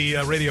of the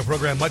radio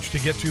program. Much to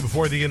get to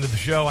before the end of the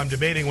show. I'm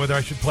debating whether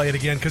I should play it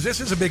again because this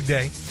is a big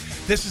day.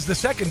 This is the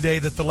second day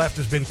that the left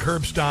has been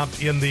curb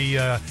stomped in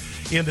the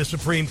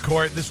Supreme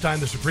Court. This time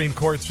the Supreme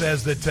Court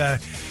says that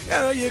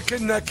you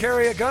can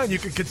carry a gun. You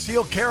can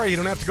conceal carry. You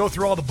don't have to go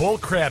through all the bull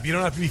crap. You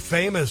don't have to be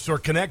famous or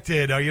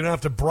connected. Or you don't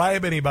have to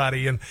bribe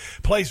anybody in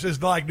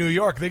places like New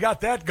York. They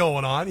got that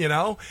going on, you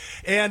know.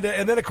 And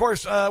then, of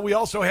course, we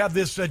also have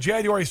this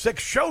January 6th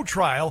show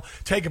trial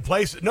taking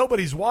place that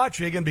nobody's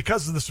watching. And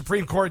because of the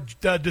Supreme Court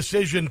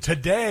decision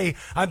today,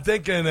 I'm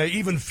thinking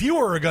even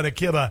fewer are going to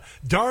give a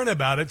darn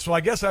about it. So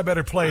I guess I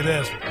better play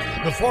this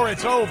before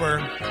it's over.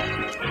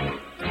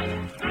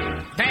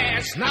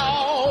 There's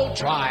no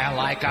trial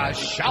like a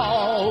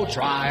show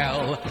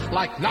trial,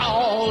 like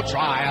no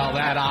trial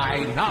that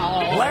I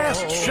know.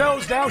 Last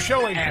show's now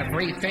showing.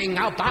 Everything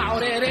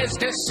about it is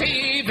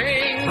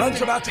deceiving.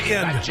 Run's about to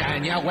end. The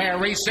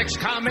January 6th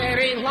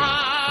committee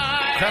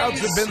lies. Crowds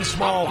have been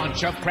small. A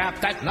bunch of crap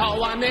that no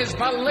one is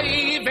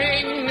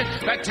believing.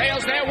 The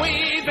tales they're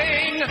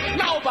weaving,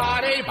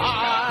 nobody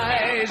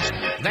buys.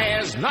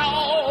 There's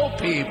no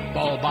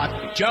people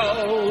but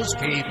Joe's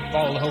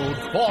people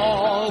who'd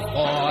fall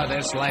for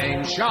this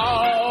lame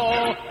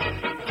show.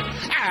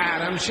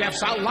 Adam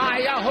Schiff's a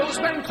liar who's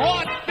been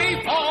caught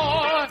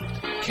before.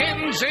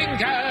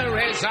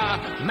 Kinzinger is a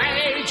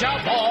major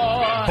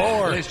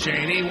bore. Liz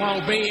Cheney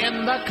won't be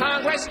in the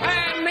Congress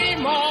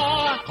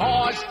anymore.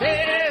 Cause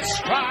this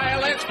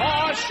trial is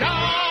for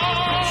show.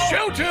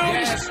 Show tunes.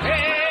 Yes,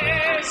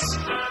 this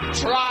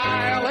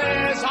trial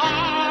is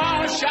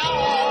our show.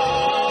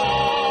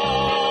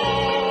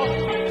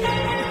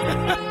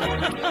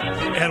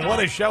 And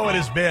what a show it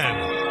has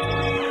been.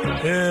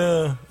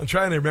 Yeah, I'm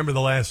trying to remember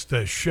the last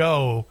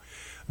show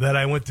that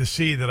I went to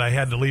see that I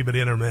had to leave at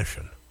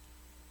intermission.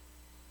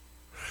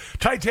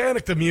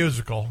 Titanic the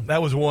musical,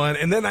 that was one.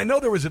 And then I know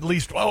there was at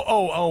least,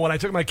 when I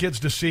took my kids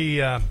to see,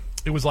 it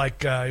was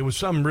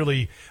some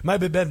really,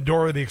 might have been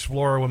Dora the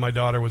Explorer when my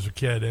daughter was a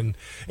kid. And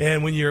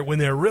when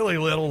they're really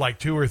little, like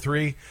 2 or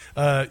 3,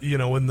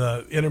 when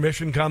the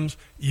intermission comes,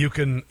 you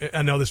can,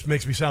 I know this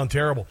makes me sound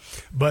terrible,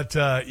 but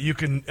you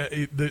can,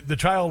 the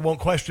child won't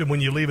question when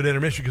you leave at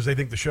intermission because they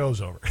think the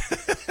show's over.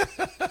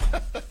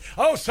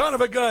 Oh, son of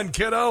a gun,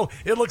 kiddo.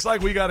 It looks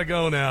like we got to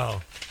go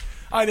now.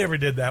 I never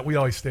did that. We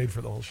always stayed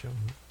for the whole show.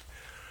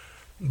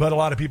 But a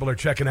lot of people are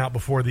checking out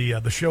before the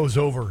show's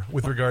over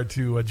with regard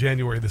to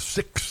January the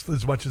 6th,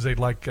 as much as they'd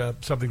like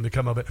something to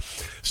come of it.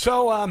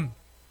 So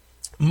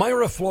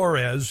Mayra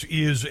Flores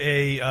is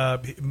a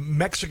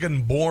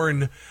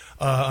Mexican-born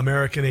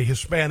American, a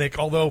Hispanic,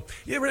 although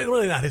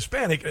really not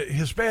Hispanic.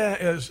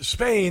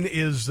 Spain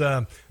is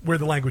where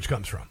the language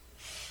comes from.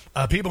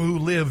 People who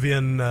live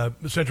in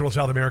Central and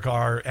South America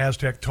are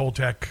Aztec,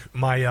 Toltec,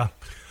 Maya,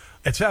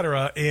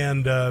 etc.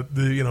 And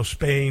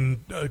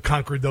Spain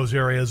conquered those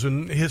areas,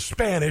 and his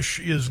Spanish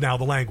is now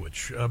the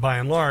language by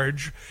and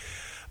large.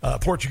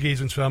 Portuguese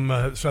in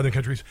some southern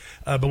countries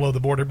below the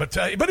border, but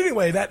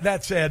anyway,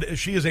 that said,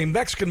 she is a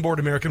Mexican-born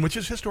American, which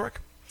is historic,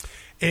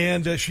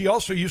 and she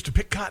also used to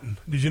pick cotton.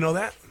 Did you know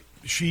that?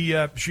 She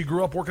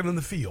grew up working in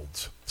the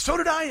fields. So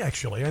did I,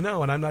 actually. I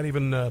know, and I'm not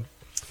even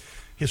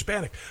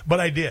Hispanic, but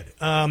I did.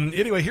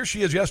 Anyway, here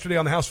she is yesterday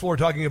on the House floor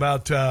talking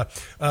about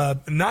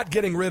not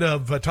getting rid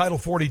of Title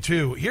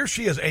 42. Here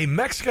she is, a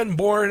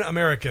Mexican-born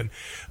American,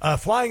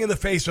 flying in the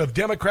face of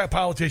Democrat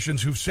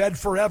politicians who've said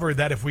forever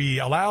that if we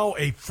allow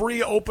a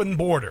free, open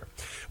border,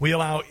 we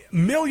allow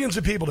millions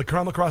of people to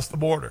come across the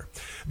border,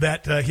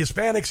 that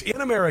Hispanics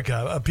in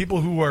America,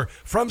 people who are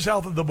from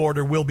south of the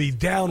border, will be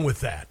down with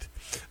that.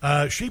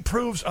 She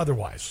proves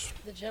otherwise.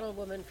 The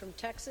gentlewoman from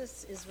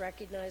Texas is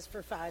recognized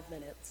for 5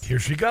 minutes. Here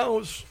she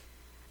goes.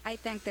 I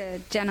thank the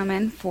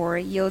gentleman for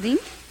yielding.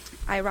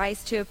 I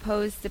rise to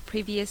oppose the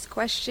previous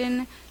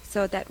question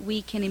so that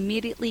we can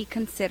immediately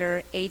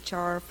consider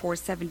H.R.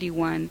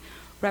 471,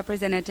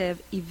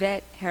 Representative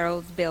Yvette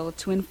Herrell's bill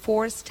to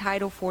enforce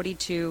Title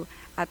 42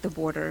 at the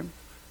border.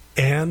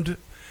 And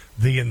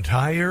the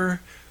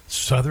entire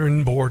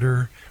southern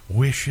border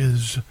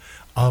wishes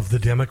of the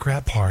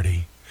Democrat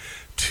Party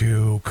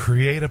to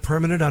create a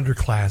permanent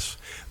underclass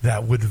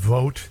that would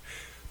vote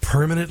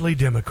permanently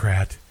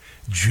Democrat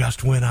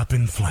just went up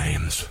in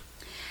flames.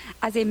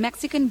 As a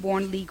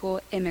Mexican-born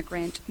legal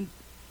immigrant,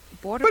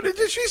 But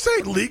did she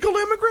say legal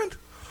immigrant?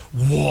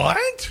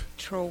 What?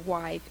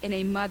 Wife and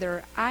a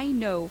mother, I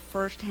know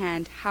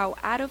firsthand how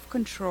out of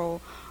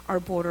control our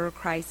border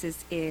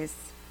crisis is.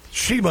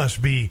 She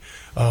must be,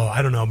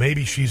 I don't know,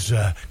 maybe she's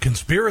a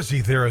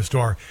conspiracy theorist,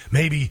 or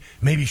maybe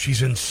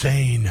she's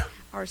insane.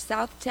 Our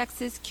South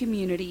Texas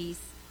communities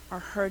are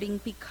hurting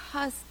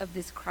because of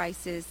this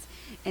crisis,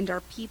 and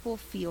our people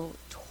feel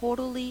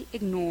totally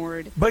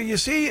ignored. But you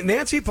see,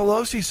 Nancy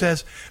Pelosi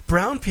says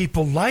brown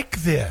people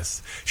like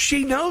this.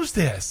 She knows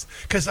this,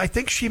 because I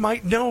think she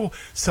might know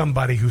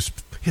somebody who's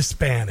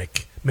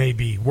Hispanic,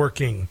 maybe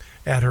working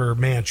at her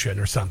mansion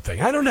or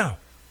something. I don't know.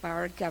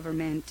 Our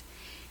government.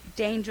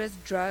 Dangerous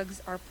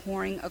drugs are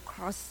pouring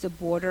across the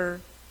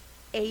border.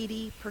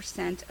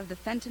 80% of the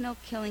fentanyl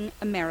killing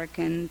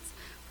Americans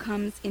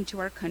comes into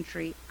our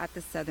country at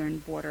the southern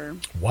border.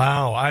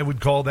 Wow, I would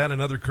call that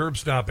another curb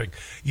stomping.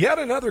 Yet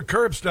another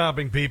curb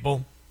stomping,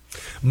 people.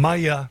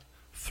 Maya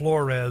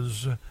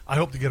Flores, I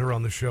hope to get her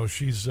on the show.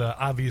 She's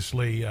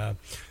obviously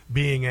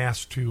being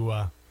asked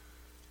to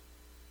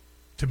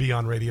be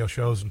on radio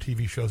shows and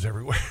TV shows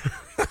everywhere.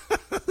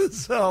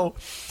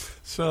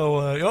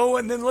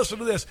 And then listen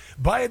to this.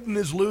 Biden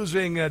is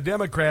losing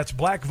Democrats,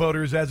 black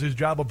voters, as his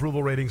job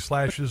approval rating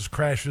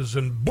crashes,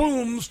 and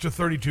booms to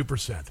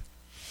 32%.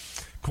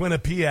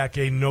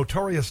 Quinnipiac, a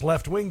notorious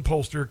left-wing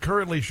pollster,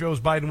 currently shows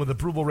Biden with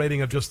approval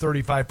rating of just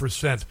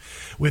 35%,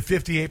 with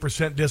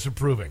 58%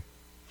 disapproving.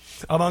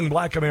 Among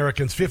black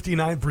Americans,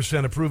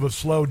 59% approve of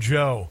Slow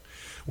Joe.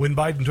 When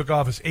Biden took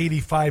office,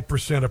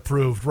 85%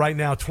 approved. Right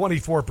now,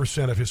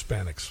 24% of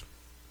Hispanics.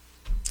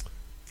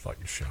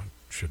 Fucking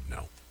should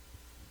know.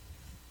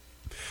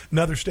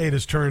 Another state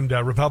has turned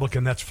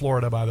Republican. That's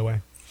Florida, by the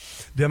way.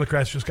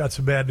 Democrats just got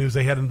some bad news.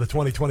 They head into the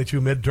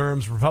 2022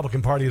 midterms.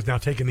 Republican Party has now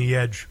taken the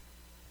edge.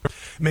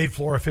 Made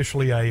Florida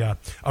officially a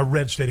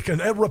red state,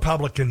 a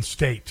Republican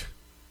state,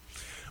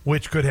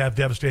 which could have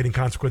devastating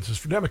consequences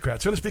for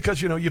Democrats. And it's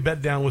because, you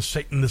bed down with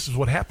Satan. This is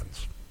what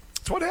happens.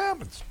 It's what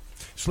happens.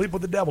 Sleep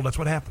with the devil. That's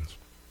what happens.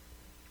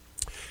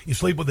 You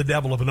sleep with the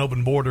devil of an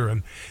open border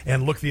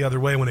and look the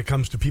other way when it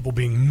comes to people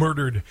being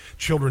murdered,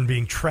 children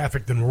being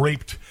trafficked and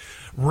raped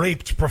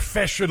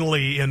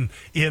professionally in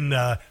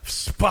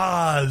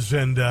spas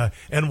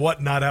and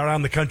whatnot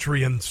around the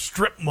country, and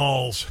strip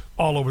malls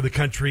all over the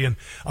country. And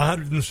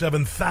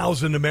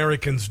 107,000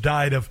 Americans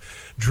died of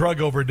drug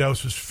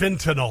overdoses,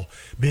 fentanyl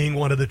being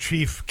one of the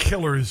chief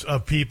killers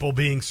of people,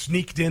 being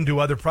sneaked into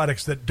other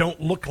products that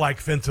don't look like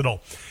fentanyl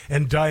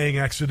and dying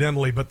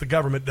accidentally, but the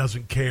government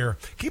doesn't care.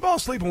 Keep on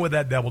sleeping with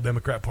that devil,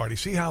 Democrat Party.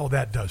 See how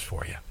that does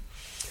for you.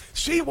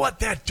 See what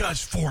that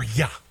does for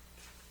you.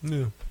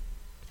 Yeah.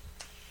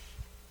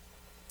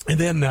 And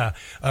then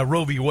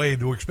Roe v.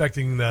 Wade, we're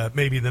expecting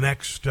maybe the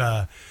next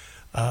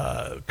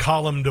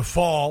column to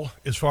fall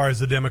as far as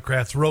the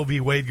Democrats. Roe v.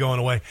 Wade going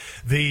away.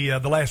 The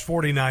last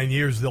 49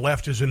 years, the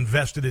left has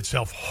invested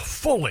itself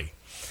fully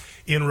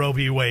in Roe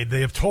v. Wade.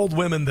 They have told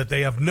women that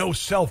they have no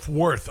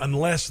self-worth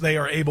unless they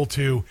are able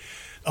to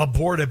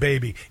abort a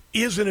baby.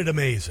 Isn't it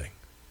amazing?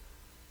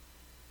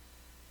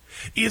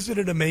 Isn't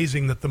it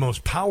amazing that the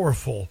most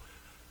powerful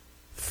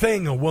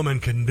thing a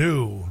woman can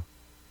do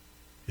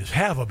is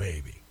have a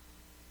baby?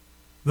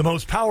 The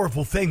most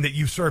powerful thing that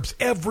usurps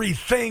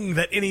everything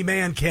that any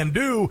man can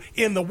do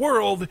in the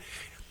world,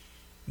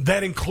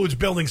 that includes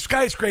building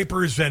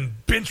skyscrapers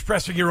and bench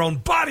pressing your own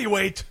body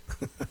weight.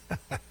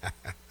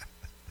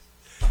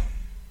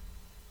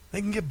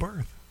 They can give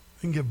birth.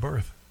 They can give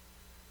birth.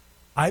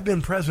 I've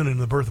been present in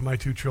the birth of my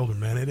two children,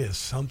 man. It is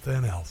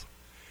something else.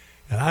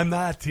 And I'm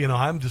not,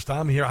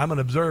 I'm here. I'm an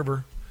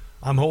observer.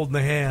 I'm holding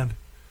the hand.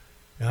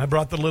 And I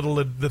brought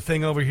the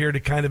thing over here to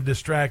kind of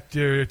distract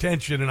your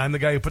attention, and I'm the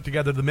guy who put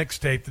together the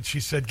mixtape that she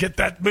said, "Get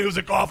that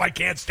music off, I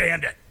can't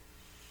stand it."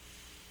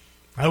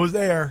 I was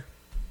there.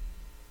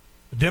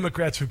 The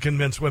Democrats have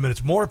convinced women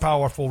it's more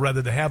powerful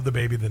rather to have the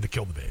baby than to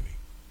kill the baby.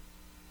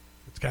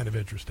 It's kind of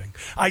interesting.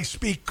 I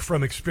speak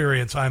from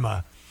experience. I'm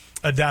a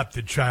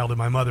adopted child, and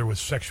my mother was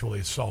sexually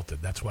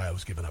assaulted. That's why I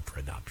was given up for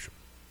adoption.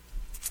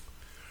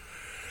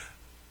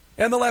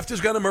 And the left is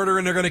going to murder,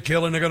 and they're going to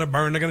kill, and they're going to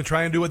burn. They're going to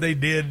try and do what they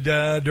did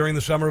during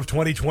the summer of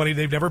 2020.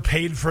 They've never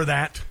paid for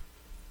that.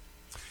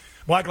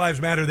 Black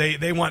Lives Matter,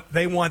 they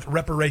want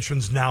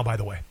reparations now, by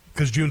the way,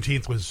 because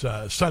Juneteenth was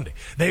Sunday.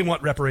 They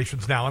want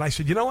reparations now. And I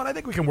said, you know what? I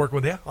think we can work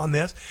with you on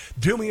this.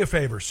 Do me a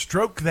favor.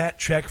 Stroke that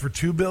check for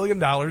 $2 billion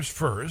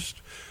first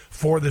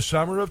for the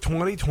summer of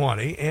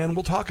 2020, and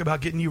we'll talk about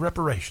getting you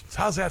reparations.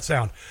 How's that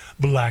sound?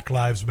 Black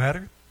Lives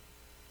Matter.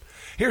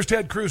 Here's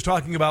Ted Cruz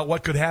talking about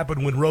what could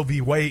happen when Roe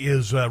v. Wade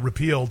is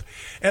repealed.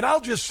 And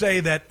I'll just say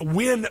that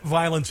when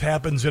violence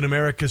happens in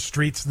America's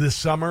streets this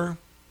summer,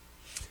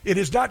 It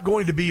is not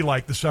going to be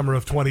like the summer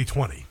of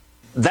 2020.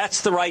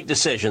 That's the right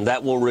decision.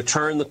 That will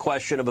return the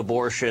question of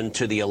abortion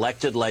to the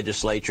elected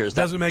legislatures.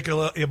 Doesn't make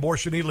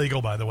abortion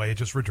illegal, by the way. It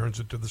just returns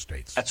it to the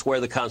states. That's where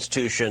the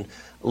Constitution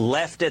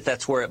left it.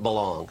 That's where it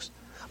belongs.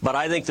 But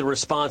I think the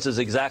response is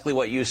exactly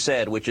what you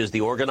said, which is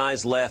the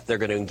organized left. They're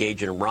going to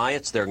engage in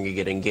riots. They're going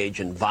to engage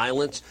in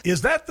violence.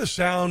 Is that the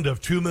sound of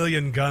 2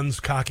 million guns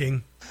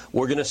cocking?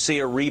 We're going to see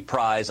a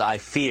reprise, I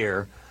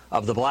fear,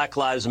 of the Black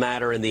Lives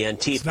Matter and the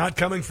Antifa. It's not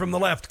coming from the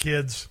left,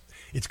 kids.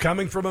 It's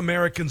coming from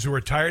Americans who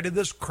are tired of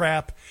this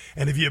crap,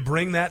 and if you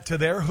bring that to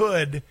their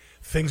hood,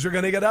 things are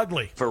going to get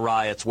ugly. For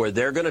riots where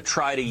they're going to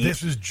try to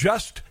This is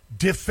just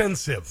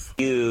defensive.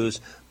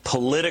 Use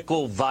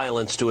political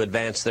violence to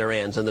advance their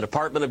ends, and the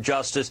Department of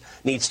Justice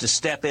needs to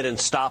step in and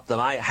stop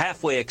them. I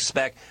halfway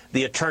expect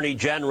the Attorney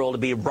General to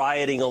be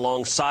rioting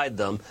alongside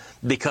them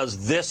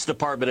because this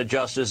Department of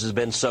Justice has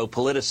been so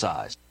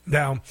politicized.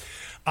 Now,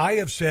 I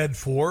have said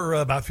for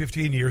about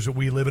 15 years that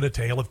we live in a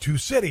tale of two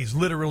cities.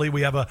 Literally,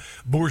 we have a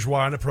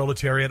bourgeois and a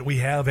proletariat. We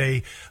have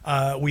a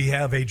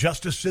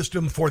justice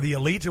system for the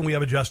elite, and we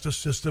have a justice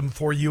system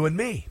for you and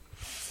me.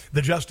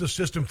 The justice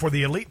system for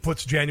the elite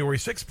puts January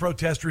 6th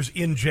protesters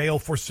in jail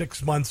for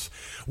 6 months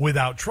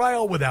without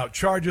trial, without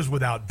charges,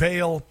 without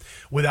bail,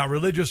 without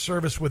religious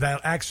service,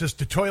 without access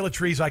to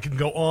toiletries. I can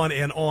go on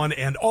and on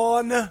and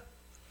on.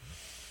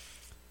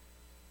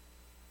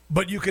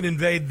 But you can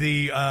invade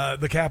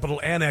the Capitol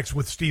Annex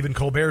with Stephen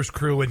Colbert's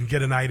crew and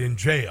get a night in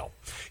jail.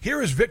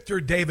 Here is Victor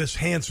Davis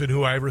Hanson,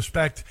 who I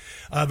respect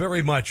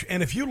very much.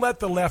 And if you let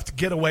the left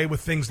get away with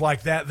things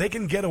like that, they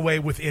can get away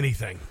with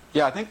anything.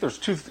 Yeah, I think there's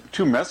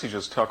two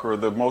messages, Tucker.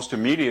 The most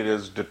immediate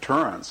is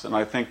deterrence. And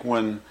I think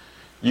when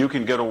you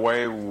can get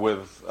away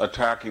with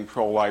attacking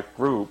pro-life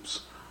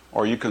groups,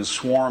 or you can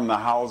swarm the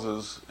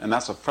houses, and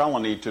that's a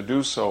felony to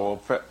do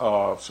so,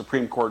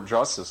 Supreme Court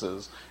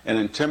justices, and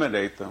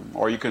intimidate them.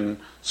 Or you can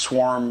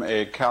swarm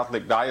a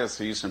Catholic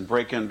diocese and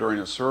break in during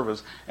a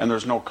service, and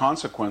there's no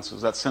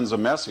consequences. That sends a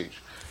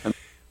message. And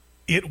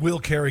it will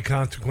carry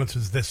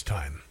consequences this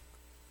time.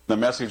 The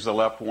message the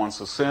left wants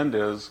to send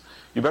is,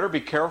 you better be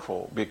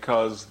careful,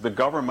 because the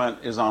government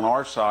is on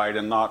our side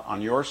and not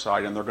on your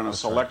side, and they're going to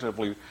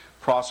selectively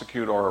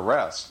prosecute or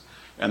arrest.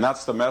 And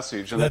that's the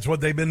message. And that's what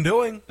they've been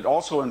doing. It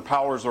also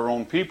empowers their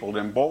own people. It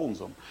emboldens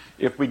them.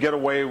 If we get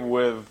away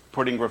with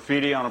putting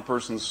graffiti on a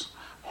person's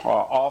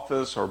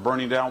office or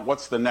burning down,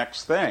 what's the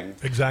next thing?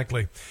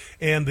 Exactly.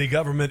 And the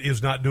government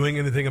is not doing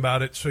anything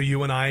about it, so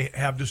you and I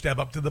have to step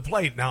up to the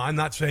plate. Now, I'm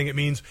not saying it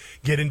means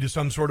get into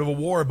some sort of a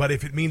war, but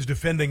if it means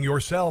defending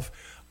yourself,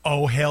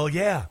 oh, hell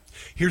yeah.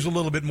 Here's a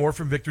little bit more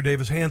from Victor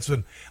Davis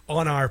Hanson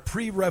on our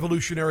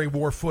pre-Revolutionary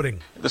War footing.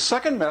 The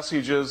second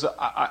message is,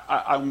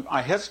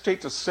 I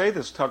hesitate to say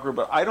this, Tucker,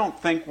 but I don't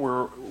think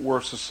we're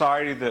a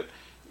society that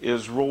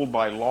is ruled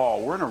by law.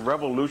 We're in a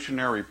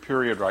revolutionary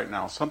period right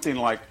now, something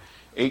like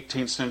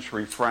 18th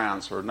century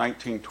France or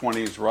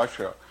 1920s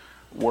Russia,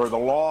 where the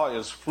law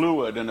is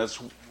fluid and it's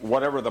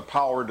whatever the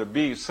power to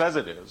be says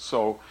it is.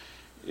 So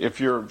if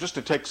you're, just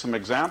to take some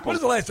examples. When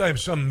was the last time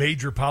some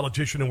major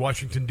politician in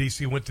Washington,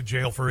 D.C. went to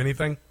jail for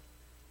anything?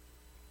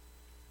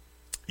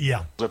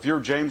 Yeah. If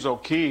you're James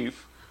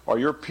O'Keefe or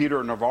you're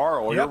Peter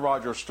Navarro or you're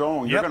Roger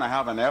Stone, you're going to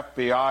have an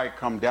FBI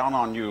come down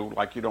on you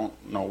like you don't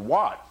know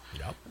what.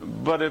 Yep.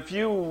 But if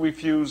you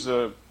refuse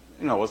a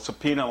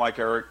subpoena like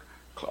Eric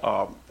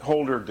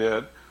Holder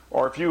did,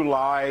 or if you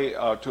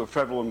lie to a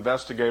federal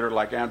investigator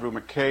like Andrew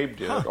McCabe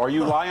did, or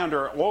you lie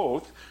under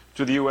oath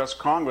to the U.S.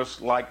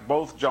 Congress like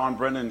both John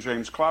Brennan and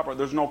James Clapper,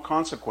 there's no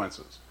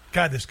consequences.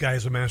 God, this guy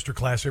is a master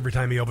class every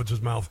time he opens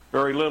his mouth.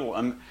 Very little.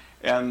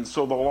 And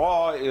so the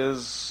law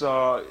is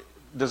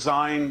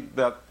designed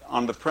that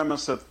on the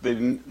premise that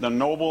the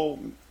noble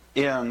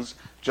ends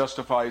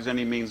justifies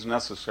any means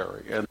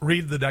necessary. And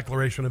read the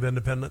Declaration of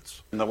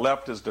Independence. And the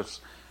left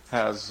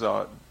has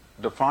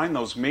defined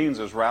those means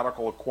as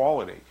radical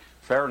equality,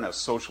 fairness,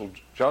 social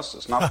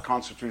justice, not the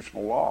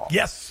constitutional law.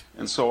 Yes.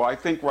 And so I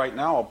think right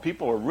now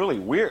people are really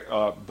weird,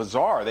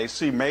 bizarre. They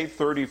see May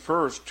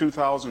 31st,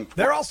 2020.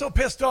 They're also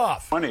pissed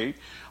off.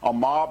 A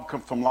mob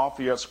from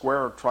Lafayette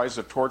Square tries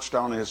to torch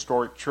down a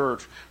historic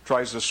church,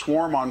 tries to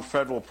swarm on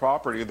federal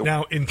property.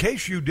 Now, in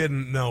case you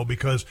didn't know,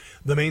 because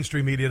the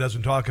mainstream media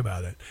doesn't talk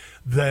about it,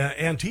 the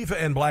Antifa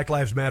and Black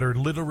Lives Matter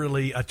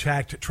literally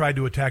tried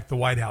to attack the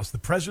White House. The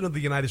President of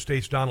the United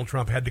States, Donald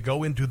Trump, had to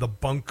go into the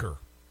bunker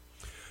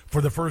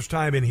for the first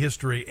time in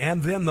history,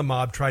 and then the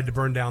mob tried to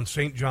burn down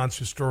St. John's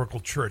Historical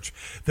Church.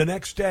 The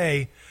next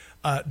day,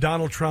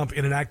 Donald Trump,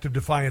 in an act of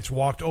defiance,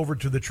 walked over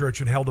to the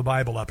church and held a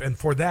Bible up, and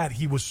for that,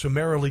 he was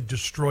summarily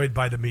destroyed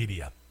by the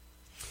media.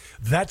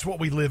 That's what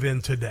we live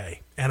in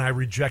today, and I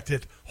reject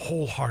it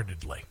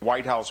wholeheartedly.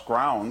 White House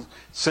grounds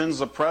sends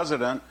the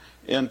president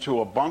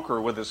into a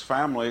bunker with his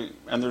family,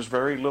 and there's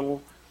very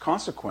little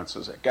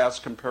consequences as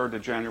compared to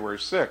January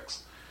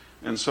 6th.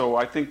 And so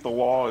I think the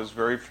law is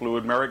very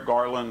fluid. Merrick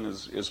Garland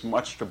is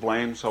much to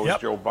blame, so is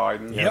Joe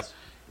Biden. Yep.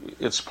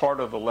 it's part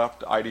of the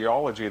left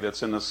ideology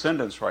that's in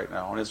ascendance right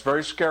now, and it's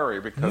very scary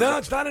because... No,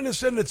 it's not in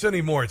ascendance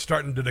anymore. It's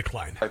starting to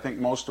decline. I think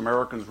most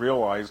Americans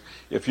realize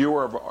if you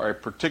are a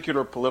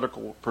particular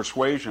political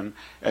persuasion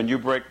and you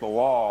break the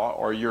law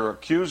or you're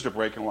accused of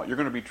breaking the law, you're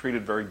going to be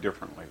treated very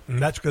differently. And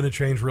that's going to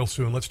change real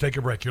soon. Let's take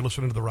a break. You're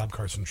listening to The Rob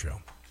Carson Show.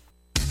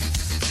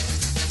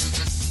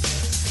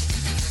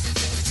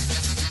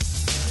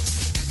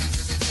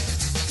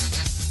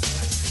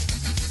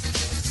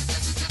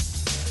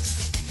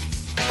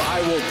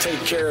 I will take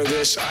care of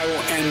this. I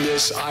will end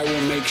this. I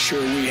will make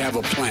sure we have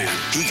a plan.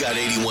 He got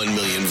 81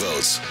 million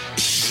votes.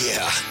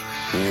 Yeah,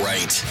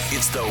 right.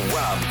 It's the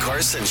Rob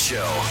Carson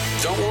Show.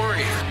 Don't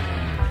worry.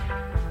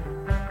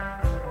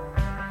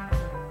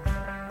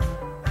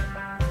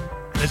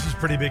 This is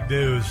pretty big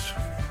news.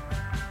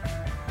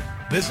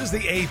 This is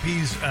the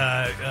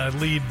AP's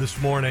lead this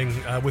morning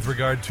with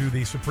regard to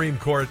the Supreme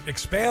Court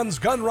expands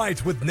gun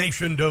rights with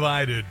nation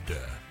divided.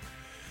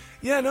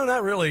 Yeah, no,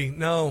 not really.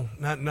 No,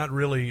 not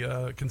really.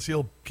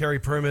 Concealed carry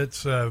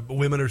permits,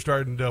 women are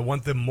starting to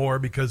want them more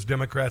because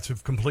Democrats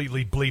have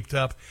completely bleeped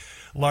up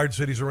large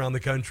cities around the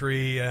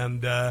country,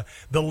 and the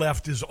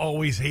left has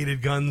always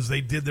hated guns.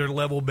 They did their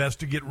level best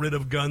to get rid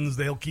of guns.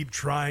 They'll keep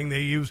trying.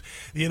 They use,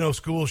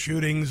 school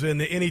shootings,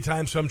 and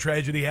anytime some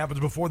tragedy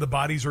happens, before the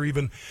bodies are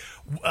even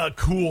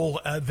cool,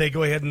 they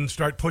go ahead and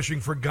start pushing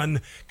for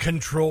gun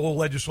control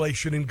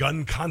legislation and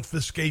gun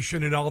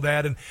confiscation and all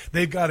that, and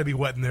they've got to be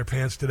wetting their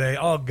pants today.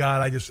 Oh,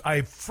 God,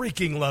 I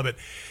freaking love it.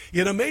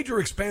 In a major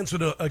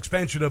expansion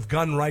of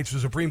gun rights, the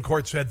Supreme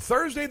Court said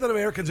Thursday that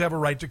Americans have a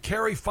right to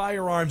carry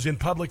firearms in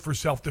public for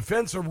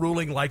self-defense, a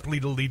ruling likely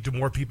to lead to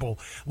more people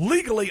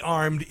legally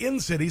armed in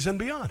cities and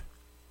beyond.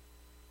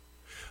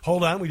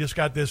 Hold on, we just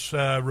got this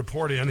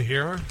report in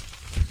here.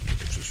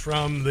 This is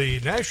from the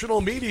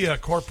National Media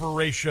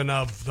Corporation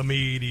of the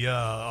Media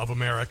of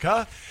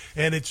America.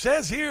 And it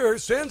says here,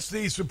 since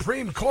the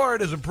Supreme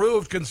Court has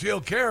approved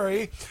concealed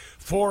carry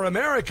for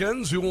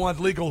Americans who want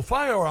legal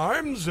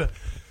firearms,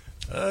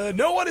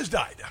 no one has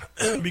died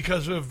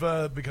because of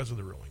the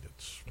ruling.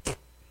 It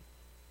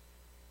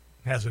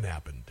hasn't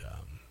happened.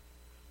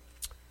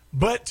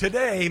 But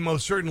today,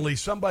 most certainly,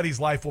 somebody's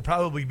life will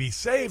probably be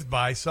saved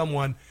by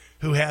someone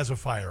who has a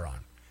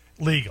firearm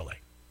legally.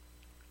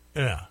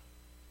 Yeah.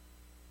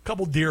 A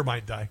couple deer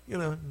might die,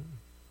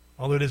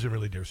 although it isn't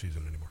really deer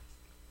season anymore.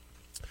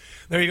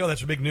 There you go. That's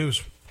the big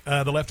news.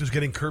 The left is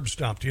getting curb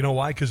stomped. You know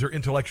why? Because they're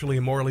intellectually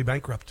and morally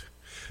bankrupt.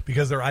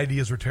 Because their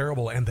ideas are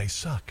terrible and they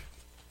suck.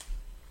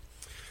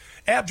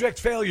 Abject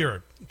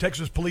failure.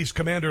 Texas police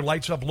commander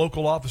lights up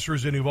local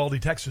officers in Uvalde,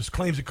 Texas.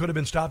 Claims it could have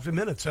been stopped in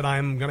minutes, and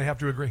I'm going to have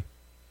to agree.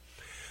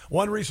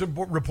 One recent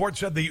report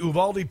said the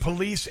Uvalde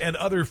police and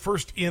other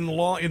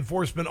first-in-law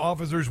enforcement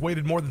officers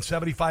waited more than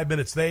 75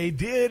 minutes.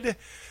 That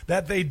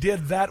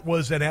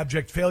was an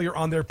abject failure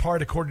on their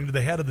part, according to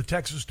the head of the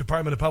Texas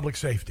Department of Public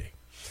Safety.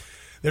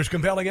 There's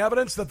compelling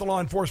evidence that the law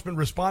enforcement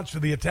response to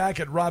the attack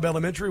at Robb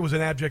Elementary was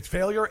an abject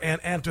failure and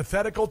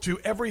antithetical to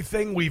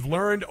everything we've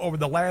learned over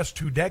the last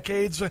 2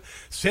 decades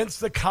since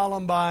the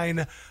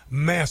Columbine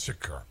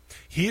massacre.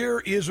 Here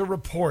is a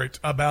report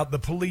about the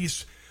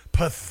police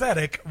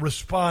pathetic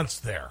response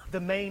there. The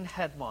main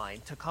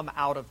headline to come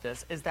out of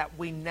this is that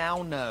we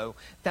now know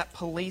that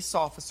police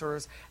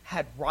officers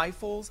had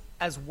rifles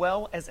as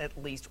well as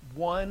at least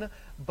one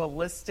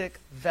ballistic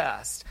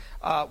vest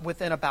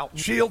within about...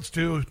 Shields,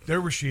 too.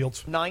 There were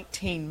shields.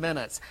 19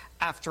 minutes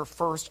after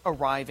first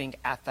arriving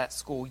at that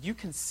school. You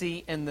can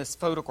see in this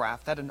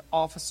photograph that an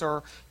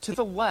officer to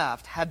the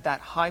left had that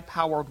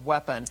high-powered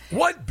weapon.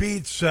 What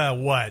beats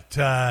what?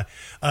 A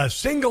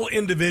single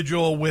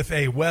individual with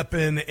a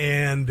weapon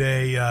and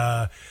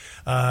a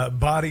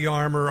body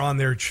armor on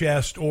their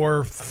chest,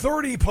 or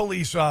 30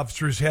 police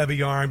officers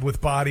heavy armed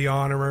with body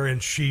armor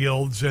and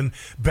shields and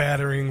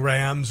battering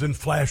rams and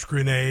flash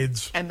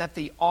grenades. And that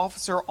the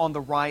officer on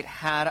the right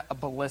had a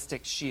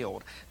ballistic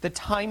shield. The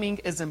timing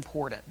is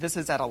important. This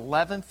is at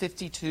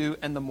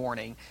 11:52 in the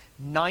morning,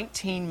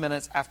 19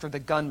 minutes after the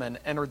gunman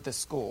entered the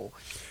school.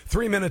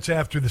 3 minutes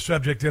after the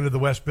subject entered the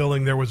West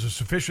Building, there was a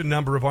sufficient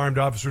number of armed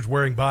officers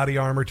wearing body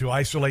armor to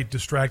isolate,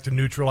 distract, and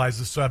neutralize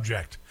the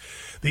subject.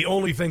 The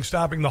only thing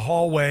stopping the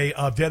hallway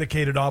of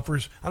dedicated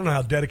officers, I don't know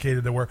how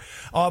dedicated they were,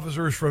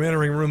 officers from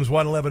entering rooms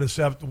 111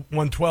 and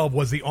 112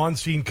 was the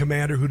on-scene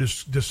commander who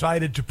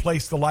decided to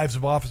place the lives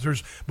of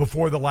officers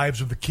before the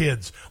lives of the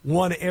kids.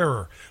 One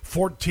error,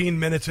 14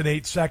 minutes and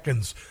 8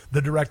 seconds.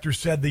 The director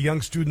said the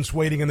young students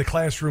waiting in the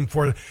classroom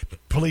for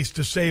police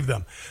to save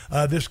them.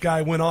 This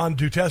guy went on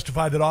to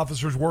testify that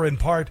officers were in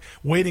part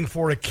waiting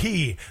for a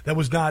key that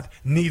was not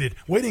needed.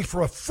 Waiting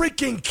for a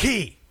freaking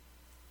key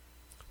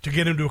to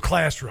get into a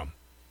classroom.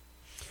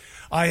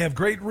 I have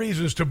great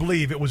reasons to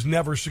believe it was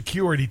never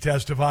secured, he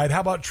testified.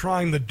 How about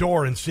trying the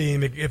door and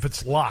seeing if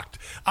it's locked?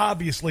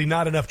 Obviously,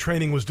 not enough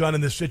training was done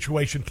in this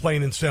situation,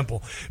 plain and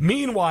simple.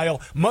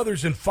 Meanwhile,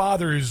 mothers and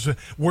fathers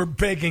were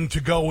begging to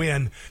go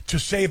in to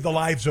save the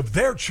lives of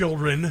their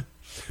children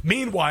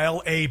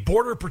Meanwhile, a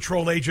Border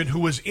Patrol agent who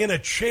was in a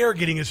chair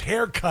getting his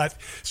hair cut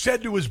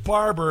said to his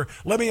barber,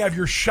 "Let me have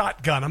your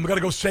shotgun. I'm going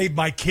to go save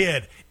my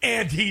kid."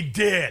 And he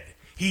did.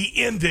 He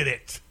ended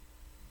it.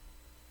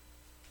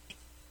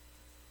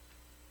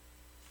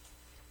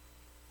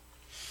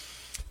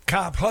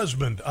 Cop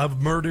husband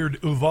of murdered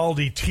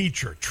Uvalde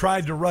teacher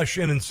tried to rush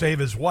in and save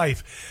his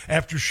wife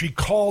after she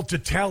called to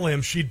tell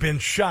him she'd been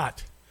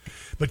shot.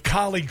 But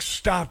colleagues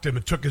stopped him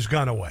and took his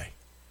gun away.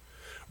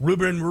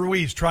 Ruben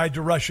Ruiz tried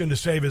to rush in to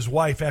save his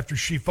wife after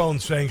she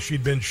phoned saying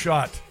she'd been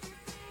shot.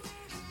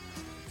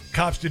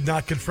 Cops did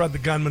not confront the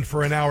gunman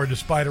for an hour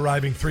despite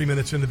arriving 3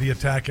 minutes into the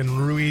attack, and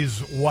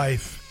Ruiz's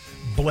wife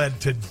bled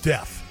to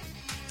death.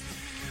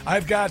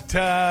 I've got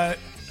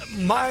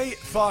my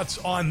thoughts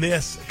on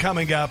this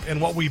coming up and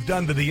what we've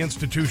done to the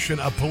institution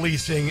of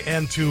policing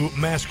and to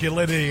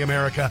masculinity in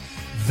America.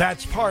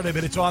 That's part of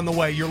it. It's on the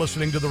way. You're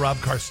listening to The Rob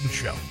Carson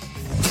Show.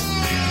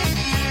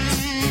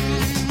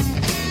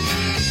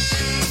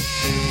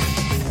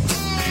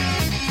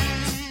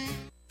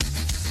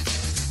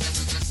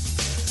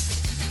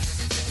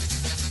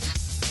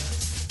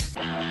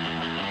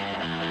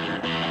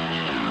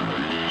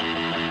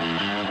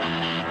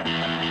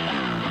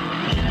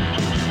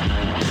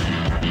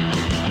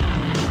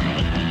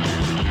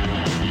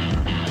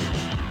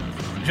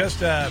 Just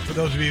for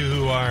those of you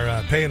who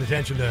are paying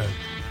attention to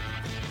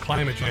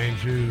climate change,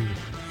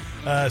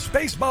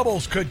 space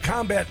bubbles could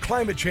combat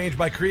climate change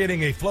by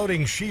creating a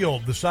floating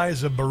shield the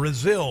size of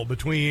Brazil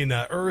between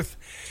Earth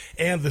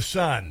and the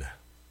sun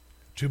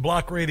to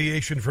block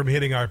radiation from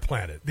hitting our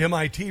planet. The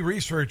MIT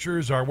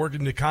researchers are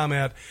working to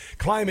combat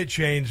climate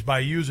change by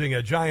using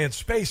a giant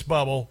space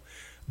bubble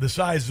the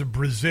size of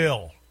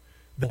Brazil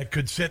that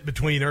could sit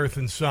between Earth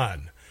and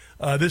sun.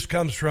 This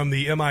comes from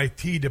the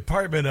MIT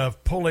Department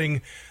of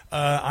Pulling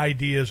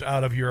Ideas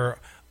Out of Your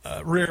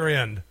Rear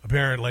End,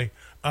 apparently.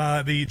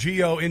 The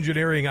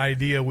geoengineering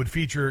idea would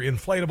feature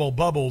inflatable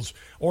bubbles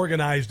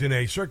organized in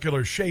a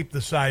circular shape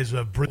the size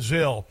of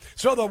Brazil.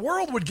 So the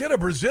world would get a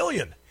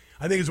Brazilian,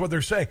 I think is what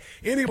they're saying.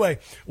 Anyway,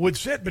 would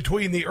sit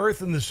between the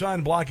Earth and the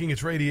sun, blocking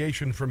its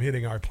radiation from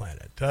hitting our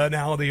planet.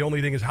 Now, the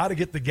only thing is how to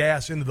get the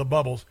gas into the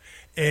bubbles.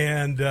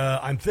 And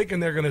I'm thinking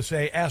they're going to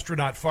say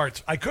astronaut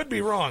farts. I could be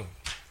wrong.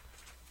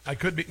 I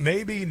could be.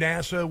 Maybe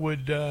NASA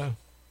would,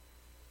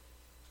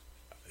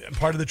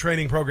 part of the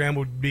training program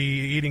would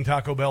be eating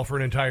Taco Bell for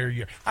an entire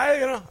year.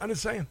 I'm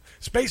just saying.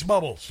 Space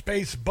bubbles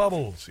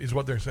is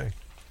what they're saying.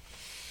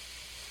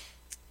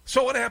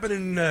 So what happened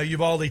in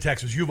Uvalde,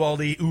 Texas?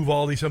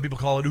 Uvalde. Some people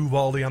call it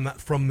Uvalde. I'm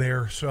not from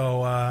there,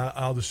 so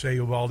I'll just say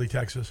Uvalde,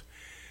 Texas.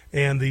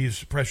 And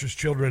these precious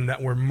children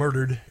that were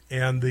murdered,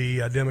 and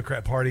the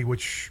Democrat Party,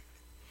 which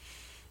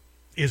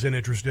isn't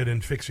interested in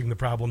fixing the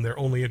problem. They're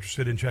only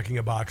interested in checking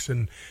a box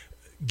and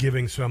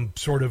giving some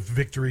sort of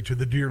victory to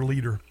the dear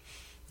leader.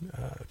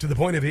 To the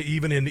point of it,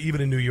 even in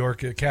New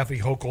York, Kathy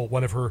Hochul,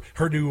 one of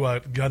her new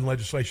gun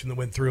legislation that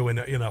went through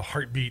in a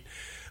heartbeat,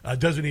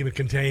 doesn't even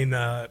contain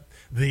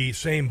the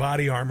same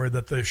body armor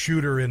that the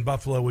shooter in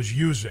Buffalo was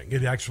using.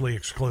 It actually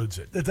excludes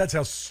it. That's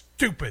how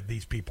stupid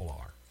these people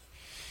are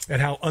and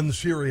how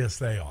unserious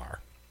they are.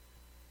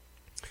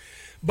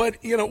 But,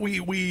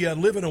 we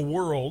live in a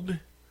world...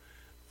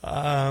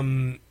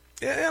 and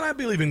I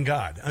believe in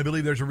God. I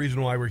believe there's a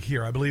reason why we're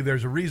here. I believe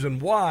there's a reason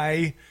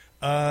why,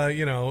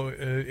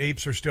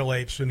 apes are still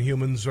apes and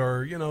humans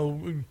are,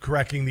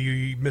 cracking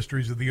the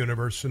mysteries of the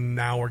universe and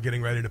now are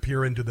getting ready to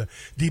peer into the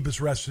deepest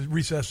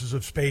recesses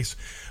of space,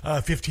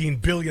 15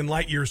 billion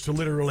light years to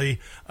literally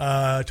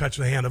touch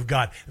the hand of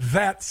God.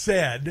 That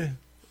said,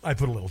 I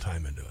put a little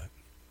time into it.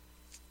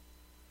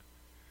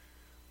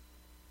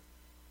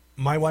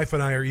 My wife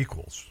and I are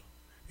equals.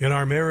 In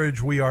our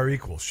marriage, we are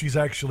equals. She's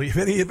actually,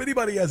 if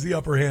anybody has the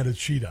upper hand, it's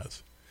she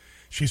does.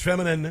 She's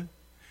feminine.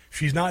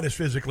 She's not as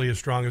physically as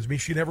strong as me.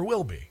 She never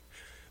will be.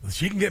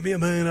 She can get me a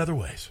million other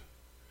ways,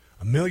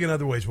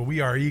 but we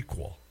are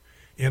equal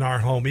in our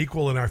home,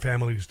 equal in our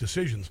family's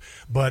decisions.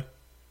 But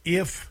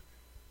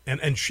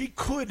and she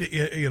could,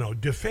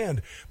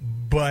 defend,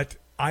 but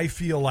I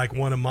feel like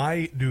one of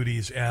my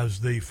duties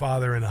as the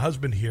father and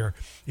husband here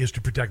is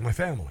to protect my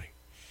family.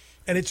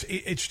 And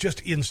it's just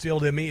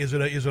instilled in me. Is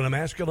it a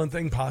masculine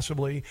thing?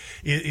 Possibly.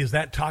 Is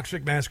that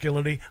toxic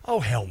masculinity? Oh,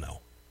 hell no.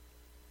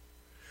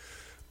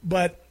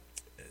 But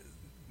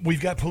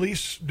we've got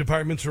police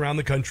departments around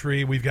the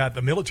country. We've got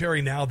the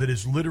military now that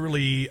is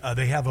literally,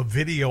 they have a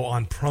video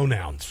on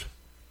pronouns.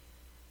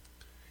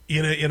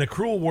 In a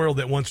cruel world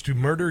that wants to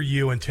murder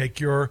you and take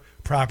your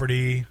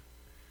property,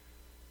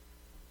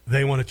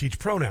 they want to teach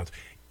pronouns.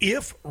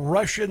 If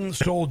Russian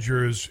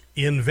soldiers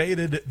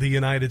invaded the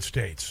United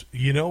States,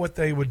 you know what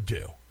they would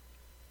do?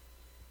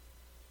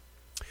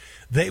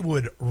 They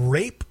would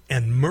rape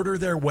and murder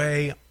their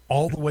way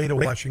all the way to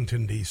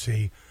Washington,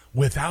 D.C.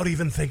 without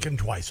even thinking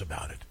twice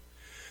about it.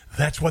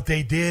 That's what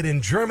they did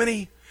in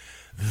Germany.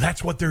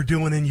 That's what they're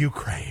doing in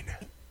Ukraine.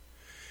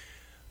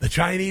 The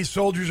Chinese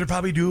soldiers are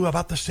probably doing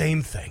about the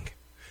same thing.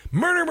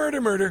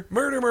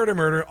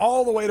 Murder,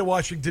 all the way to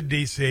Washington,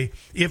 D.C.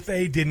 if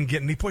they didn't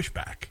get any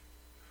pushback.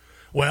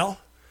 Well,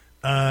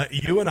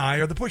 you and I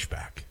are the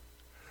pushback.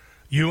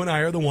 You and I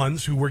are the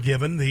ones who were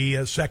given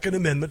the Second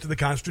Amendment to the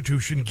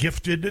Constitution,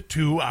 gifted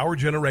to our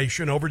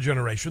generation over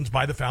generations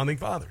by the Founding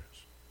Fathers.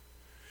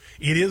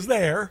 It is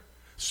there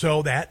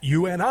so that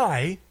you and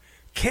I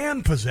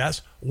can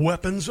possess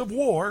weapons of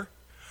war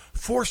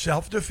for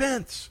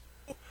self-defense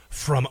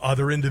from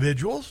other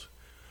individuals,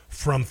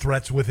 from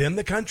threats within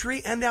the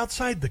country and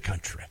outside the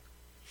country.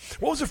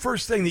 What was the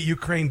first thing that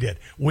Ukraine did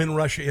when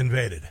Russia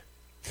invaded?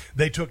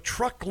 They took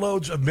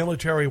truckloads of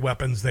military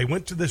weapons, they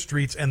went to the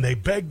streets, and they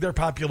begged their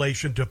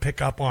population to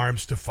pick up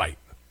arms to fight.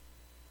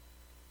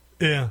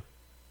 Yeah.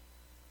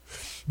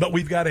 But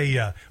we've got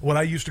a what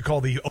I used to call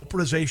the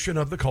Oprahization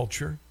of the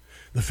culture,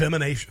 the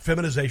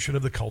feminization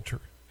of the culture.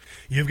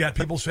 You've got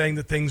people saying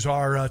that things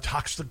are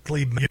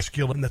toxically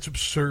masculine. That's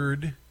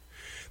absurd.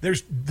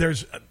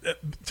 There's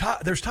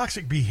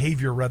toxic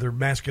behavior, rather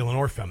masculine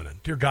or feminine.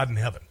 Dear God in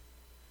heaven.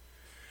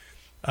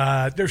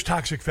 There's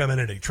toxic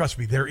femininity. Trust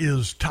me, there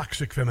is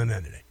toxic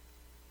femininity.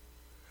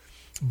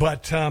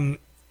 But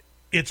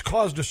it's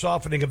caused a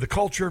softening of the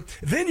culture.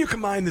 Then you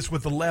combine this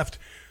with the left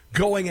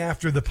going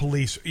after the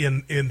police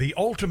in the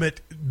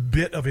ultimate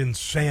bit of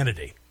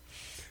insanity,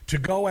 to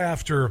go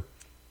after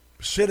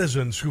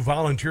citizens who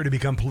volunteer to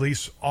become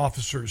police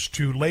officers,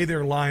 to lay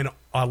their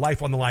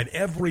life on the line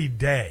every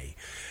day.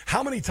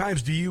 How many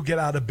times do you get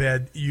out of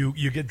bed, you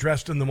get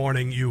dressed in the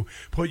morning, you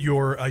put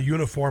your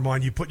uniform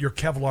on, you put your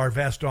Kevlar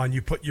vest on,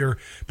 you put your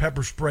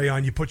pepper spray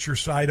on, you put your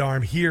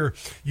sidearm here,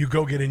 you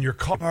go get in your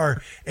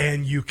car,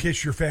 and you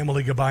kiss your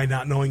family goodbye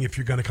not knowing if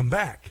you're going to come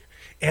back.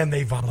 And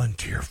they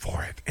volunteer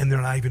for it, and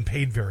they're not even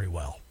paid very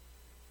well.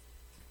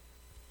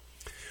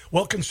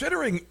 Well,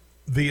 considering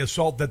the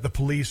assault that the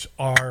police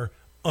are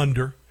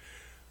under,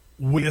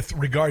 with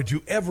regard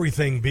to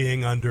everything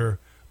being under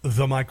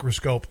the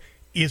microscope,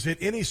 is it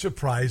any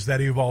surprise that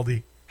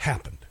Uvalde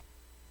happened?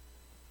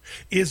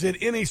 Is it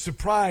any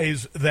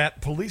surprise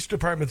that police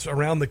departments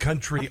around the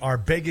country are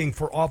begging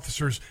for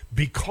officers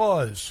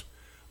because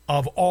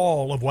of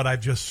all of what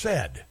I've just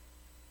said?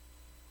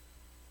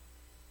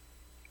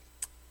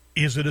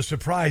 Is it a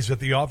surprise that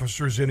the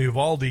officers in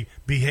Uvalde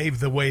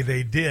behaved the way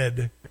they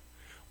did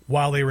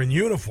while they were in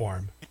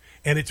uniform,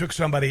 and it took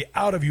somebody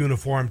out of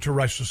uniform to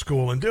rush to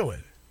school and do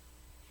it?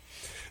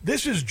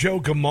 This is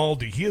Joe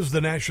Gamaldi. He is the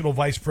National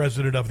Vice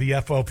President of the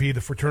FOP, the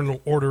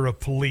Fraternal Order of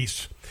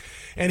Police.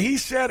 And he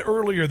said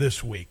earlier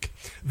this week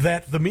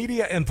that the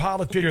media and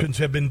politicians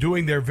have been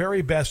doing their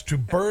very best to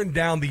burn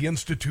down the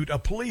Institute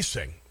of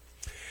Policing.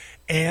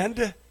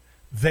 And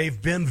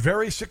they've been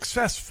very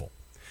successful.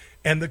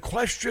 And the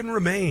question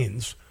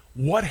remains,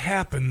 what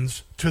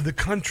happens to the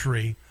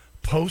country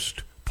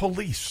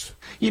post-police?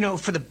 You know,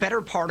 for the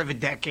better part of a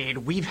decade,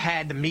 we've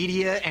had the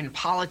media and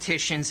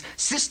politicians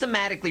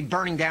systematically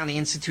burning down the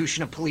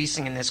institution of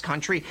policing in this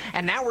country,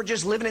 and now we're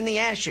just living in the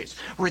ashes.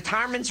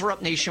 Retirements are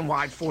up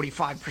nationwide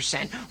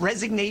 45%.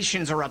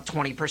 Resignations are up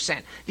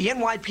 20%. The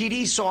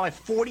NYPD saw a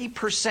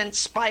 40%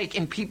 spike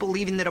in people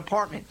leaving the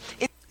department.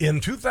 In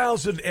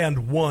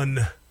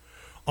 2001,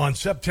 on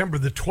September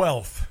the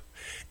 12th,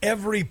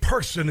 every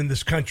person in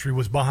this country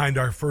was behind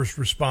our first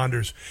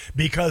responders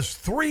because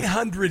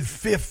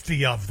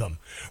 350 of them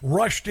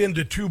rushed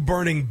into two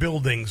burning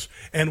buildings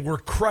and were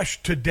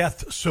crushed to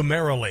death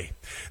summarily.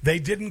 They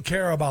didn't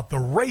care about the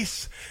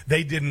race.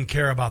 They didn't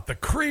care about the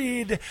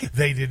creed.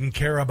 They didn't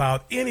care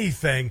about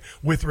anything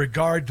with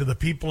regard to the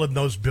people in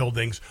those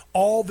buildings.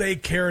 All they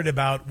cared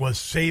about was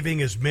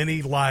saving as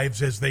many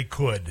lives as they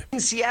could. In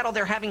Seattle,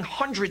 they're having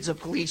hundreds of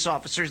police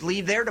officers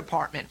leave their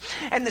department.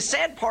 And the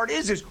sad part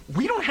is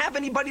we don't have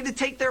anybody to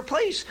take their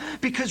place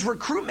because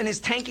recruitment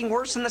is tanking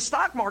worse than the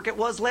stock market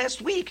was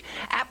last week.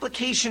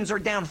 Applications are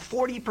down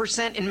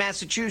 40% in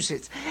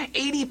Massachusetts,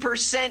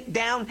 80%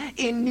 down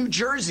in New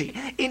Jersey.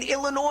 In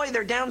Illinois,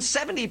 they're down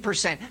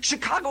 70%.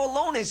 Chicago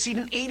alone has seen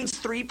an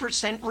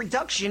 83%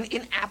 reduction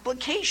in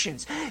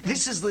applications.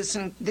 This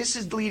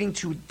is leading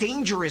to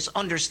dangerous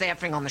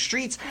understaffing on the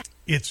streets.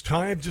 It's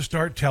time to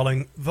start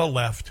telling the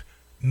left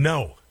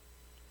no.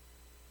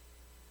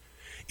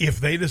 If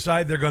they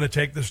decide they're going to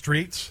take the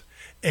streets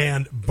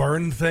and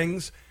burn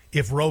things,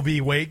 if Roe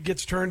v. Wade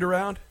gets turned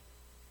around,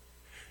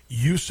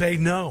 you say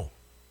no.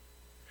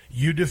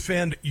 You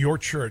defend your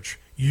church.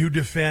 You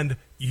defend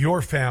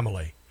your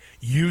family.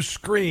 You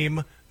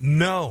scream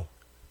no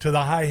to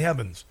the high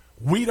heavens.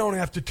 We don't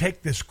have to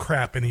take this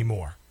crap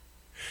anymore.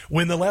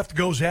 When the left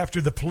goes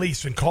after the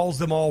police and calls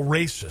them all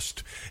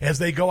racist as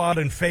they go out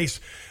and face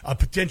a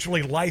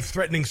potentially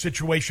life-threatening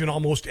situation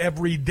almost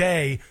every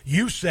day,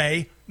 you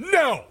say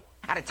no.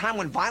 At a time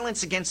when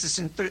violence against us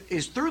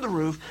is through the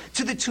roof,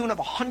 to the tune of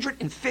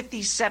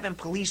 157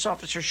 police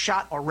officers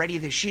shot already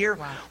this year.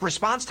 Wow.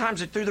 Response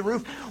times are through the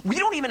roof. We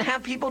don't even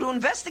have people to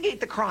investigate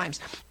the crimes.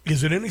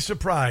 Is it any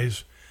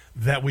surprise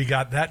that we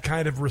got that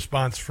kind of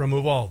response from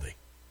Uvalde?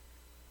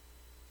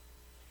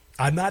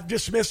 I'm not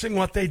dismissing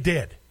what they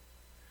did.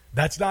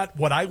 That's not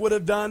what I would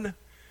have done.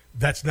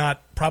 That's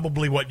not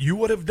probably what you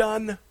would have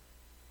done.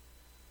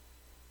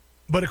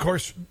 But, of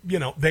course, you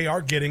know, they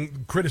are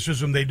getting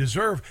criticism they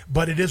deserve.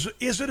 But is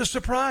it a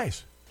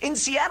surprise? In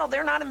Seattle,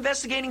 they're not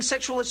investigating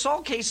sexual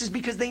assault cases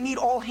because they need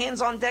all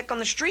hands on deck on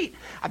the street.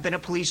 I've been a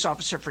police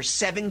officer for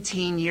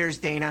 17 years,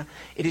 Dana.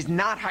 It is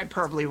not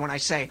hyperbole when I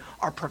say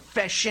our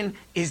profession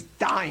is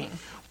dying.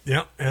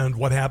 Yeah, and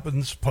what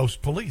happens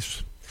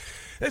post-police?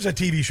 There's a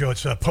TV show.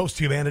 It's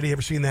Post-Humanity.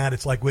 Ever seen that?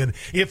 It's like when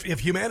if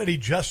humanity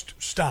just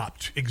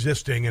stopped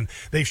existing, and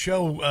they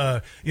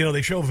show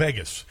they show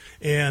Vegas,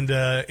 and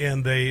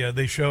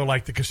they show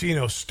like the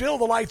casino, still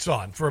the lights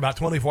on for about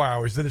 24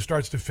 hours. Then it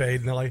starts to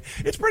fade, and they're like,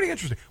 it's pretty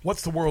interesting.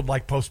 What's the world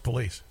like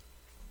post-police?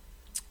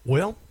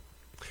 Well,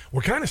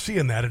 we're kind of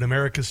seeing that in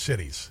America's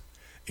cities,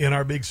 in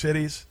our big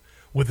cities,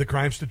 with the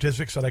crime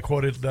statistics that I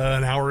quoted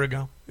an hour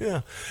ago.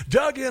 Yeah.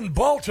 Doug in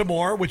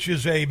Baltimore, which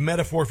is a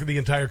metaphor for the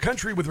entire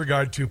country with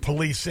regard to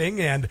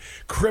policing and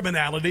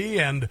criminality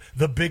and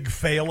the big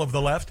fail of the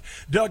left.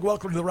 Doug,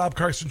 welcome to the Rob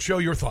Carson Show.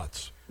 Your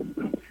thoughts?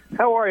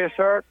 How are you,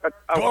 sir?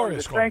 I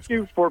want to thank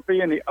you for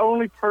being the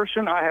only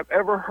person I have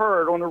ever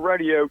heard on the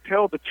radio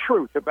tell the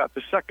truth about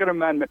the Second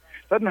Amendment.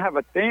 Doesn't have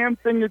a damn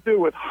thing to do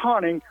with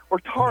hunting or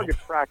target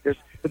practice.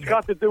 It's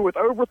got to do with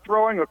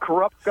overthrowing a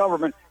corrupt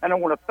government, and I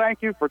want to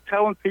thank you for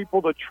telling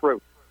people the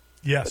truth.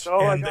 Yes. That's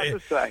all I got to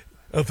say.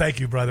 Oh, thank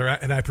you, brother,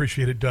 and I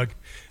appreciate it, Doug.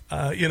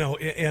 And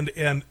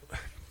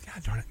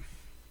God darn it.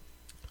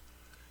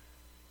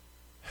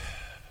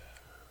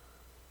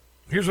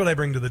 Here's what I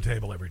bring to the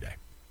table every day.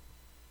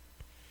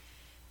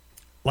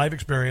 Life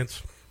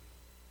experience,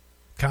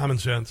 common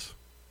sense,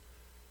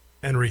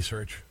 and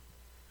research.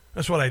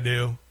 That's what I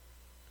do.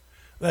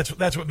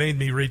 That's what made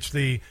me reach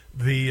the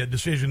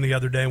decision the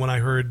other day when I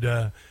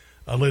heard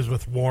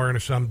Elizabeth Warren or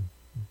some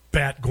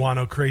bat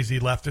guano crazy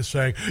leftist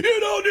saying, you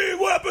don't need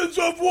weapons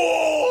of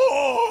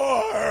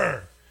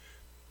war.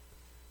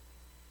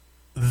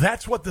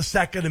 That's what the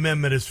Second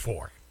Amendment is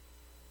for.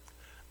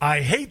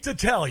 I hate to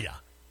tell you,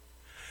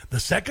 the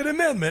Second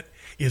Amendment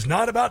is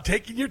not about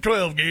taking your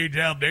 12 gauge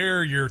out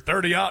there, your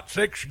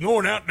 30-06,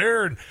 going out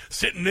there and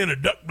sitting in a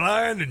duck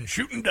blind and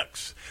shooting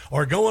ducks,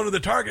 or going to the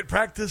target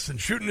practice and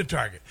shooting a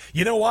target.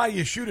 You know why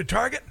you shoot a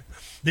target?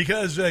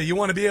 Because you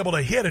want to be able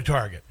to hit a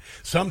target.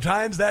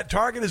 Sometimes that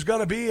target is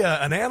going to be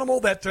an animal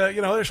that,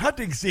 there's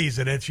hunting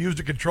season. It's used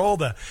to control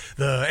the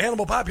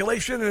animal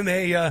population in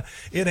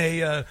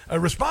a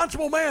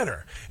responsible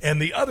manner.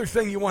 And the other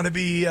thing you want to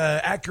be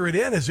accurate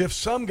in is if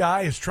some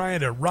guy is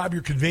trying to rob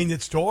your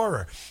convenience store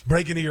or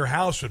break into your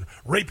house and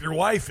rape your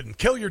wife and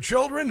kill your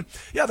children,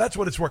 yeah, that's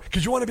what it's for.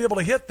 Because you want to be able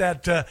to hit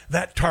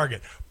that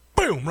target.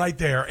 Boom, right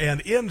there.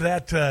 And end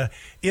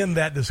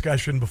that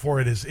discussion before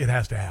it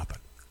has to happen.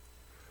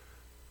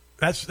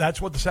 That's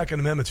what the Second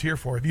Amendment's here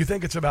for. If you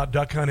think it's about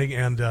duck hunting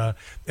and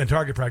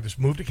target practice,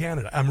 move to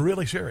Canada. I'm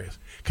really serious,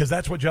 because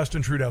that's what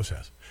Justin Trudeau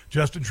says.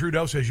 Justin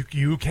Trudeau says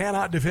you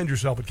cannot defend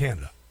yourself in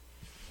Canada.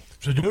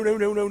 So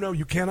no,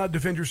 you cannot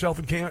defend yourself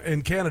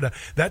in Canada.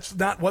 That's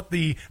not what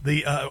the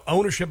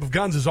ownership of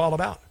guns is all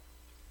about.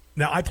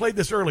 Now, I played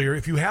this earlier.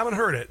 If you haven't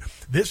heard it,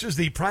 this is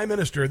the Prime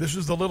Minister. This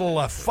is the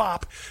little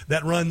fop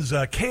that runs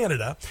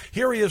Canada.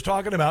 Here he is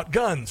talking about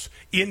guns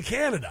in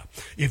Canada.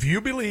 If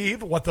you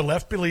believe what the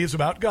left believes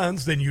about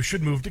guns, then you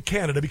should move to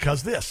Canada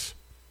because this.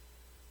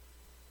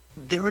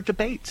 There are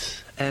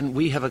debates, and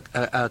we have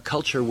a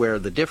culture where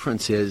the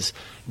difference is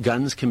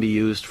guns can be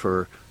used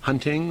for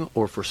hunting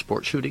or for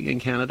sport shooting in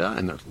Canada,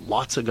 and there's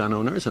lots of gun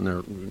owners, and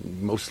they're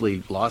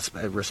mostly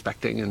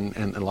law-respecting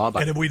and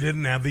law-abiding. And if we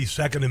didn't have the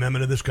Second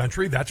Amendment in this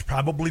country, that's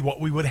probably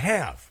what we would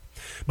have.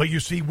 But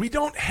you see, we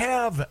don't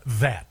have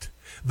that.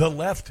 The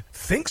left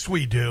thinks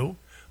we do,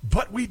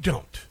 but we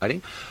don't.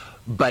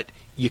 But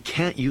you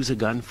can't use a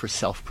gun for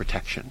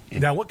self-protection.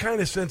 Now, what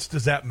kind of sense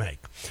does that make?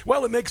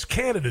 Well, it makes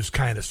Canada's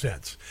kind of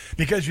sense.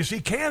 Because, you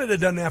see, Canada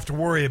doesn't have to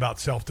worry about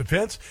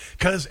self-defense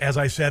because, as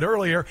I said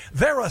earlier,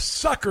 they're a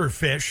sucker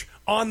fish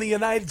on the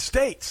United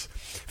States,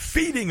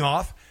 feeding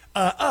off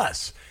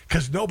us.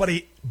 Because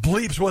nobody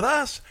bleeps with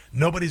us,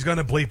 nobody's going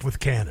to bleep with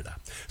Canada.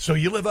 So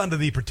you live under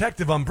the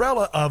protective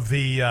umbrella of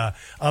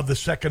the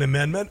Second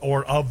Amendment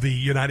or of the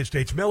United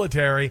States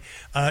military.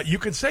 You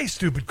can say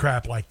stupid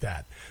crap like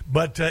that.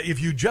 But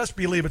if you just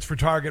believe it's for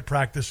target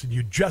practice and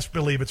you just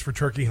believe it's for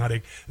turkey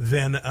hunting,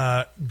 then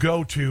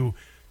go to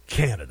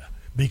Canada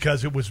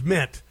because it was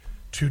meant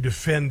to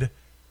defend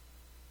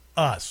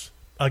us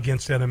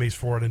against enemies,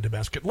 foreign and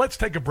domestic. Let's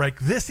take a break.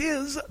 This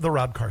is The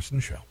Rob Carson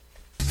Show.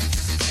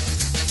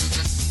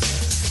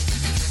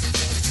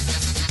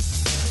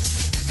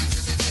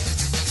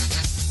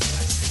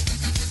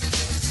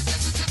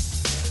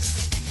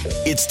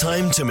 It's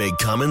time to make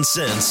common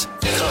sense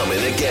common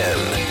again.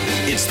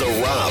 It's the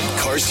Rob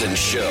Carson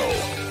Show.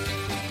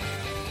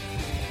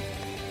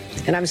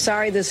 And I'm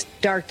sorry this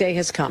dark day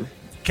has come.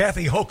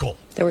 Kathy Hochul.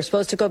 They were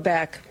supposed to go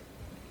back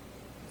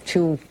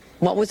to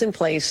what was in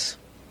place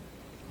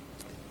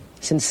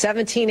since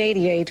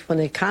 1788 when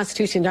the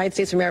Constitution of the United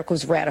States of America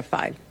was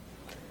ratified.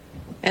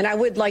 And I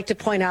would like to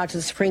point out to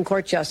the Supreme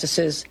Court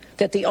justices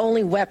that the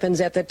only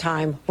weapons at the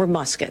time were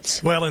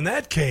muskets. Well, in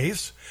that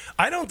case,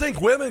 I don't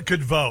think women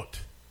could vote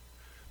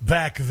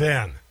back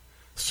then.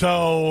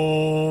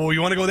 So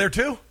you want to go there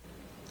too?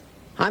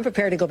 I'm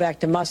prepared to go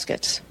back to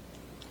muskets.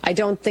 I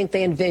don't think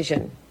they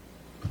envision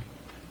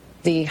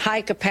the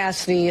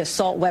high-capacity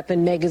assault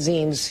weapon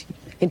magazines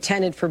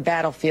intended for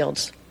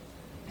battlefields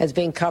as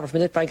being covered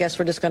from it, but I guess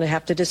we're just going to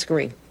have to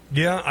disagree.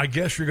 Yeah, I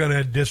guess you're going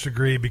to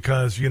disagree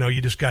because,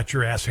 you just got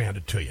your ass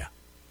handed to you.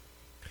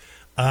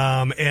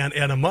 And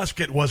a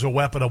musket was a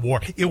weapon of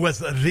war. It was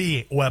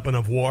the weapon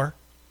of war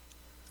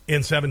in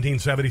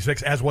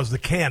 1776, as was the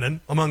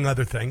cannon, among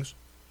other things.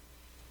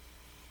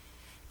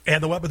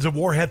 And the weapons of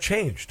war have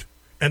changed.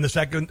 And the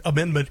Second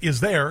Amendment is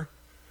there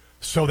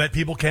so that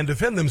people can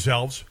defend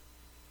themselves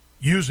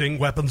using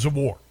weapons of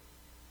war.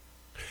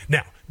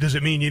 Now, does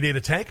it mean you need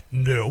a tank?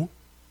 No.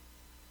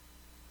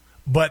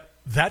 But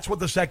that's what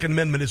the Second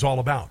Amendment is all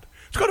about.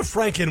 Let's go to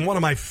Frank in one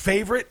of my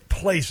favorite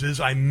places.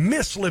 I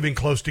miss living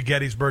close to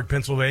Gettysburg,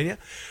 Pennsylvania.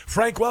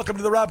 Frank, welcome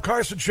to the Rob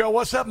Carson Show.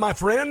 What's up, my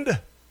friend?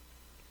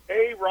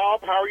 Hey,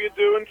 Rob. How are you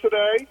doing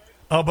today?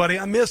 Oh, buddy,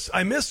 I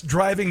miss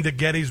driving to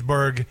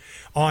Gettysburg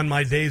on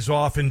my days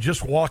off and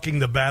just walking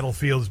the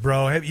battlefields,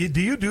 bro.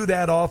 Do you do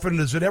that often?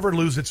 Does it ever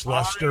lose its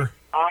luster?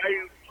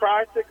 I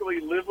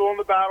practically live on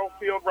the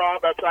battlefield,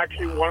 Rob. That's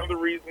actually one of the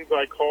reasons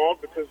I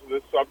called, because of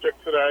this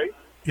subject today.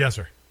 Yes,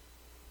 sir.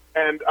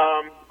 And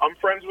I'm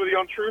friends with you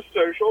on Truth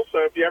Social,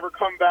 so if you ever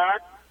come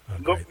back,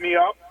 look me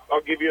up.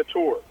 I'll give you a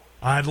tour.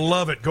 I'd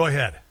love it. Go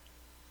ahead.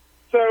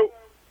 So,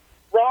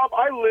 Rob,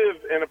 I live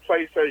in a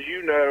place, as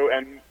you know,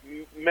 and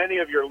many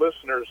of your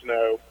listeners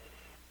know,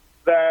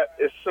 that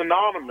is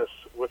synonymous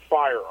with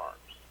firearms.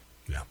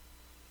 Yeah.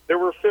 There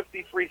were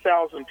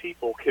 53,000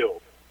 people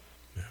killed,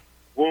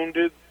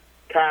 wounded,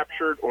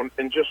 captured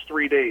in just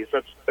 3 days.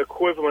 That's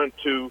equivalent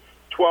to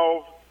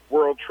 12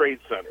 World Trade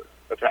Center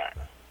attacks.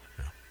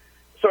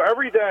 So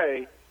every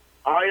day,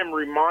 I am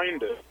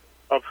reminded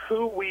of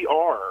who we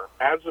are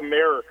as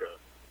America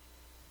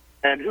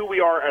and who we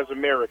are as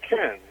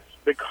Americans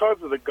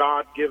because of the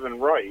God-given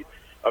right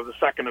of the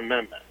Second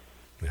Amendment.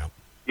 Yeah.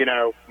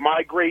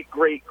 My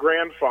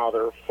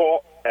great-great-grandfather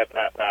fought at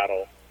that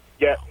battle,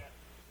 yet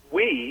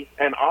we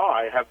and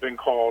I have been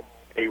called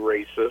a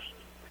racist,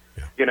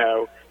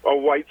 a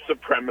white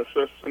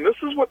supremacist, and this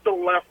is what the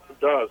left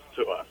does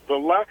to us.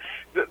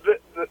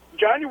 The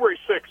January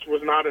 6th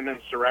was not an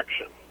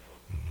insurrection.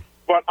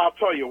 But I'll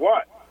tell you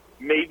what,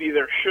 maybe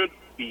there should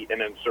be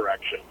an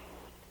insurrection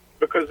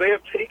because they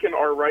have taken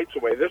our rights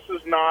away. This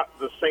is not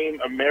the same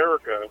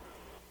America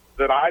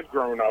that I've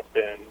grown up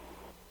in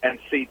and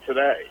see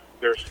today.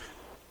 There's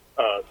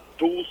a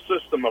dual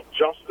system of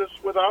justice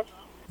with us.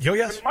 Oh,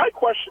 yes. And my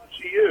question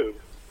to you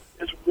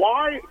is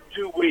why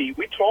do we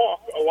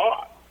talk a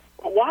lot,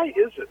 but why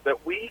is it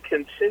that we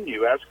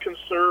continue as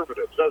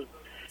conservatives,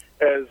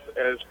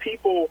 as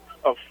people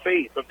of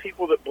faith, of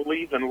people that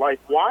believe in life,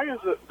 why is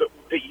it that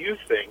you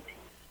think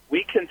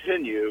we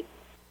continue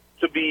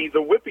to be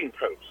the whipping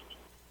post?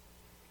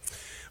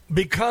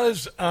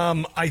 Because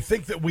I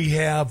think that we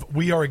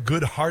are a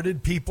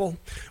good-hearted people.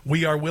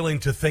 We are willing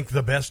to think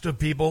the best of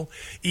people.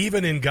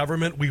 Even in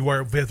government, we've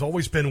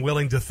always been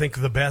willing to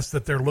think the best,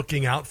 that they're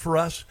looking out for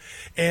us.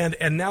 And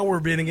now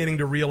we're beginning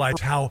to realize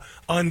how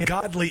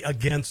ungodly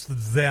against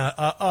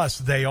us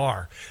they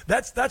are.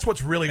 That's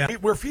what's really.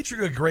 We're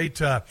featuring a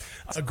great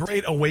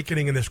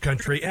awakening in this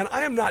country, and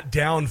I am not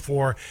down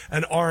for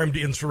an armed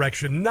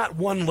insurrection, not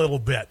one little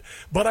bit.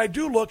 But I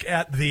do look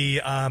at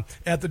the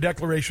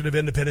Declaration of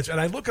Independence,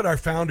 and I look at our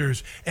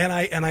founders, and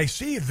I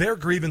see their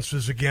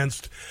grievances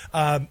against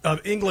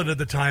England at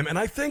the time, and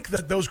I think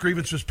that those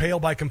grievances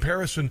pale by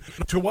comparison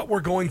to what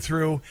we're going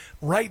through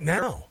right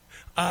now.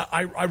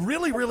 I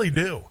really, really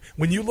do.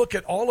 When you look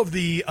at all of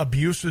the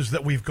abuses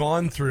that we've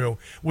gone through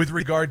with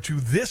regard to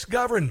this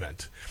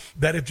government,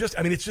 that it's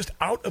just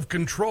out of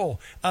control.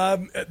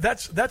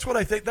 That's what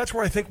I think. That's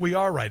where I think we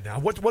are right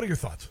now. What are your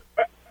thoughts?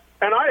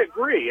 And I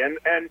agree. And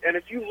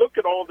if you look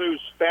at all those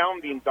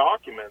founding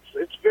documents,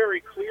 it's very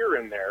clear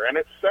in there. And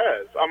it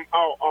says,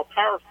 I'll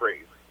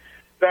paraphrase,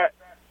 that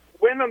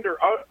when under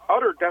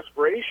utter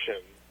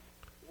desperation,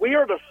 we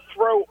are to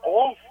throw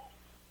off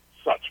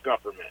such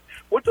government.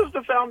 What does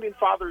the founding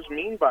fathers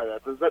mean by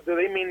that? Do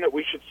they mean that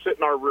we should sit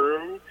in our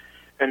room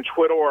and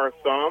twiddle our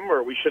thumb,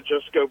 or we should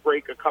just go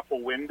break a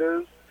couple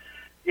windows?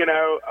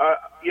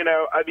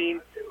 I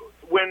mean,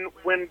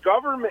 when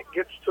government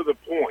gets to the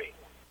point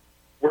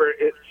where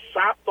it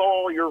sapped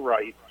all your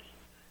rights,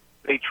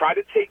 they try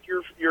to take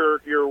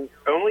your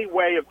only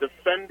way of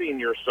defending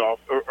yourself,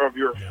 or of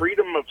your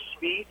freedom of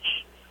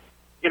speech.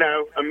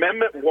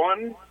 Amendment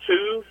 1,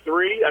 2,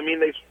 3. I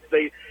mean,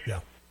 they.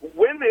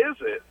 When is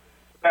it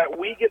that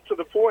we get to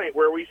the point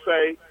where we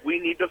say we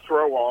need to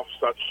throw off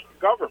such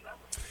government?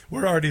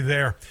 We're already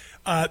there.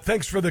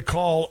 Thanks for the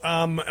call.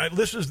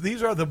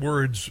 These are the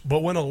words,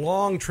 but when a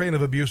long train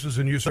of abuses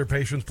and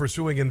usurpations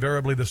pursuing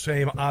invariably the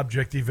same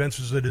object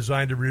evinces a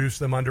design to reduce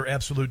them under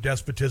absolute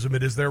despotism,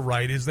 it is their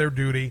right, is their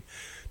duty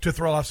to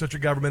throw off such a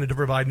government and to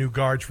provide new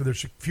guards for their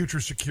future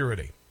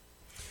security.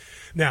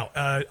 Now,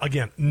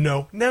 again,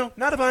 no,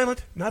 not a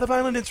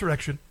violent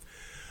insurrection.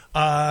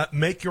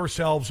 Make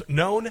yourselves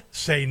known,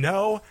 say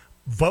no,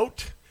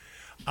 vote.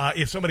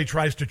 If somebody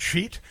tries to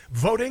cheat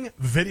voting,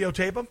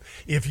 videotape them.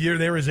 If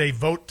there is a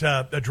vote,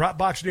 a drop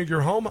box near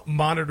your home,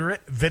 monitor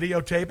it,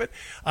 videotape it.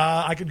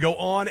 I could go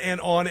on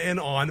and on and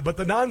on, but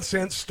the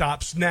nonsense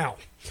stops now.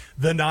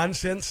 The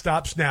nonsense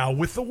stops now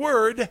with the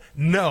word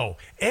no,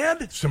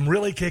 and some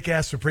really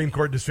kick-ass Supreme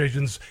Court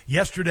decisions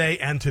yesterday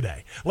and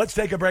today. Let's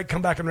take a break,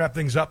 come back and wrap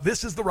things up.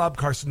 This is The Rob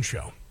Carson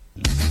Show.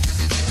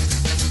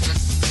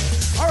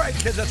 All right,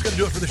 kids, that's going to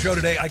do it for the show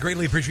today. I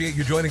greatly appreciate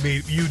you joining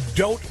me. You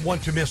don't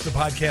want to miss the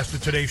podcast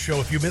of today's show.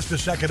 If you missed a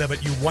second of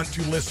it, you want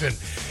to listen.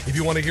 If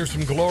you want to hear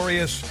some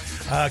glorious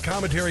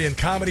commentary and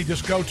comedy,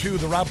 just go to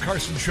the Rob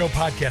Carson Show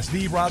podcast.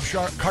 The Rob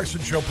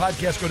Carson Show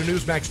podcast. Go to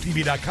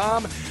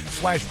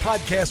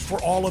newsmaxtv.com/podcast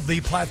for all of the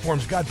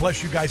platforms. God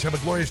bless you guys. Have a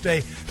glorious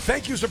day.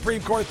 Thank you,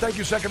 Supreme Court. Thank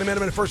you, Second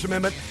Amendment and First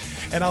Amendment.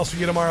 And I'll see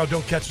you tomorrow.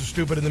 Don't catch the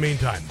stupid in the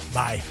meantime.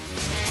 Bye.